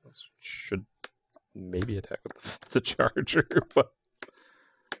 Should maybe attack with the charger, but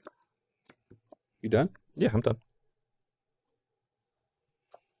You done? yeah, I'm done.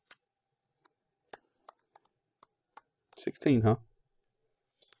 $16, huh?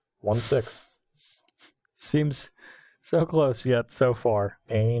 1/6. Seems so close yet so far.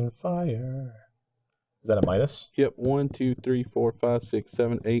 Pain fire. Is that a minus? Yep. 1, 2, 3, 4, 5, 6,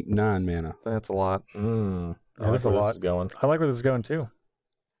 7, 8, 9 mana. That's a lot. Mmm. Yeah, that's a lot. Is going. I like where this is going too.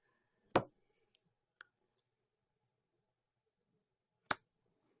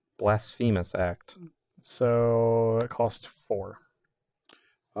 Blasphemous Act. So it costs 4.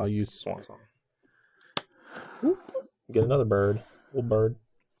 I'll use Swan Song. Get another bird. Little bird.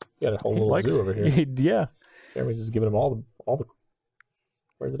 You got a whole He little likes- zoo over here. Yeah. Jeremy's just giving him all the.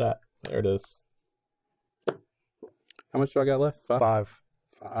 Where's it at? There it is. How much do I got left? 5. 5.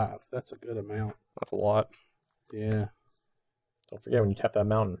 5. That's a good amount. That's a lot. Yeah. Don't forget when you tap that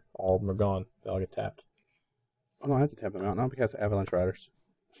mountain, all of them are gone. They all get tapped. I don't have to tap them out now because of Avalanche Riders.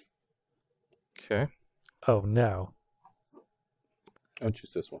 Okay. Oh no. I'll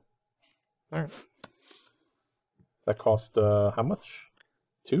choose this one. That cost how much?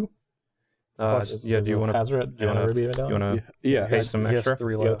 2? Yeah. Do you want to? Hazard? do you wanna- Ruby You want to Yeah. pay I- some He has extra?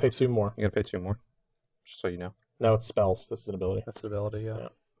 3 You gotta left. pay 2 more. You got to pay 2 more. Just so you know. No, it's spells. This is an ability. That's the ability, yeah. Yeah.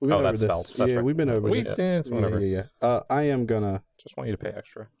 We've been Oh, over that's this. spells. That's Yeah, right. we've been over We- this. it's whatever. Yeah. I am gonna. Just want you to pay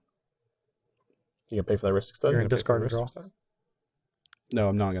extra. You gonna pay for that risk study? You're You're gonna gonna pay for discard the it all. rest of No,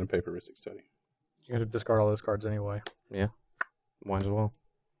 I'm not gonna pay for Ristic Study. You're gonna discard all those cards anyway. it? Might as well.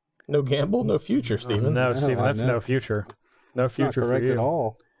 No gamble, no future, Steven. No, No, Steven, I that's know. no future. No It's not future for correct you. at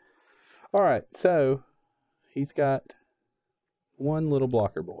all. All right, so he's got one little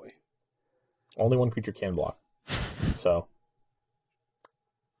blocker boy. Only one creature can block. So,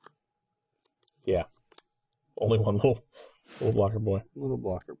 yeah, only one little blocker boy. Little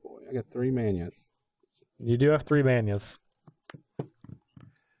blocker boy. I got 3 manas. You do have 3 manas.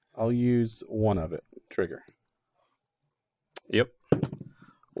 I'll use one of it. Trigger. Yep.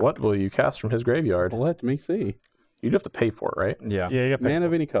 What will you cast from his graveyard? Let me see. You'd have to pay for it, right? Yeah. Yeah, you got Man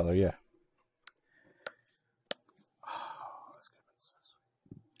of any color, yeah.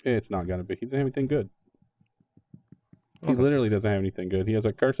 It's not going to be. He doesn't have anything good. He literally doesn't have anything good. He has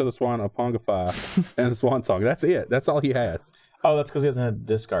a Curse of the Swan, a Pongify, and a Swan Song. That's it. That's all he has. Oh, that's because he hasn't had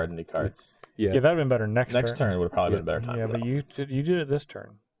discard any cards. Yeah, that'd have been better next Next turn would have probably been a better time. Yeah, but you did it this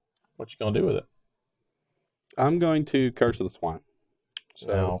turn. What you gonna do with it? I'm going to Curse of the Swan. So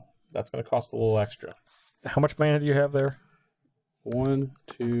So that's gonna cost a little extra. How much mana do you have there? 1,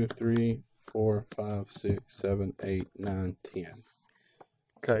 2, 3, 4, 5, 6, 7, 8, 9, 10.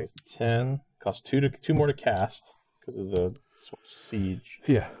 Okay. So it's 10. Costs two more to cast because of the siege.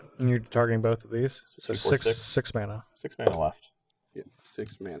 Yeah. And you're targeting both of these? So 6, 4, 6. 6 mana. 6 mana left, Yeah.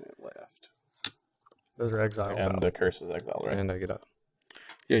 6 mana left. Those are exiles. and out. the curse is exiled, right? And I get up.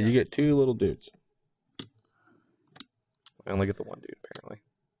 Yeah, you get 2 little dudes. I only get the one dude, apparently.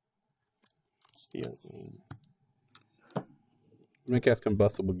 Steals. I'm going to cast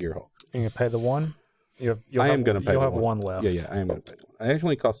Combustible Gearhulk. You can pay the one? You'll I am have- going to pay You'll the have one left. Yeah, I am going to pay the one. It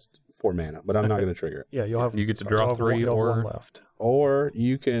actually costs 4 mana, but I'm not going to trigger it. Yeah, you'll have. You get to you'll draw have 3 you'll have or one left. Or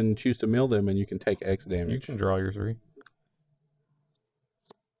you can choose to mill them and you can take X you damage. can draw your 3.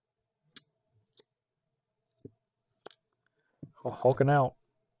 Hulking out.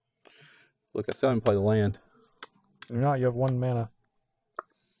 Look, I still haven't played the land. You're not. You have 1 mana.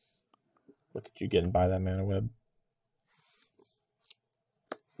 Look at you getting by that mana web.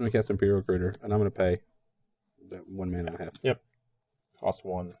 I'm going to cast Imperial Critter, and I'm going to pay that 1 mana I have. Cost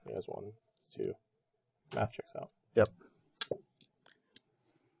 1. He has 1. It's 2. Math checks out.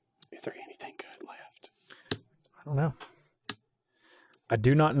 Is there anything good left? I don't know. I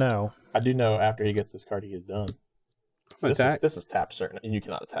do not know. I do know after he gets this card, he is done. Attack. This is tap certain, and you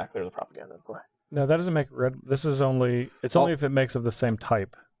cannot attack. There's a propaganda in play. No, that doesn't make red. This is only. It's only if it makes of the same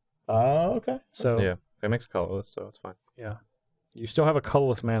type. Oh, okay. So Yeah. It makes colorless, so it's fine. yeah. You still have a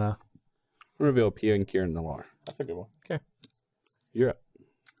colorless mana. Reveal Pia and Kieran Nalar. That's a good one. You're up.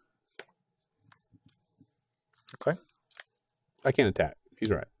 Okay. I can't attack. He's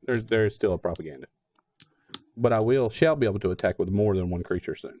right. There's still a propaganda. But I shall be able to attack with more than 1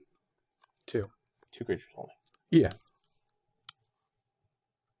 creature soon. 2. 2 creatures only. Yeah.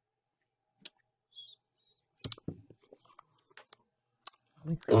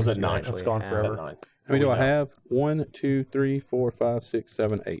 It was at You 9. actually It's gone have- It's at forever. 9. How many do I know. have? 1, 2, 3, 4, 5, 6,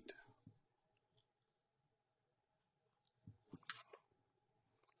 7, 8.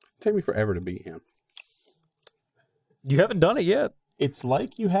 Take me forever to beat him. You haven't done it yet. It's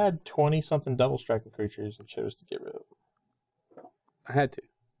like you had 20-something double striking creatures and chose to get rid of them. I had to.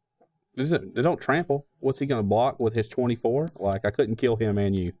 They don't trample. What's he going to block with his 24? Like, I couldn't kill him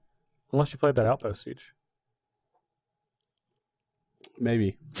and you. Unless you played that Outpost Siege.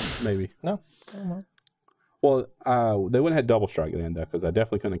 Maybe. No. Well, they wouldn't have double strike then, though, because I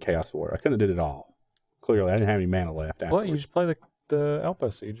definitely couldn't have Chaos War. I couldn't have did it all. Clearly, I didn't have any mana left afterwards. Well, you just play the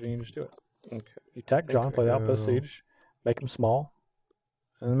Outpost Siege and you just do it. Okay. You attack think John, I play the Outpost go- Siege, make him small,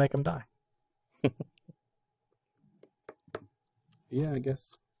 and then make him die. Yeah, I guess.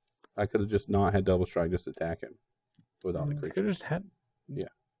 I could have just not had double strike, just attack him with all the You could creatures. have just had.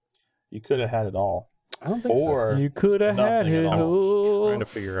 You could have had it all. I don't think so. Or You could have had nothing at it all. Trying all. to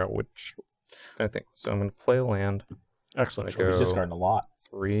figure out which. I think so. I'm going to play a land. Excellent. I you're go- discarding a lot.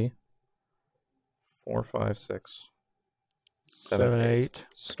 3, 4, 5, 6, 7, 8.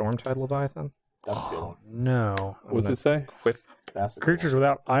 Stormtide Leviathan. That's a good one. No. I'm What's gonna it say? Quit. That's a good Creatures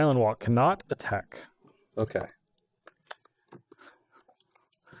without Island Walk cannot attack. Okay.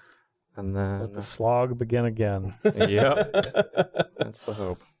 And Let then. the slog begin again. Yep. one. That's the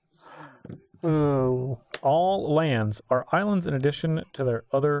hope. Oh. All lands are islands in addition to their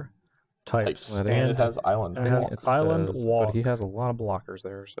other types. That And is- it has island. and it has walks. island walk. But he has a lot of blockers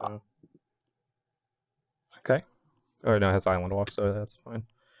there, so. Okay. Or no, it has island walk, so that's fine.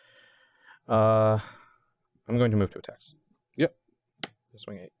 I'm going to move to attacks. Yep.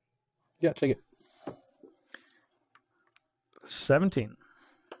 Swing 8. Yeah, take it. 17.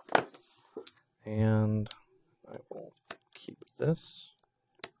 And I will keep this.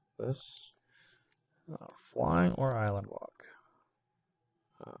 Flying or island walk.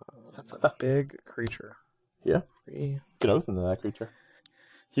 That's a big creature. Yeah. 3. Get oath into that creature.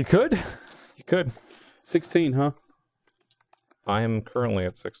 You could. You could. 16, huh? I am currently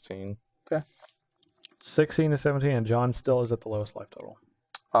at 16. 16 to 17, and John still is at the lowest life total.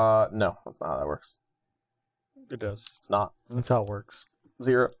 No, that's not how that works. It does. It's not. That's how it works.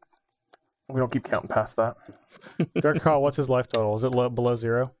 0. We don't keep counting past that. Dark Call, what's his life total? Is it below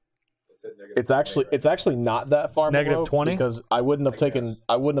 0? It's actually not that far Negative below 20? because I wouldn't have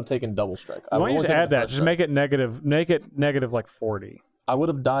taken double strike. Why don't you just add that? Just make it negative like 40. I would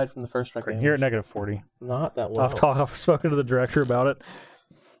have died from the first strike. You're at negative 40. Not that low. I've spoken to the director about it.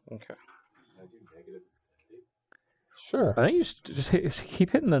 Okay. Sure. I think you just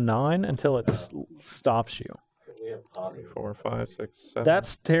keep hitting the 9 until it stops you. 4, 5, 6, 7.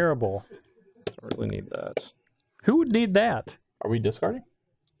 That's terrible. Don't really need that. Who would need that? Are we discarding?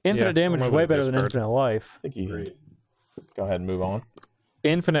 Infinite Yeah, damage is I'm way moving better than discard. infinite life. I think you go ahead and move on.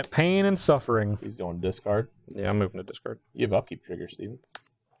 Infinite pain and suffering. He's going discard. Yeah, I'm moving to discard. You have upkeep triggers, Steven.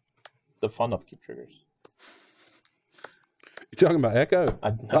 The fun upkeep triggers. You talking about Echo?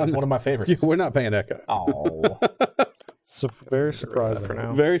 That's one of my favorites. Yeah, we're not paying Echo. Oh. Very surprising. For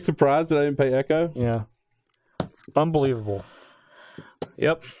now. Very surprised that I didn't pay Echo. Yeah. Unbelievable.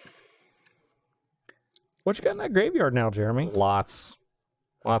 Yep. What you got in that graveyard now, Jeremy? Lots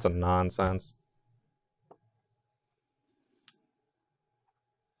of nonsense.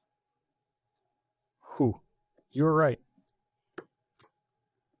 Whew. You were right.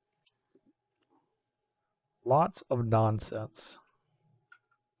 Lots of nonsense.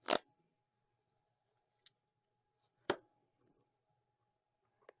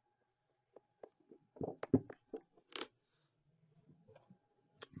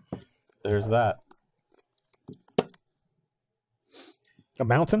 There's that. A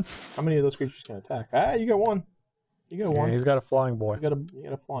mountain? How many of those creatures can attack? Ah, you got one. You got Yeah, one. he's got a flying boy. You got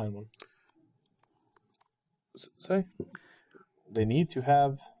a flying one. Say, They need to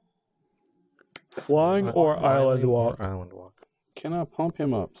have Flying or island walk? Island walk. can I pump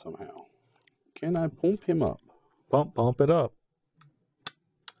him up somehow? Can I pump him up? Pump it up.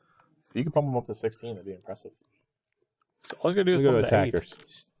 If you could pump them up to 16, that'd be impressive. All you gotta do We is go to pump to 8.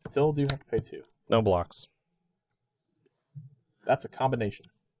 attackers. Still do have to pay 2. No blocks. That's a combination.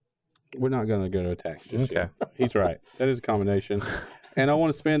 We're not going to go to attack. Just Okay. yet. He's right. That is a combination. And I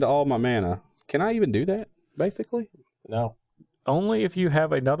want to spend all my mana. Can I even do that, basically? No. Only if you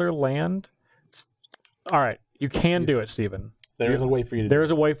have another land. All right, you can do it, Stephen. There is a way for you to There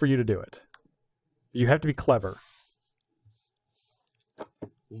is a way for you to do it. You have to be clever.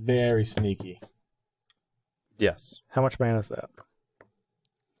 Very sneaky. Yes. How much mana is that?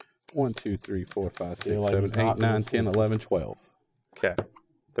 1, 2, 3, 4, 5, 6, Feel like 7, he's 8, not 9, really 10, sneaky. 11, 12. Okay.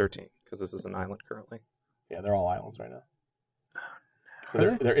 13, because this is an island currently. Yeah, they're all islands right now. So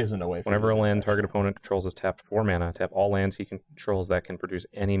there isn't a way for Whenever you a to do land that, target actually. opponent controls is tapped 4 mana, tap all lands he controls that can produce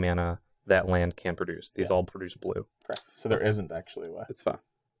any mana that land can produce. These Yeah. all produce blue. Correct. So there isn't actually a way. It's fine.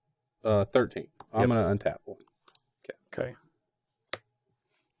 13. I'm Yep. going to untap one. Okay.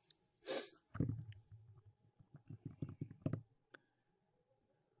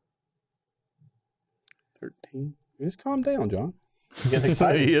 Just calm down, John. You getting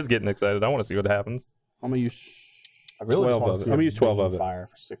excited? He is getting excited. I want to see what happens. I'm going to use I really 12 just want of to it. see I'm going to use 12 of it. fire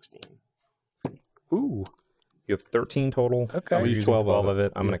for 16. Ooh. You have 13 total. Okay. You're use using 12 12 of of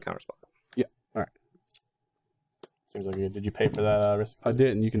it. I'm Yeah. going to counterspell. Seems like did you pay for that risk? I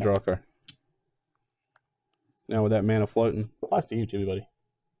didn't. You can draw a card. Now with that mana floating. Applies to you too, buddy.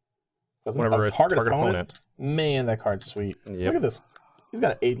 Doesn't Whenever a a target, target opponent? opponent. Man, that card's sweet. Yep. Look at this. He's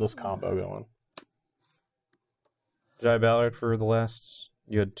got an aidless combo going. Did I ballot for the last?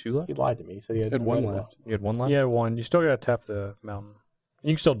 You had 2 left? He lied to me. He said he had Had one red left. You had 1 left? Yeah, one. You still gotta tap the mountain.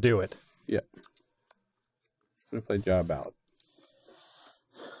 You can still do it. I'm going to play Job Ballad.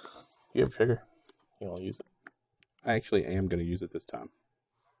 You have trigger. You don't use it. I actually am going to use it this time.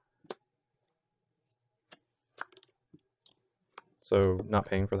 So not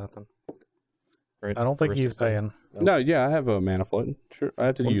paying for that then? Right? I don't think Risk he's is done. paying. Nope. No, yeah, I have a mana floating. Sure, I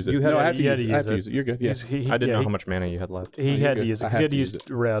have to Well, use it. you had No, to- I have to you use had it. to I have to use use it. You're good. Yeah. I didn't know how much mana you had left. He you're had to good. use it I because he have had to to use use it.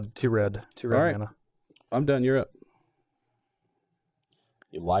 red, two red Alright. mana. I'm done. You're up.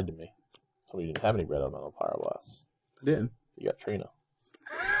 You lied to me. Told me you didn't have any red elemental power blasts. I didn't. You got Trina.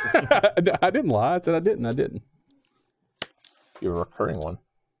 I didn't lie. I said I didn't. I didn't. You're a recurring one.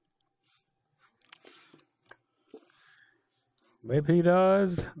 Maybe he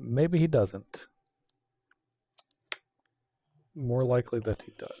does. Maybe he doesn't. More likely that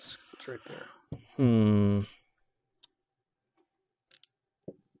he does. 'Cause it's right there.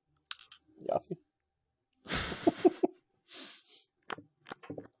 Yahtzee.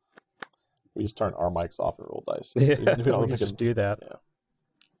 We just turn our mics off and roll dice. Yeah. We don't We can pick just do that.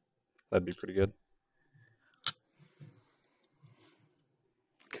 That'd be pretty good.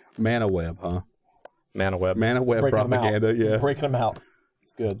 Mana web, huh? Mana web. Mana web Breaking them out. propaganda. Yeah. Breaking them out.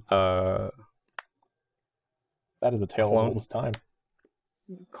 It's good. Uh, That is a tale Clone. of oldest time.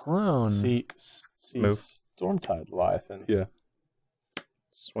 Clone. See Move. Stormtide Leviathan. Yeah.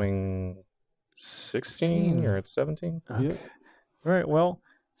 Swing 16. You're at 17. Okay. Yep. All right. Well,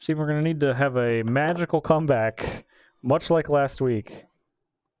 Steve, we're going to need to have a magical comeback, much like last week.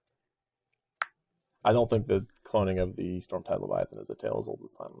 I don't think the cloning of the Stormtide Leviathan is a tale as old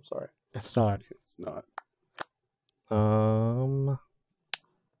as time. I'm sorry. It's not. It's not.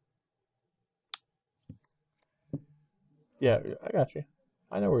 Yeah, I got you.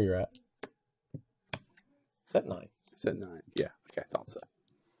 I know where you're at. It's at 9. It's at 9. Yeah. Okay, I thought so.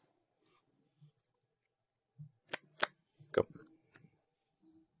 Go.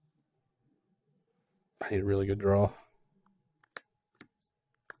 I need a really good draw.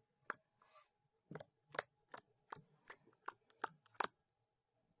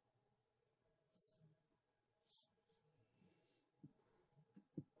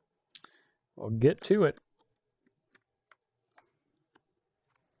 We'll get to it.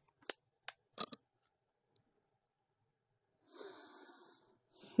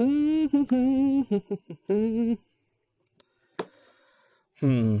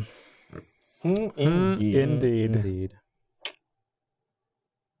 Indeed.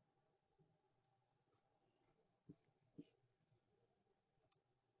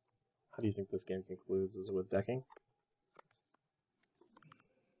 How do you think this game concludes? Is it with decking?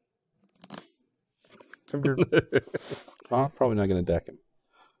 I'm probably not going to deck him.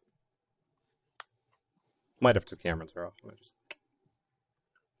 Might have to cameras are off. I just...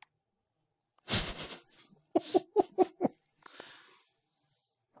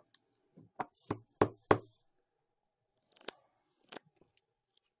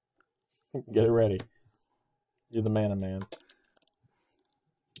 Get it ready. You're the mana man.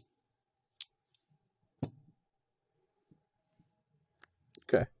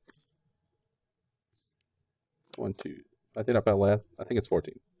 Okay. 1, 2. I think I put left. I think it's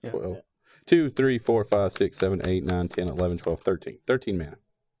 14. Yeah. 12. 2, 3, 4, 5, 6, 7, 8, 9, 10, 11, 12, 13. 13 mana.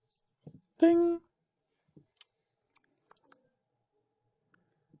 Ding.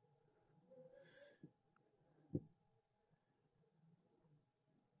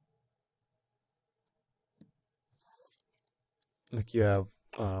 Like you have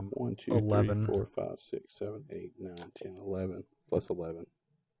 1, 2, 11. 3, 4, 5, 6, 7, 8, 9, 10, 11. Plus 11.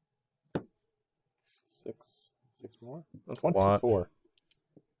 6 more? That's a lot. 24.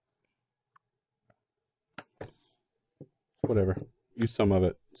 Whatever. Use some of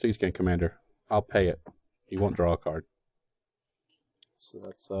it. Siege Gang Commander. I'll pay it. You won't draw a card. So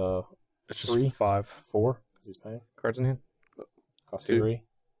that's it's just 3, 5. 4 because he's paying. Cards in hand. Cost 2. 3.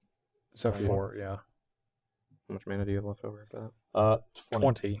 So Yeah. 4, yeah. How much mana do you have left over after that?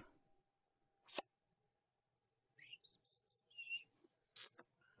 20.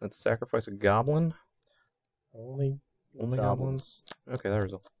 Let's sacrifice a goblin. Only Only goblins. Okay, that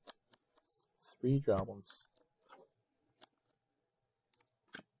result. 3 goblins.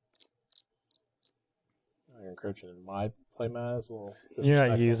 I'm encroaching in my play mat is a little. You're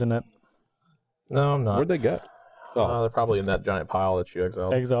not disrespectful. using it. No, I'm not. Where'd they go? They're probably in that giant pile that you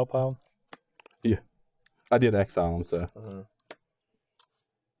exiled. Exile pile. I did exile them, so. Mhm.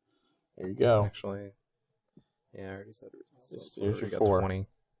 There you go. Actually, yeah, I already said it. So here's We your got 4. 20.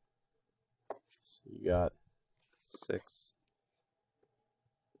 So you got 6.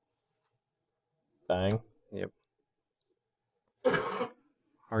 bang. Yep. How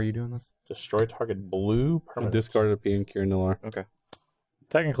are you doing this? Destroy target blue I permanent. discarded a PN Kirin Okay.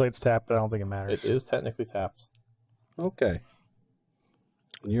 Technically it's tapped, but I don't think it matters. It is technically tapped. Okay.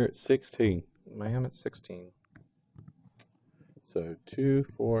 And you're at 16. I am at 16. So 2,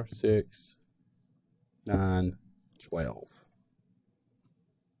 4, 6, 9, 12.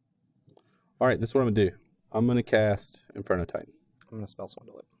 All right, this is what I'm going to do. I'm going to cast Inferno Titan. I'm going to spell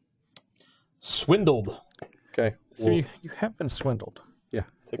swindle it. Swindled. Okay. So you have been swindled.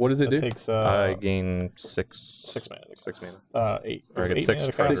 What does it do? Takes I gain 6 mana. To 6 cast. mana. 8. Or I get 8 6 mana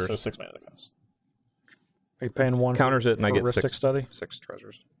to cast, treasures. so 6 mana to cast. Are you paying 1 Counters it, and I for get heuristic 6 study? 6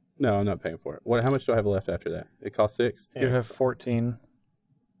 treasures. No, I'm not paying for it. How much do I have left after that? It costs 6. You have 14.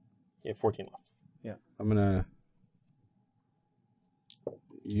 Yeah, 14 left. I'm going to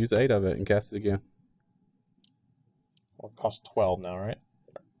use 8 of it and cast it again. Well, it costs 12 now, right?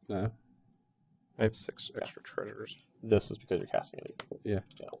 No. I have 6 extra treasures. This is because you're casting it. Yeah.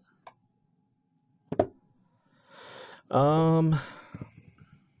 I'm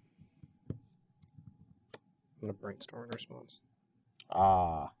gonna brainstorm in response.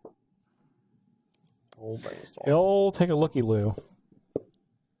 Old brainstorm. You'll take a looky-loo.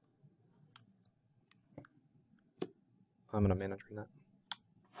 I'm gonna manage that.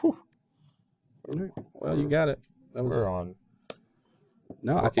 Well, you got it. That was. We're on.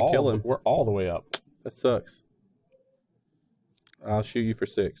 No, I could kill him. We're all the way up. That sucks. I'll shoot you for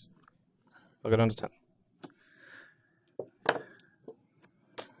 6. I'll go down to 10.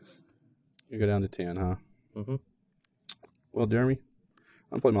 You go down to 10, huh? Mm-hmm. Well, Jeremy,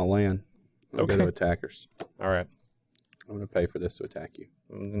 I'm going to play my land. I'll go to attackers. All right. I'm going to pay for this to attack you.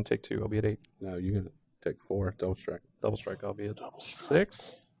 I'm going to take 2. I'll be at 8. No, you're going to take 4. Double strike. Double strike. I'll be at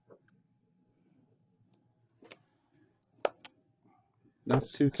 6. That's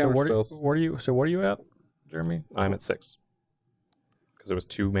 2 So counter what spells. are you at, Jeremy? I'm at 6. Because there was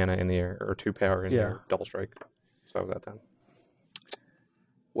 2 mana in the air, or 2 power in the air. Double strike. So I was at 10.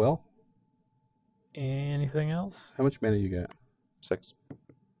 Well, Anything else? how much mana you got? 6.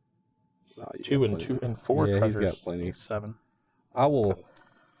 Oh, you 2 got and plenty. 2 and 4 Yeah, treasures. he's got plenty. 7. I will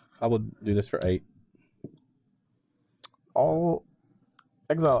do this for 8. All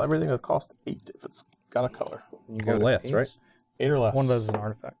exile everything that costs 8 if it's got a color. You Or go to less, 8? right? 8 or less. One of those is an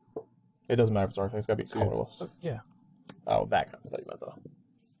artifact. It doesn't matter if it's artifact. It's got to be colorless. Yeah. Oh, that kind of thing you meant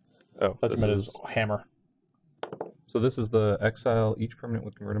though. Oh, That you this meant is, is hammer. so this is the exile. Each permanent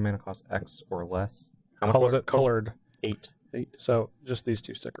with converted mana costs X or less. How much was it? Colored. 8. So just these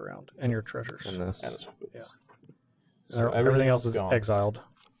 2 stick around, and your treasures. And this. And it's, Yeah. So Everything else is gone. exiled.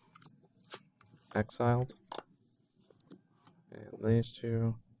 Exiled. And these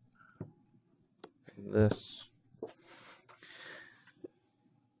 2. And this.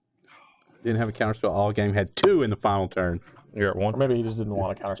 Didn't have a counterspell all game. Had 2 in the final turn. You're at 1. Or maybe he just didn't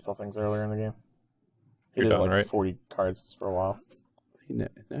want to counterspell things earlier in the game. He You're did done, like right? 40 cards for a while.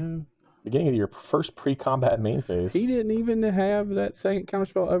 No, Beginning of your first pre-combat main phase. he didn't even have that second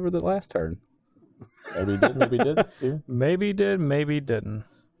counterspell over the last turn. Maybe he did, maybe he did. Steven. Maybe did, maybe didn't.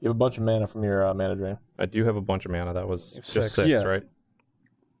 You have a bunch of mana from your mana drain. I do have a bunch of mana. That was Six. just 6, Yeah. right?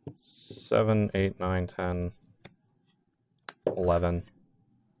 7, 8, 9, 10, 11.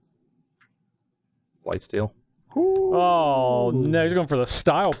 Lightsteel. Oh, no, he's going for the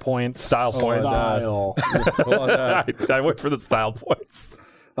style points. Style points. Style. I went for the style points.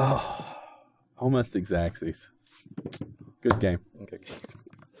 Oh, almost Xaxes. Good game. Okay.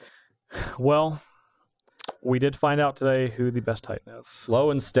 Well, we did find out today who the best Titan is.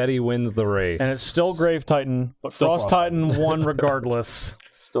 Slow and steady wins the race. And it's still Grave Titan, but Still Frost Frost Titan won regardless.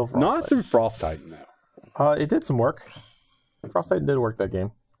 Still Frost Not Titan. through Frost Titan, though. It did some work. Frost Titan did work that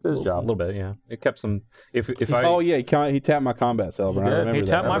game. Did his a job. little bit, yeah. It kept some. If I Oh, yeah, he tapped my combat celebrant. He I did. remember He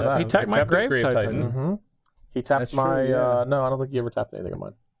tapped that. Remember my, that. he tapped He my tapped his Grave Grave Titan. Titan. Mm-hmm. He tapped That's my. true, yeah. No, I don't think he ever tapped anything of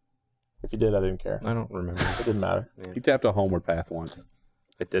mine. If he did, I didn't care. I don't remember. It didn't matter. He tapped a homeward path once.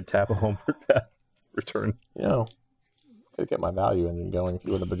 I did tap a homeward path return. You know, could get my value engine going if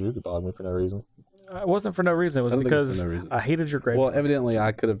you wouldn't have Bajuka bogged me for no reason. It wasn't for no reason. It was I don't think it was because for no reason. I hated your Grave Well, Titan. evidently,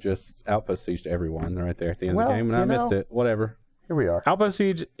 I could have just outpost sieged everyone right there at the end of Well, the game, and I you missed know. it. Whatever. Here we are. Outpost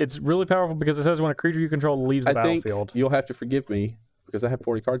Siege, it's really powerful because it says when a creature you control leaves the I think battlefield. you'll have to forgive me because I have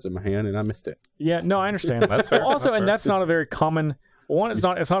 40 cards in my hand and I missed it. Yeah, no, I understand. That's fair. Also, That's and fair. that's not a very common one. It's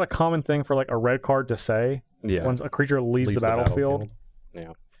not a common thing for like a red card to say Yeah. when a creature leaves the battlefield.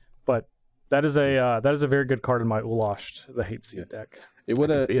 Yeah. But that is a very good card in my Ulash, the Hate Seed deck. It would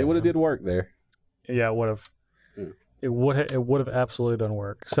have see it, did work there. Yeah, it would have. Yeah. It would have absolutely done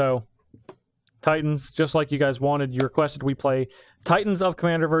work. So, Titans, just like you guys wanted, you requested we play Titans of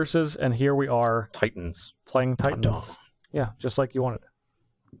Commander Versus, and here we are Titans. playing Titans. Yeah, just like you wanted.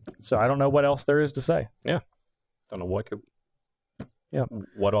 So I don't know what else there is to say. Don't know what could. Yeah.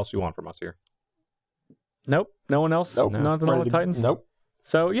 What else you want from us here? Nope, no one else. Nope. Nothing wrong with Titans. Nope.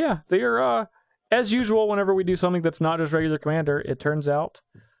 So yeah, they're as usual. Whenever we do something that's not just regular Commander, it turns out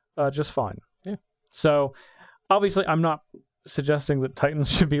just fine. Yeah. So obviously, I'm not suggesting that Titans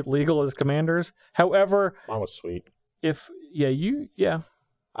should be legal as commanders. However, Mine was sweet. I'd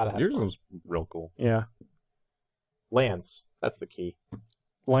have Yours was real cool. lands. That's the key.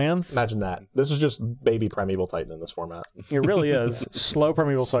 lands. Imagine that. This is just baby Primeval Titan in this format. It really is slow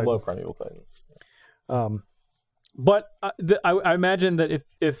Primeval Titan. Slow Primeval Titan. But I imagine that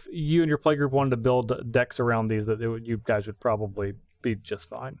if you and your playgroup wanted to build decks around these, that you guys would probably be just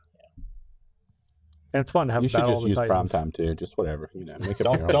fine. And it's fun to have You a should battle just of the use prime Titans. time too. Just whatever, Make it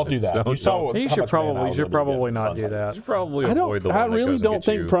Don't do that. You saw what, You how should much mana I was gonna probably get not for do Sun that. Titans. You should probably I avoid the one I that really goes and don't gets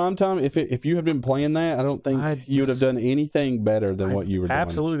think you. prime time. If you had been playing that, I don't think I'd you would have use- done anything better than what you were doing.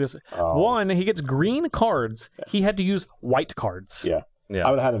 Absolutely. Oh. One, he gets green cards. He had to use white cards. Yeah. Yeah. I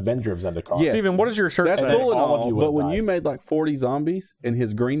would have had Avenger of Zendikar. Yes. Steven, what does your shirt That's say? cool and all of all, you but would've when died. you made like 40 zombies in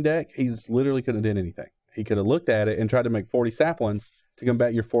his green deck, he's literally couldn't have done anything. He could have looked at it and tried to make 40 saplings to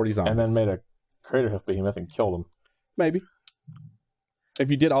combat your 40 zombies. And then made a Crater Hoof Behemoth and killed him. maybe.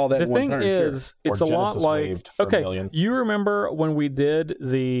 If you did all that The in one thing turn, is, Or it's a lot Genesis like Waved for a okay. million. You remember when we did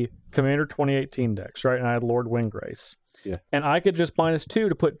the Commander 2018 decks, right? And I had Lord Winggrace. Yeah. and I could just -2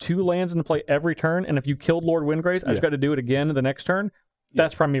 to put 2 lands into play every turn, and if you killed Lord Windgrace, I just got to do it again the next turn.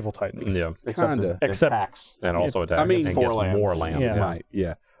 That's Primeval Titans. Yeah, Kinda. Except- attacks. and also attack. I mean, and 4 gets lands. more lands. Yeah. Right,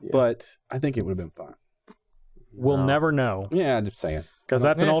 yeah. But I think it would have been fun. We'll No. never know. Yeah, I'm just saying. Because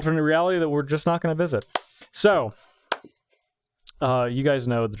that's an alternate reality that we're just not going to visit. So, you guys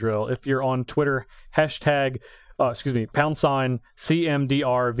know the drill. If you're on Twitter, hashtag,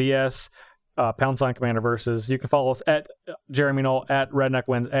 #CMDRVS, #Commander Versus. You can follow us at Jeremy Knoll, at Redneck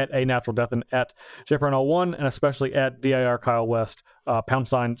Wins, at A Natural Death, and at JFRNL1, and especially at DIR Kyle West,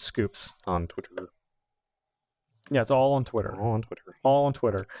 #Scoops. On Twitter. Yeah, it's all on Twitter. All on Twitter. All on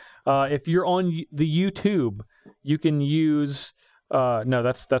Twitter. If you're on the YouTube, you can use no,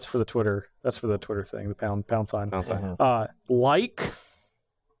 that's for the Twitter. That's for the Twitter thing, the pound sign. Pound sign. Like,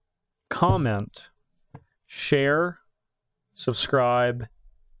 comment, share, subscribe,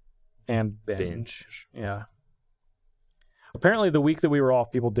 and binge. Yeah. Apparently, the week that we were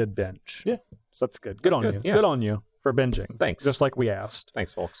off, people did binge. Yeah. So that's good. Good on good, you. yeah. Good on you for binging. Thanks. Just like we asked.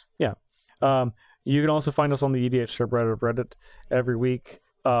 Thanks, folks. You can also find us on the EDH subreddit of Reddit every week.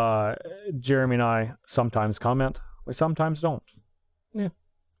 Jeremy and I sometimes comment. We sometimes don't. Yeah.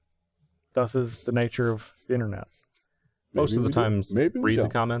 Thus is the nature of the internet. Most of the times, Maybe we read the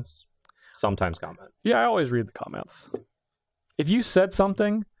don't. comments. Sometimes comment. Yeah, I always read the comments. If you said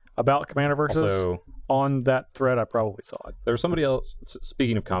something about Commander Versus Also, on that thread, I probably saw it. there was somebody else.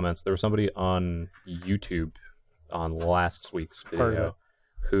 Speaking of comments, there was somebody on YouTube on last week's Heard it. video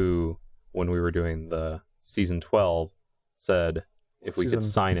who, when we were doing the season 12, said if we could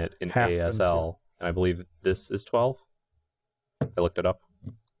Season sign it in half ASL, and I believe this is 12. I looked it up.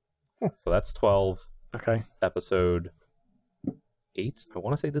 So that's 12, Okay. episode 8. I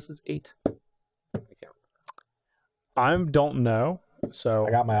want to say this is 8. I can't I don't know, so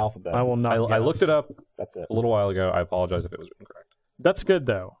I got my alphabet. I will not. remember. I guess. looked it up That's it. a little while ago. I apologize if it was incorrect. That's good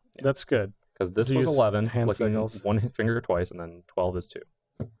though. Yeah. That's good. Because this To was use 11, hand flicking signals. one finger twice, and then 12 is 2.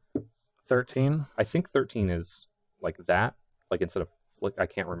 13. I think 13 is like that. Like instead of flick, I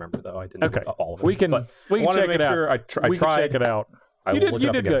can't remember though. I didn't Okay. look up all of it. We can But we I can wanted check to make it out. sure I We can tried. check it out. I You will did- look you it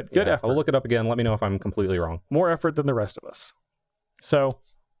up did again. good. Good Yeah, effort. I will look it up again. Let me know if I'm completely wrong. More effort than the rest of us. So,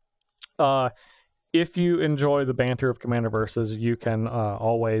 if you enjoy the banter of Commander Versus, you can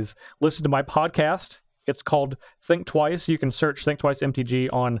always listen to my podcast. It's called Think Twice. You can search Think Twice MTG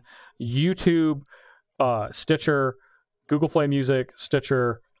on YouTube, Stitcher, Google Play Music,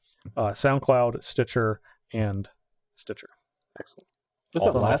 Stitcher, SoundCloud, Stitcher, and Stitcher. Excellent. What's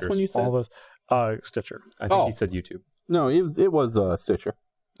All that the last stickers. one you said? All those Stitcher I think he said YouTube. No, it was Stitcher.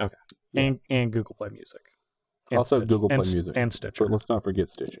 and Google Play Music. And Also Google Play and, Music. and Stitcher. But let's not forget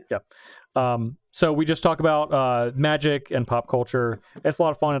Stitcher. So we just talk about magic and pop culture. It's a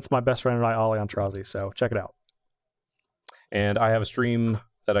lot of fun. It's my best friend and I, Ollie Antrazi. So check it out. And I have a stream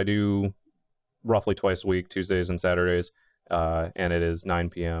that I do roughly twice a week, Tuesdays and Saturdays. And it is 9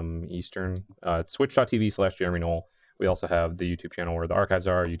 p.m. Eastern. It's twitch.tv/Jeremy Knoll. We also have the YouTube channel where the archives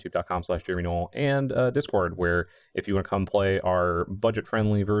are, youtube.com/Jeremy Knoll, and Discord, where if you want to come play our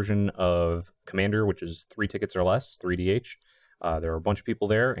budget-friendly version of Commander, which is 3 tickets or less, 3 EDH, there are a bunch of people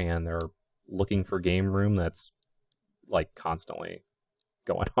there, and they're looking for game room that's like constantly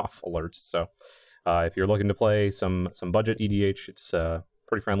going off alerts. So if you're looking to play some budget EDH, it's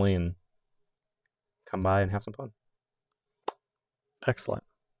pretty friendly, and come by and have some fun. Excellent.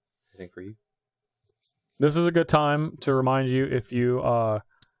 Anything for you? This is a good time to remind you if you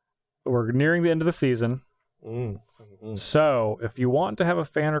we're nearing the end of the season. So if you want to have a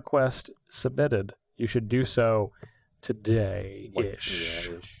fan request submitted, you should do so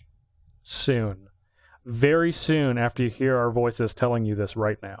today-ish. Soon. Very soon after you hear our voices telling you this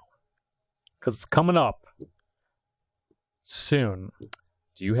right now. Because it's coming up soon.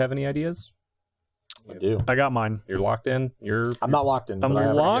 Do you have any ideas? I do. I got mine. You're locked in? I'm not locked in. I'm but I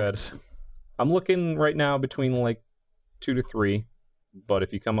have- locked. I'm looking right now between like 2 to 3, but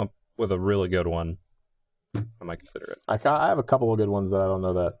if you come up with a really good one, I might consider it. I have a couple of good ones that I don't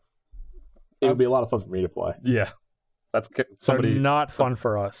know that it would be a lot of fun for me to play. Yeah. That's So somebody. not fun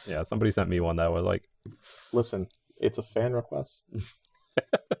for us. Yeah, somebody sent me one that was like, Listen, it's a fan request. They've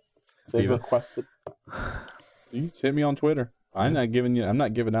Steven. requested. You just hit me on Twitter. I'm not giving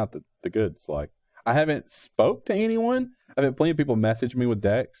out the goods. Like, I haven't spoke to anyone. I've had plenty of people message me with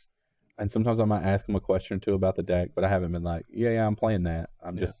decks, and sometimes I might ask them a question or two about the deck, but I haven't been like, yeah, I'm playing that.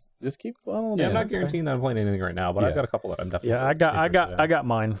 I'm just keep following. yeah, I'm it. not guaranteeing that I'm playing anything right now, but I've Yeah. got a couple that I'm definitely. Yeah, I got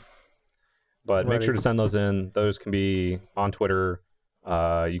mine. But make ready. sure to send those in. Those can be on Twitter.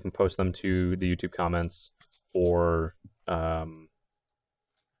 You can post them to the YouTube comments, or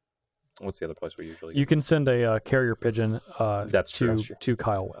What's the other place we usually? You can send a carrier pigeon. That's true. To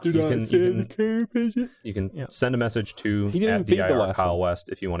Kyle West. You can Yeah. send a message to He didn't beat the @dir last Kyle one. West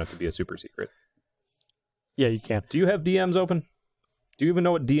if you want it to be a super secret. Yeah, you can. Do you have DMs open? Do you even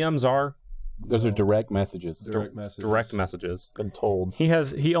know what DMs are? Those are direct messages. Direct messages. Direct messages. Been told. He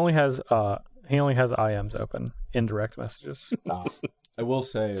only has IMs open. Indirect messages. I will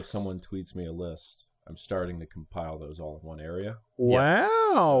say, if someone tweets me a list, I'm starting to compile those all in one area. Wow.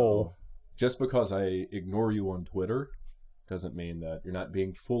 So, just because I ignore you on Twitter doesn't mean that you're not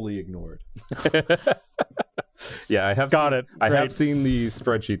being fully ignored. Yeah, I have Got seen, it. I Great. have seen the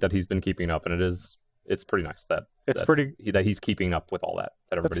spreadsheet that he's been keeping up, and it's pretty nice that that he's keeping up with all that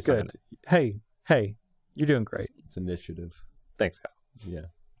everybody's That's good. saying. Hey, you're doing great. It's initiative. Thanks, Kyle. Yeah.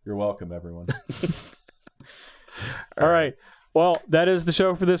 You're welcome, everyone. All right. Well, that is the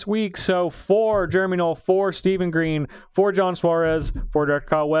show for this week. So for Jeremy Knoll, for Stephen Green, for John Suarez, for Director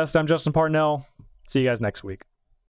Kyle West, I'm Justin Parnell. See you guys next week.